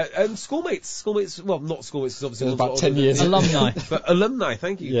 And schoolmates, well, not schoolmates, because obviously... About 10 years. Alumni. But alumni,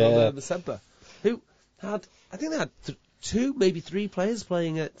 thank you, yeah. the Semper, who had, I think they had 2, maybe 3 players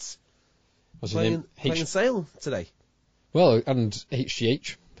playing at... Playing Sale today. Well, and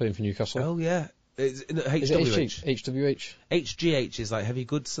HGH playing for Newcastle. Oh, yeah. Is it HWH? HWH. HGH is like heavy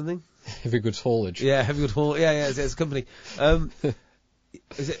goods something? Heavy goods haulage. Yeah, heavy goods haulage. Yeah, it's a company.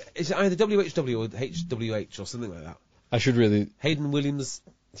 Is it either WHW or HWH or something like that? I should really... Hayden Williams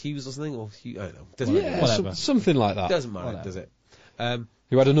Hughes or something? Or I don't know. Doesn't matter. Something like that. Doesn't matter, does it?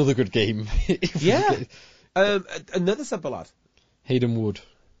 Who had another good game. Yeah. Another Semper lad. Hayden Wood.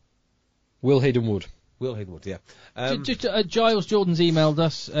 Will Hayden Wood, yeah. Giles Jordan's emailed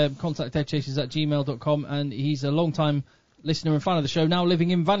us, contact deadchasers@gmail.com, and he's a long-time listener and fan of the show, now living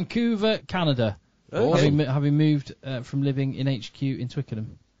in Vancouver, Canada. having moved from living in HQ in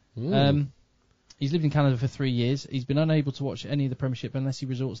Twickenham. He's lived in Canada for 3 years. He's been unable to watch any of the Premiership unless he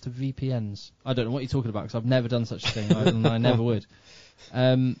resorts to VPNs. I don't know what you're talking about because I've never done such a thing, and I never would.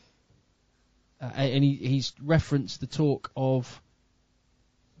 And he's referenced the talk of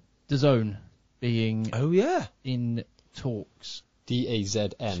DAZN being in talks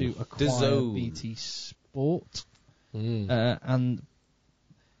DAZN to acquire DAZN. BT Sport. And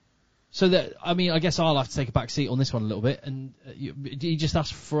so that, I mean, I guess I'll have to take a back seat on this one a little bit. And you just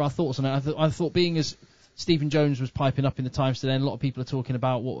asked for our thoughts on it. I thought being as Stephen Jones was piping up in the Times today, and a lot of people are talking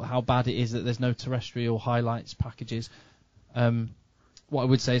about how bad it is that there's no terrestrial highlights packages. What I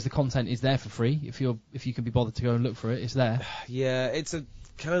would say is the content is there for free. If you can be bothered to go and look for it, it's there. Yeah, it's a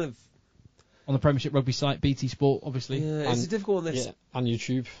kind of on the Premiership Rugby site, BT Sport, obviously. Yeah, it's a difficult one. This. Yeah, and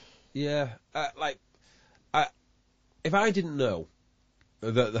YouTube. Yeah, if I didn't know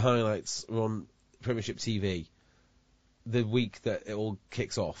that the highlights are on Premiership TV the week that it all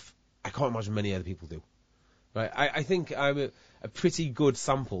kicks off, I can't imagine many other people do. Right? I think I'm a pretty good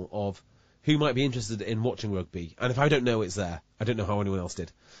sample of who might be interested in watching rugby, and if I don't know it's there, I don't know how anyone else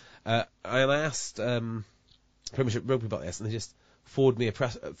did. And I asked Premiership Rugby about this, and they just forwarded me a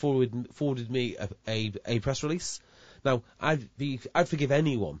press release. Now, I'd forgive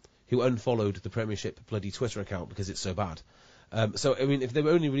anyone who unfollowed the Premiership bloody Twitter account because it's so bad. So, I mean, if they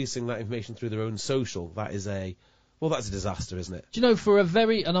were only releasing that information through their own social, that's a disaster, isn't it? Do you know, for a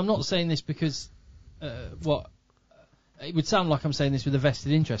very, and I'm not saying this because, it would sound like I'm saying this with a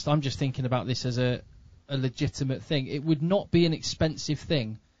vested interest. I'm just thinking about this as a legitimate thing. It would not be an expensive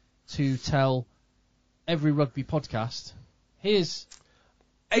thing to tell every rugby podcast, here's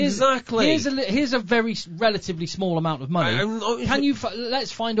a very relatively small amount of money. Can you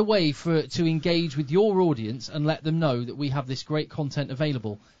let's find a way to engage with your audience and let them know that we have this great content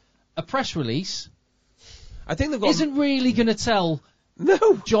available. A press release, I think they've got isn't really going to tell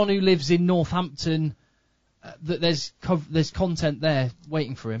John who lives in Northampton that there's content there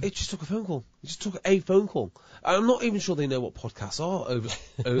waiting for him. It just took a phone call. It just took a phone call. I'm not even sure they know what podcasts are over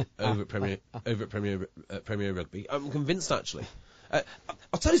at Premier Rugby. I'm convinced, actually.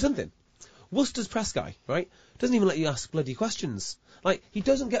 I'll tell you something. Worcester's press guy, right, doesn't even let you ask bloody questions. Like, he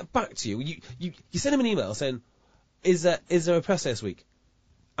doesn't get back to you. You send him an email saying, is there a press day this week?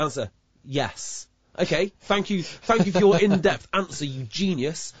 Answer, yes. Okay, thank you for your in-depth answer, you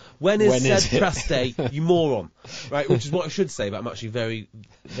genius. When is said press day, you moron? Right, which is what I should say, but I'm actually very,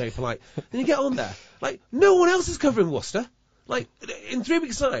 very polite. Then you get on there. Like, no one else is covering Worcester. Like, in 3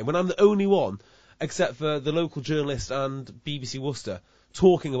 weeks' time, when I'm the only one, except for the local journalist and BBC Worcester,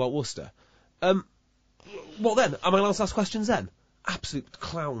 talking about Worcester, what then? Am I allowed to ask questions then? Absolute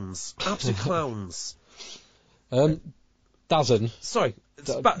clowns. Absolute clowns. DAZN. Sorry.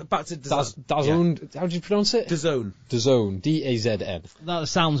 Back to DAZN. DAZN. Yeah. How do you pronounce it? DAZN. DAZN. DAZN. That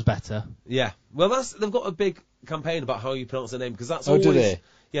sounds better. Yeah. Well, they've got a big campaign about how you pronounce the name, because that's always. Do they?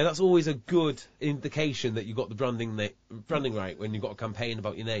 Yeah, that's always a good indication that you got the branding right when you've got a campaign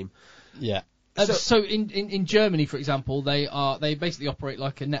about your name. Yeah. So in Germany, for example, they basically operate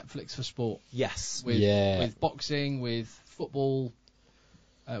like a Netflix for sport. Yes. With boxing, with football,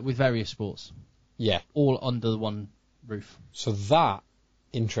 with various sports. Yeah. All under one roof. So that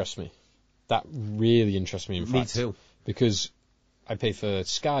interests me. That really interests me, in fact. Me too. Because I pay for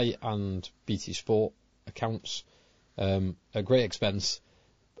Sky and BT Sport accounts at great expense,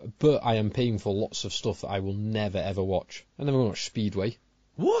 but I am paying for lots of stuff that I will never ever watch. I never watch Speedway.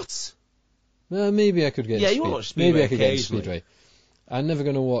 What? Maybe I could get. Yeah, you want to watch Speedway. Maybe I could get Speedway. I'm never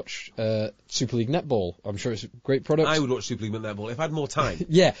going to watch Super League Netball. I'm sure it's a great product. I would watch Super League Netball if I had more time.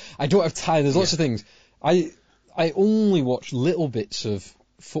 Yeah, I don't have time. There's lots of things. I only watch little bits of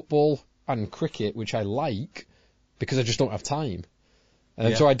football and cricket, which I like, because I just don't have time.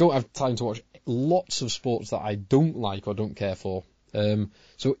 So I don't have time to watch lots of sports that I don't like or don't care for.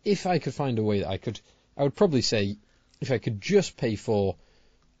 So if I could find a way that I would probably say, if I could just pay for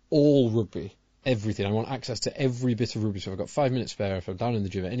all rugby, everything. I want access to every bit of rugby. So if I've got 5 minutes spare, if I'm down in the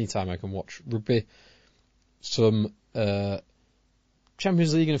gym at any time, I can watch rugby, some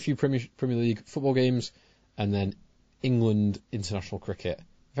Champions League and a few Premier League football games, and then England international cricket.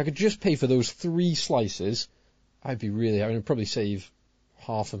 If I could just pay for those 3 slices, I'd probably save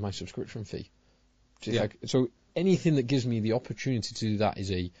half of my subscription fee. Yeah. So anything that gives me the opportunity to do that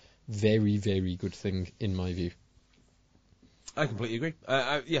is a very, very good thing in my view. I completely agree.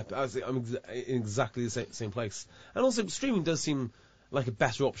 I'm in exactly the same place. And also, streaming does seem like a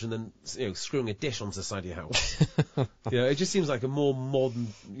better option than screwing a dish onto the side of your house. It just seems like a more modern,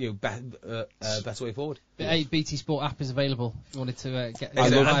 better way forward. The BT Sport app is available if you wanted to get. By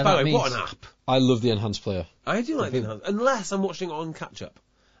the way, what an app! I love the enhanced player. I do like the enhanced, unless I'm watching it on catch up,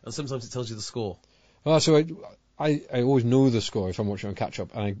 and sometimes it tells you the score. Oh, so I always know the score if I'm watching on catch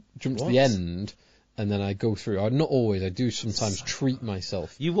up, and I jump to the end. And then I go through. Not always. I do sometimes treat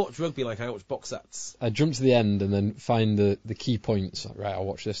myself. You watch rugby like I watch box sets. I jump to the end and then find the key points. Right, I'll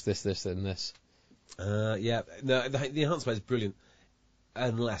watch this, and this. Yeah. No, the enhanced play is brilliant,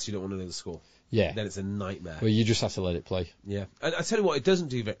 unless you don't want to know the score. Yeah. Then it's a nightmare. Well, you just have to let it play. Yeah. And I tell you what, it doesn't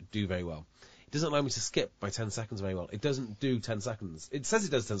do very well. It doesn't allow me to skip by 10 seconds very well. It doesn't do 10 seconds. It says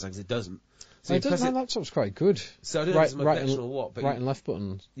it does 10 seconds. It doesn't. So my laptop's quite good. So I don't know if it's my connection or what. But right and left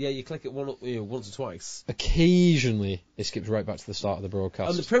buttons. Yeah, you click it once or twice. Occasionally, it skips right back to the start of the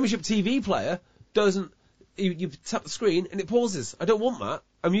broadcast. And the Premiership TV player doesn't. You tap the screen and it pauses. I don't want that.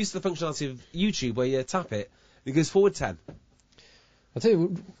 I'm used to the functionality of YouTube where you tap it and it goes forward 10. I'll tell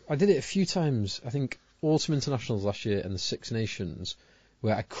you, I did it a few times. I think Autumn Internationals last year and the Six Nations,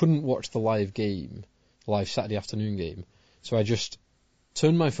 where I couldn't watch the live Saturday afternoon game. So I just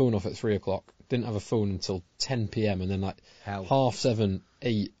turned my phone off at 3 o'clock, didn't have a phone until 10 p.m, and then 7:30,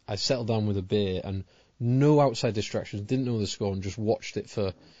 8, I settled down with a beer and no outside distractions, didn't know the score, and just watched it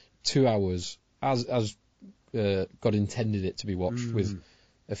for 2 hours as God intended it to be watched, with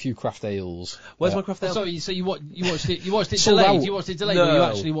a few craft ales. Where's my craft ale? Sorry, so you watched it Sold delayed. out. You watched it delayed, No. or you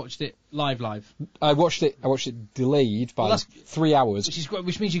actually watched it live? I watched it delayed by 3 hours.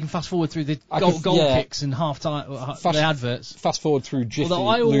 Which means you can fast forward through the goal kicks and half time, the adverts. Fast forward through Jiffy Although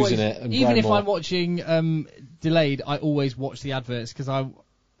I always, losing it, and even Brian if Moore. I'm watching delayed, I always watch the adverts because I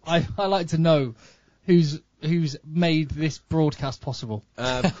like to know who's made this broadcast possible.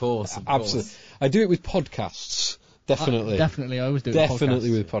 Of course. Absolutely. I do it with podcasts. Definitely. Definitely, I always do it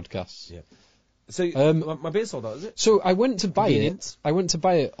Definitely with podcasts. Yeah. So my beer's sold out, is it? So I went to buy Convenient. it. I went to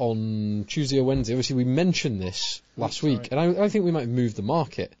buy it on Tuesday or Wednesday. Obviously, we mentioned this last week, and I think we might have moved the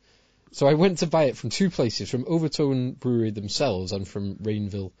market. So I went to buy it from two places, from Overtone Brewery themselves and from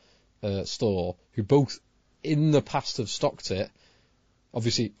Rainville Store, who both in the past have stocked it.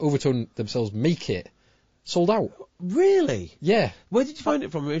 Obviously, Overtone themselves make it. Sold out. Really? Yeah. Where did you find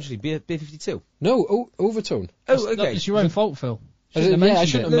it from originally? Beer 52? No, Overtone. Oh, okay. It's your own fault, Phil. I Shouldn't have shouldn't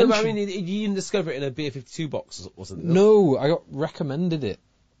mentioned have it. No, but I mentioned- mean, you didn't discover it in a Beer 52 box or something? No, I got recommended it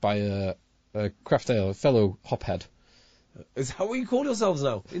by a craft ale, a fellow hophead. Is that what you call yourselves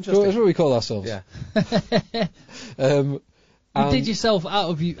now? So Interesting. that's what we call ourselves. Yeah. You did yourself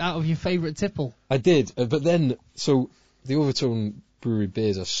out of your favourite tipple. I did, but then, so the Overtone Brewery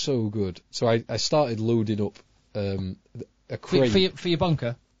beers are so good. So I started loading up a crate For your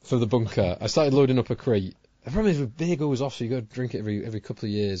bunker. for the bunker. I started loading up a crate. The problem is with beer goes off, so you got to drink it every couple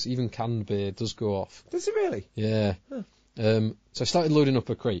of years. Even canned beer does go off. Does it really? Yeah. Huh. So I started loading up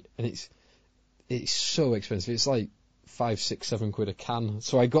a crate, and it's so expensive. It's like 5, 6, 7 quid a can.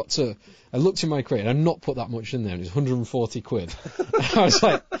 So I looked in my crate, and I'd not put that much in there, and it's 140 quid. I was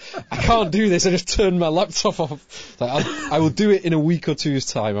like, I can't do this. I just turned my laptop off. Like, I will do it in a week or two's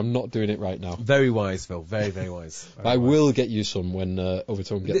time. I'm not doing it right now. Very wise, Phil. Very, very wise. But I will get you some when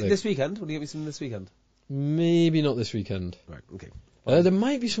Overtone get there. This weekend? Will you get me some this weekend? Maybe not this weekend. Right, okay. There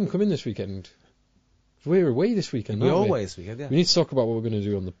might be some coming this weekend. We're away this weekend, We're aren't we? away this weekend, yeah. We need to talk about what we're going to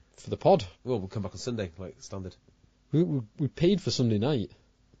do for the pod. Well, we'll come back on Sunday, like standard. We paid for Sunday night.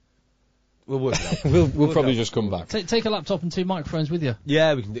 We'll work it out. We'll probably just come back. Take a laptop and 2 microphones with you.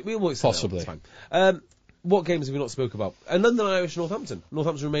 Yeah, we can do. We'll work something Possibly. out. It's fine. What games have we not spoke about? London, Irish, Northampton.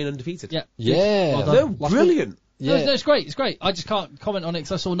 Northampton remain undefeated. Yeah. Yeah. Well done. No, Last brilliant. Yeah. No, it's great. It's great. I just can't comment on it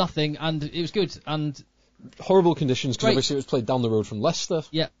because I saw nothing, and it was good. And Horrible conditions, because Great. obviously it was played down the road from Leicester.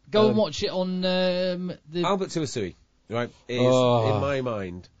 yeah, go and watch it on the. Albert Tuasui, right, is, Oh. in my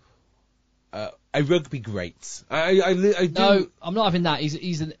mind, a rugby great. I do... No, I'm not having that.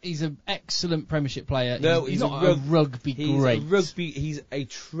 He's an excellent Premiership player. No, he's he's not a a rugby great. He's a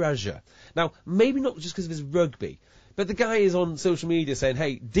treasure. Now, maybe not just because of his rugby, but the guy is on social media saying,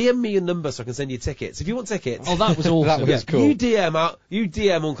 "Hey, DM me your number so I can send you tickets. If you want tickets." Oh, that was awesome. That was cool. You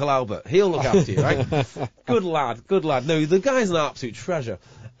DM Uncle Albert. He'll look after you, right? Good lad. No, the guy's an absolute treasure.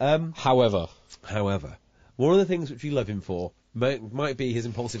 However, One of the things which we love him for might be his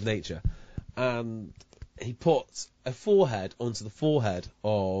impulsive nature, and he put a forehead onto the forehead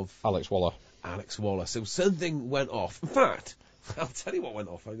of Alex Waller. So something went off. In fact, I'll tell you what went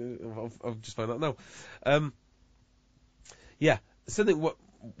off. I've just found out now. Yeah, something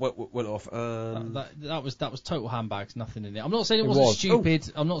went off. That was total handbags, nothing in it. I'm not saying it It wasn't was.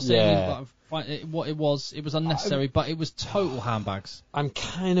 stupid. I'm not saying Yeah. what it was. It was unnecessary, but it was total handbags. I'm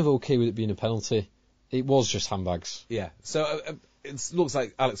kind of okay with it being a penalty. It was just handbags. Yeah. So it looks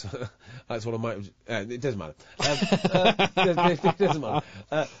like Alex one of my. It doesn't matter. It doesn't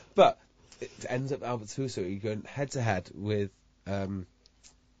matter. But it ends up Albert Fuso. You're going head to head with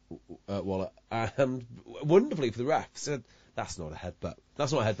Waller, and wonderfully for the ref said that's not a headbutt.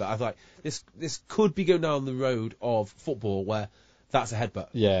 That's not a headbutt. I thought this could be going down the road of football where that's a headbutt.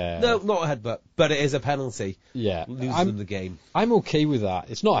 Yeah. No, not a headbutt, but it is a penalty. Yeah. Losing them the game. I'm okay with that.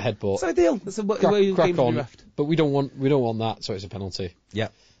 It's not a headbutt. It's ideal. It's a way the Crack game to be on. refed. But we don't want that, so it's a penalty. Yeah.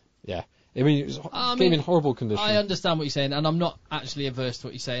 Yeah. I mean, it was game in horrible condition. I understand what you're saying, and I'm not actually averse to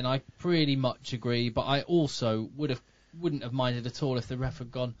what you're saying. I pretty much agree, but I also wouldn't have minded at all if the ref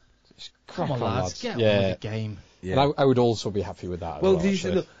had gone, come on, lads, get on with the game. Yeah. And I would also be happy with that. Well,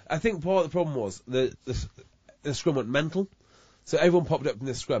 actually. I think part of the problem was the scrum went mental. So everyone popped up in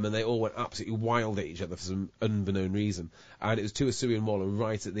the scrum and they all went absolutely wild at each other for some unbeknown reason. And it was Tuasui and Waller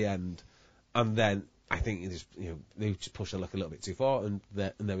right at the end. And then I think they just pushed their luck a little bit too far, and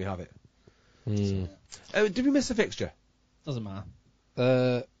there we have it. Did we miss a fixture? Doesn't matter.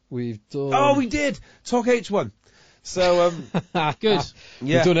 We've done. Oh, we did. Talk H1. So Good.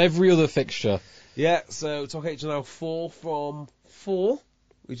 Yeah. We've done every other fixture. Yeah. So Talk H are now 4 from 4,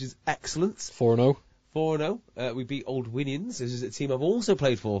 which is excellent. 4-0. 4-0. We beat Old Winions. This is a team I've also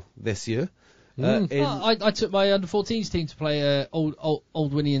played for this year. I took my under-14s team to play Old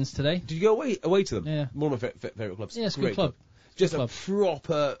Winions today. Did you go away to them? Yeah. One of my favourite clubs. Yeah, it's a good club. Just Club. a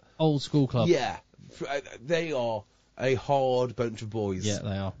proper Old school club. Yeah. They are a hard bunch of boys. Yeah,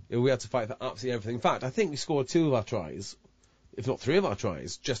 they are. We had to fight for absolutely everything. In fact, I think we scored 2 of our tries, if not 3 of our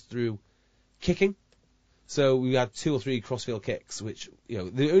tries, just through kicking. So we had 2 or 3 crossfield kicks, which, the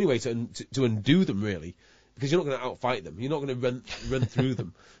only way to undo them, really, because you're not going to outfight them. You're not going to run through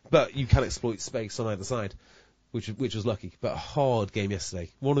them. But you can exploit space on either side, which was lucky. But a hard game yesterday.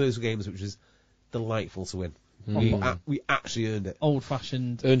 One of those games which was delightful to win. We actually earned it.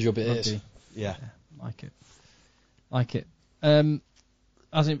 Old-fashioned. Earned your bit. Rugby. Yeah. Like it.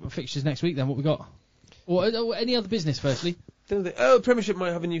 As in fixtures next week, then, what we got? Or any other business, firstly? Premiership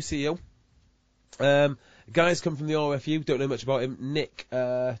might have a new CEO. Guys come from the RFU, don't know much about him. Nick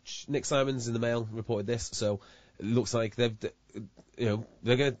Simons in the Mail reported this, so it looks like they're going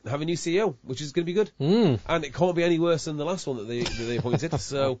to have a new CEO, which is going to be good. And it can't be any worse than the last one that they appointed.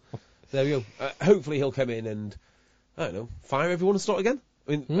 So there we go. Hopefully he'll come in and, I don't know, fire everyone and start again.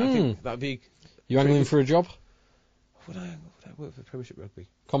 I mean, I think that'd be. You angling for a job? Would I work for Premiership Rugby?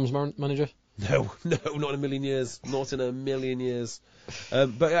 Comms manager? No, not in a million years. Not in a million years.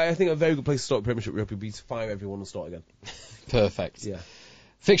 But I think a very good place to start Premiership Rugby would be to fire everyone and start again. Perfect. Yeah.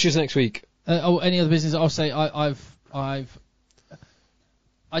 Fixtures next week. Any other business? I'll say I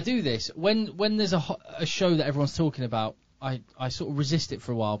do this when there's a show that everyone's talking about. I sort of resist it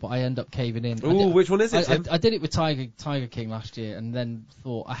for a while, but I end up caving in. Ooh, which one is it, Tim? I did it with Tiger King last year, and then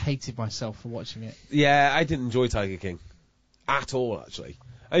thought I hated myself for watching it. Yeah, I didn't enjoy Tiger King at all. Actually,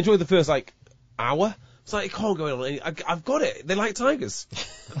 I enjoyed the first hour. It's like it can't go on. I've got it. They like tigers.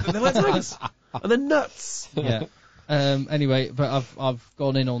 They like tigers, and they're nuts. Yeah. Anyway, but I've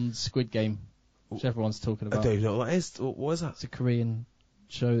gone in on Squid Game, which everyone's talking about. I don't know what that is. What is that? It's a Korean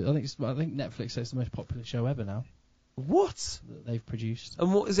show. I think Netflix says it's the most popular show ever now. What? That they've produced.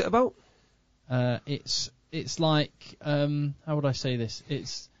 And what is it about? It's like how would I say this?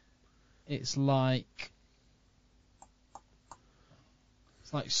 It's like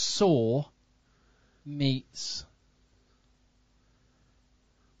Saw meets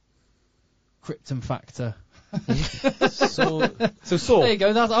Krypton Factor. So Saw. There you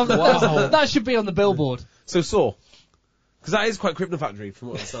go. That should be on the billboard. So Saw, because that is quite Krypton Factory from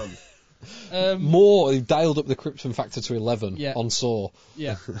what I understand. More, they've dialed up the Krypton factor to 11 on Saw.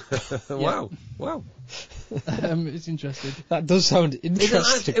 Yeah. Wow. It's interesting. That does sound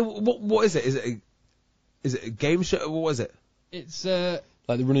interesting. What is it? Is it a game show? What is it? It's like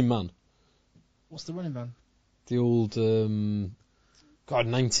The Running Man. What's The Running Man? The old 90s,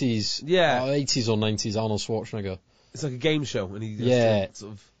 80s or 90s Arnold Schwarzenegger. It's like a game show, and he has to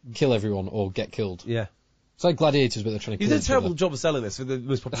sort of kill everyone or get killed. Yeah. It's like Gladiators, but they're trying to kill He did a terrible job of selling this for the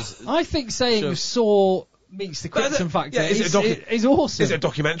most popular. I think saying Saw meets the Krypton Factor is awesome. Is it a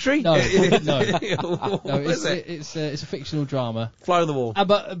documentary? No. It's a fictional drama. Fly on the wall.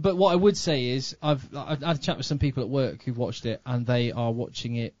 But what I would say is I've had a chat with some people at work who've watched it, and they are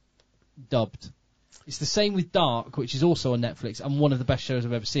watching it dubbed. It's the same with Dark, which is also on Netflix and one of the best shows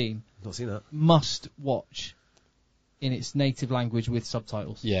I've ever seen. Not seen that. Must watch. in its native language with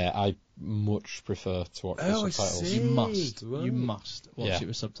subtitles. Yeah, I much prefer to watch with subtitles. You must. Right. You must watch Yeah. it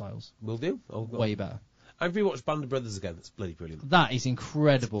with subtitles. Will do. Way better. I've rewatched Band of Brothers again. It's bloody brilliant. That is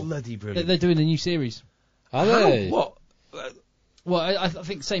incredible. Bloody brilliant. They're doing a new series. Are they? What? Well, I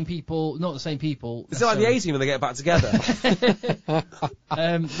think same people, not the same people. Is it like the A-Team when they get back together? They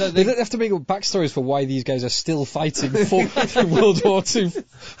don't have to make up backstories for why these guys are still fighting for World War II.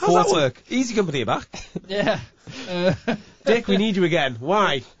 How's that work? Easy Company are back. Yeah. Dick, we need you again.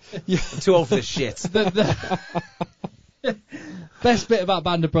 Why? I'm too old for this shit. The best bit about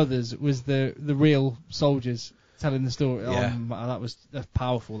Band of Brothers was the real soldiers telling the story. Yeah. That's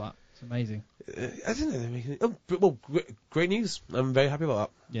powerful. It's amazing. I didn't know they were making it. Well, great news. I'm very happy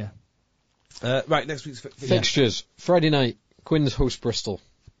about Yeah. that. Right, next week's Fixtures. Friday night, Quins host Bristol.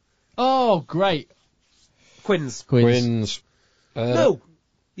 Oh, great. Quins. Quins. No.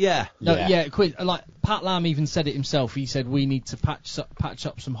 Yeah. No, Yeah. yeah, Quinn. Like Pat Lam even said it himself. He said we need to patch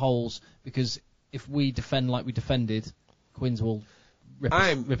up some holes because if we defend like we defended, Quins will rip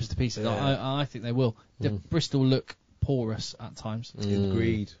us to pieces. Yeah. I think they will. Bristol look porous at times.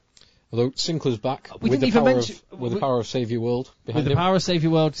 Agreed. Although Sinclair's back We with, didn't the even power mention- with the power of Save Your World behind With the him. power of Save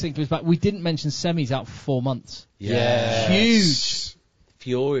Your World, Sinclair's back. We didn't mention Semi's out for 4 months. Yes. Huge.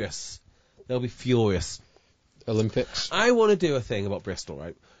 Furious. They'll be furious. Olympics. I want to do a thing about Bristol,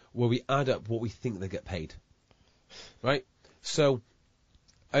 right, where we add up what we think they get paid. Right? So,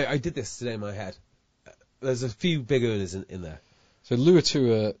 I did this today in my head. There's a few big earners in there. So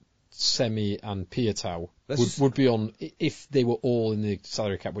Luatua, Semi and Piatau would be on, if they were all in the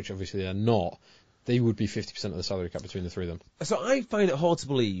salary cap, which obviously they're not, they would be 50% of the salary cap between the three of them. So I find it hard to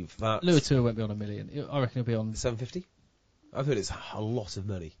believe that... Luatua won't be on $1 million. I reckon he'll be on... 750? I've heard it's a lot of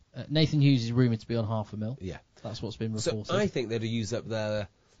money. Nathan Hughes is rumoured to be on $500,000. Yeah. That's what's been So reported. I think they'd use up their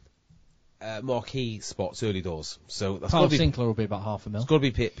marquee spots early doors. So that's got Carl to be... Sinclair will be about $500,000. It's got to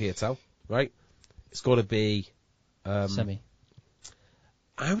be Piatau, right? It's got to be... Semi.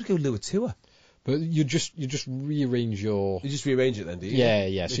 I would go Luatua. But you just rearrange your... You just rearrange it then, do you?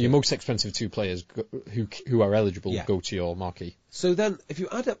 Yeah. So your most expensive two players who are eligible Yeah. go to your marquee. So then, if you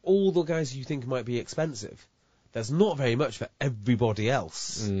add up all the guys you think might be expensive, there's not very much for everybody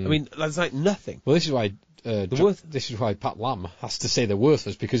else. I mean, that's like nothing. Well, this is why This is why Pat Lam has to say they're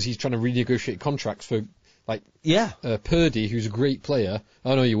worthless, because he's trying to renegotiate contracts for Purdy, who's a great player.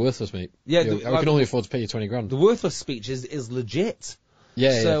 Oh no, you're worthless, mate. Yeah, we can only afford to pay you 20 grand. The worthless speech is legit.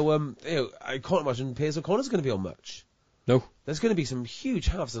 Yeah. So I can't imagine Piers O'Connor's going to be on much. No. There's going to be some huge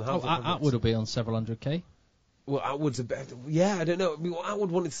halves and halves. Atwood will be on several $100,000. Well, Atwood's a bit. Yeah, I don't know. I mean,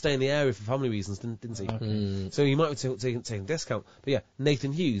 Atwood wanted to stay in the area for family reasons, didn't he? Okay. So he might be taking a discount. But yeah,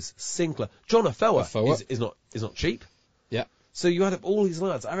 Nathan Hughes, Sinclair, John Afoa is not cheap. Yeah. So you add up all these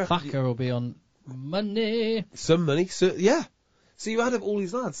lads. I reckon Thacker will be on money. some money. So yeah. So you add up all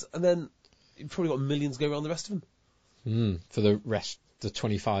these lads, and then you've probably got millions go around the rest of them. For the rest, the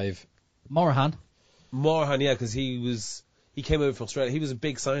 25. Morahan. Morahan, yeah, because he came over from Australia. He was a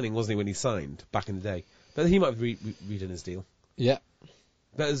big signing, wasn't he, when he signed back in the day? But he might have redone his deal. Yeah.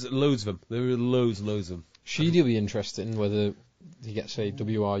 There's loads of them. There are loads and loads of them. Sheedy will be interesting whether he gets a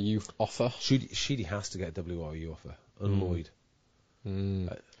WRU offer. Sheedy has to get a WRU offer. Unlawed.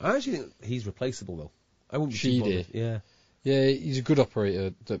 I actually think he's replaceable, though. I wouldn't be too Sheedy. bothered. Yeah. Yeah, he's a good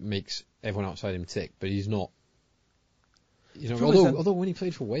operator that makes everyone outside him tick, but he's not. You know, although when he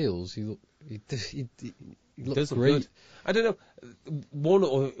played for Wales, he looked Does look great. good. I don't know.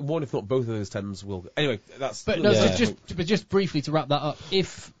 One, if not both of those tens will. Anyway, that's. But no, Yeah. just briefly to wrap that up,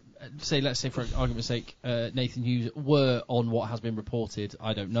 if let's say for argument's sake, Nathan Hughes were on what has been reported,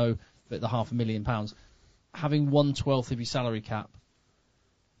 I don't know, but the £500,000, having 1/12 of your salary cap,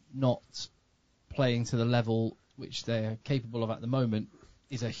 not playing to the level which they're capable of at the moment,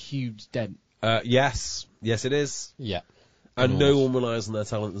 is a huge dent. Yes, it is. Yeah. And no one relies on their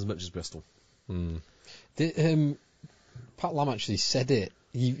talent as much as Bristol. Pat Lam actually said it.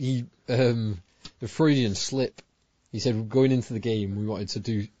 He the Freudian slip. He said going into the game we wanted to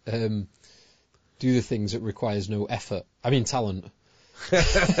do the things that requires no effort. I mean talent.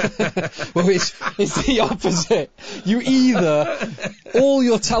 Well, it's the opposite. You either all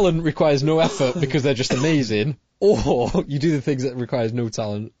your talent requires no effort because they're just amazing, or you do the things that requires no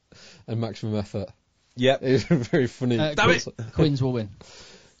talent and maximum effort. Yep. It's very funny. Quins will win.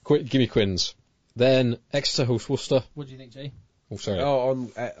 Give me Quins. Then Exeter host Worcester. What do you think, Jay? Oh, sorry. Oh,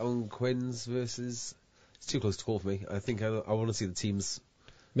 on Quins versus. It's too close to call for me. I think I want to see the teams.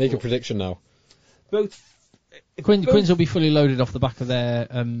 Make a prediction now. Both. Quins will be fully loaded off the back of their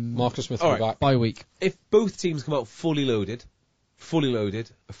Marcus Smith will be back. bye week. If both teams come out fully loaded, a fully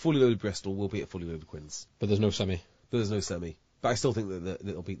loaded Bristol will be a fully loaded Quins. But there's no semi. but there's no semi. But I still think that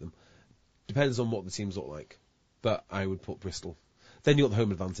they'll beat them. Depends on what the teams look like. But I would put Bristol. Then you got the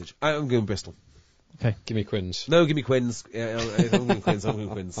home advantage. I'm going Bristol. Okay, give me Quins. No, give me Quins. Yeah, I'm going Quins. I'm going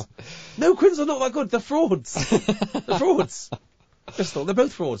Quins. No, Quins are not that good. They're frauds. They're frauds. Bristol. They're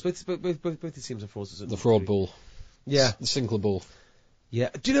both frauds. Both the teams are frauds. The fraud bull. Yeah. The Sinclair bull. Yeah.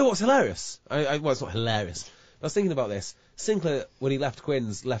 Do you know what's hilarious? Well, it's not hilarious. I was thinking about this. Sinclair, when he left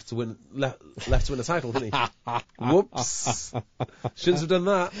Quins, left to win a title, didn't he? Whoops. Shouldn't have done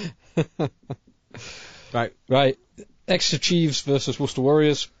that. Right. Exeter Chiefs versus Worcester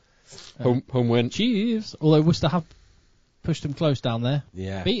Warriors. Home win. Chiefs. Although Worcester have pushed them close down there.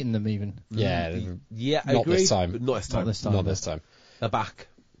 Yeah. Beaten them even. Yeah. I not agree. this time. But not this time. Not this time. They're back.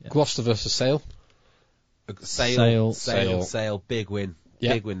 Yeah. Gloucester versus Sale. Sale. Big win.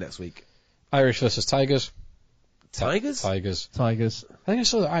 Yeah. Big win next week. Irish versus Tigers. Tigers? Tigers. I think I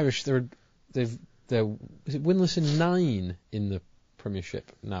saw the Irish. They're is it winless in 9 in the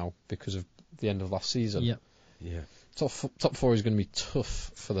Premiership now because of the end of last season. Yeah. Yeah. Top 4 is going to be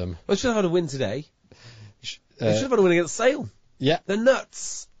tough for them. Well, they should have had a win today. They should have had a win against Sale. Yeah. They're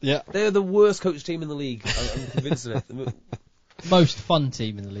nuts. Yeah. They're the worst coach team in the league. I'm convinced of it. Most fun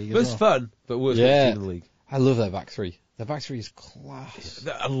team in the league. Most fun, but worst coach team in the league. I love their back three. Their back three is class.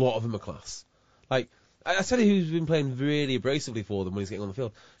 A lot of them are class. Like, I tell you who's been playing really abrasively for them when he's getting on the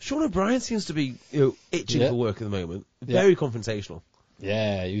field. Sean O'Brien seems to be itching for work at the moment. Very confrontational.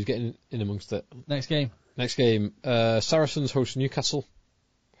 Yeah, he was getting in amongst it. Next game. Saracens host Newcastle.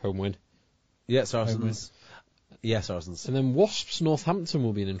 Home win. Yeah, Saracens. Yeah, Saracens. And then Wasps Northampton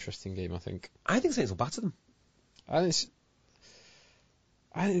will be an interesting game, I think. I think Saints will batter them. I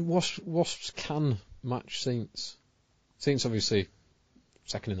think Wasps can match Saints. Saints obviously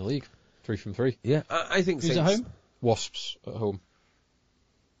second in the league, 3 from 3. Yeah, I think Who's Saints. at home? Wasps at home.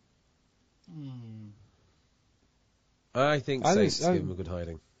 I think Saints give them a good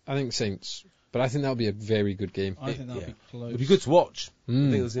hiding. I think Saints, but I think that'll be a very good game. I think that'll be close. It'll be good to watch. I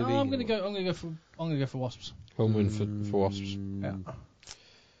think there's gonna be. I'm gonna go for Wasps. Home win for Wasps. Yeah.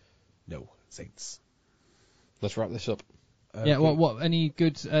 No, Saints. Let's wrap this up. Yeah. What? Any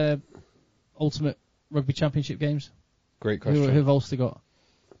good Ultimate Rugby Championship games? Great question. Who have Ulster got?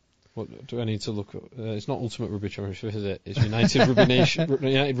 What do I need to look at? It's not Ultimate Rugby Championship, is it? It's United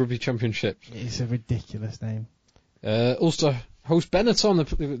United Rugby Championship. It's a ridiculous name. Ulster host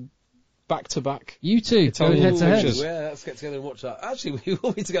Benetton back to back. You two go head to head. Yeah, let's get together and watch that. Actually, we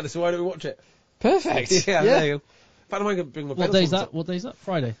will be together, so why don't we watch it? Perfect. Yeah, there you go. In fact, I might bring my What day is that? What day is that?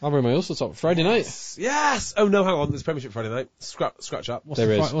 Friday. I'll bring my Ulster top. Friday night. Yes. Oh no, hang on. There's Premiership Friday night. Scratch up. What's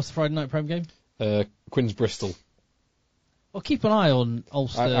the Friday night Prem game? Quins Bristol. Well, keep an eye on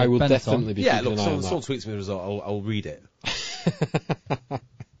Ulster. I will Benetton. definitely be keeping look, an eye on someone that. tweets me the result. I'll read it.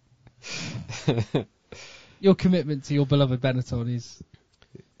 Your commitment to your beloved Benetton is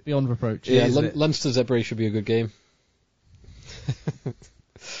beyond reproach. Yeah, Is it? Leinster Zebre should be a good game.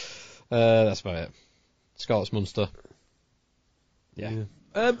 That's about it. Scarlets Munster. Yeah.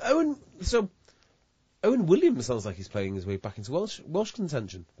 Owen Williams sounds like he's playing his way back into Welsh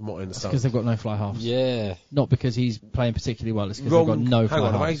contention, from what I understand. Because they've got no fly halves. Yeah. Not because he's playing particularly well. It's because they've got no fly Hang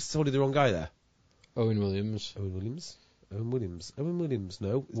on, have I halves. told you the wrong guy there? Owen Williams. Owen Williams.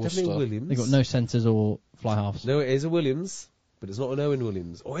 No, it's Worcester. definitely Williams. They've got no centres or fly halves. No, it is a Williams, but it's not an Owen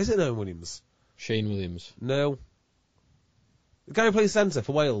Williams. Or is it an Owen Williams? Shane Williams. No. The guy who plays centre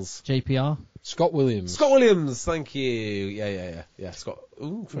for Wales. JPR. Scott Williams. Scott Williams, thank you. Yeah, Scott.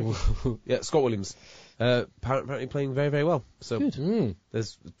 Ooh, yeah, Scott Williams. Apparently playing very, very well. So Good.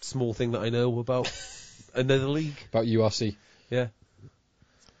 there's a small thing that I know about another league. About URC. Yeah.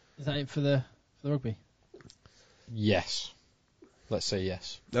 Is that it for the rugby? Yes. Let's say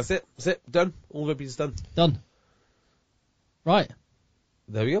yes. That's it. Done. All rugby's done. Done. Right.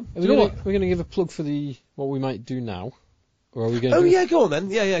 There we go. We're going to give a plug for what we might do now, or are we going? Oh yeah, go on then.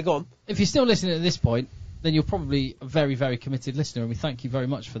 Yeah, go on. If you're still listening at this point, then you're probably a very, very committed listener, and we thank you very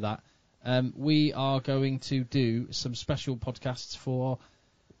much for that. We are going to do some special podcasts for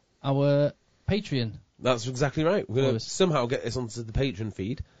our Patreon. That's exactly right. We're going to somehow get this onto the Patreon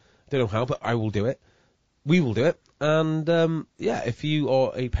feed. Don't know how, but I will do it. We will do it. And if you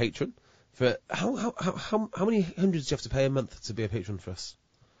are a patron, for how many hundreds do you have to pay a month to be a patron for us?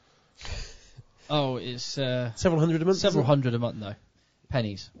 Oh, it's Several hundred a month. several hundred a month, though.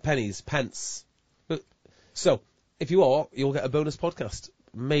 Pennies. Pence. So if you are, you'll get a bonus podcast.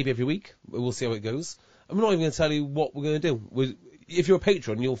 Maybe every week. We'll see how it goes. I'm not even going to tell you what we're going to do. If you're a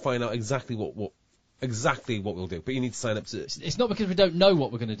patron, you'll find out exactly what we'll do. But you need to sign up to it. It's not because we don't know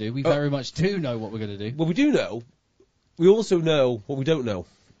what we're going to do. We very much do know what we're going to do. Well, we do know. We also know what we don't know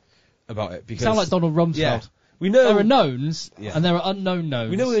about it. Because Sound like Donald Rumsfeld. Yeah. We know there are knowns Yeah. and there are unknown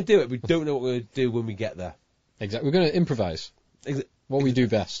knowns. we know we're going to do it. We don't know what we're going to do when we get there. Exactly. We're going to improvise. What we do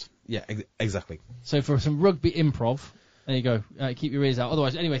best. Yeah, exactly. So for some rugby improv, there you go. Keep your ears out.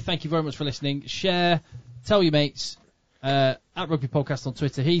 Otherwise, anyway, thank you very much for listening. Share, tell your mates. At Rugby Podcast on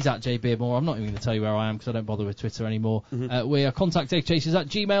Twitter. He's at jbeardmore. I'm not even going to tell you where I am because I don't bother with Twitter anymore. We are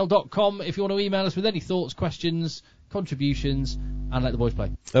contactegchasers@gmail.com if you want to email us with any thoughts, questions, contributions, and let the boys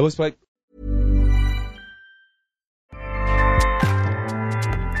play.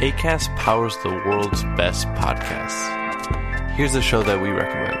 Acast powers the world's best podcasts. Here's a show that we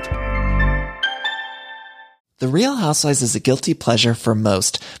recommend. The Real Housewives is a guilty pleasure for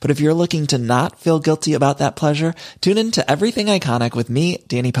most, but if you're looking to not feel guilty about that pleasure, tune in to Everything Iconic with me,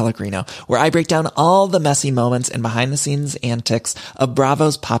 Danny Pellegrino, where I break down all the messy moments and behind-the-scenes antics of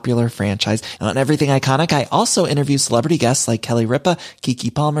Bravo's popular franchise. And on Everything Iconic, I also interview celebrity guests like Kelly Ripa,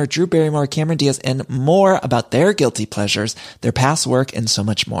 Keke Palmer, Drew Barrymore, Cameron Diaz, and more about their guilty pleasures, their past work, and so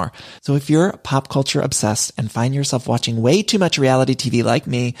much more. So if you're pop culture obsessed and find yourself watching way too much reality TV like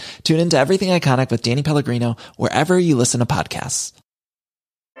me, tune into Everything Iconic with Danny Pellegrino, wherever you listen to podcasts.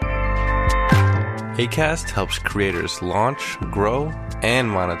 Acast helps creators launch, grow, and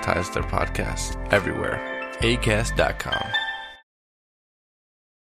monetize their podcasts everywhere. Acast.com.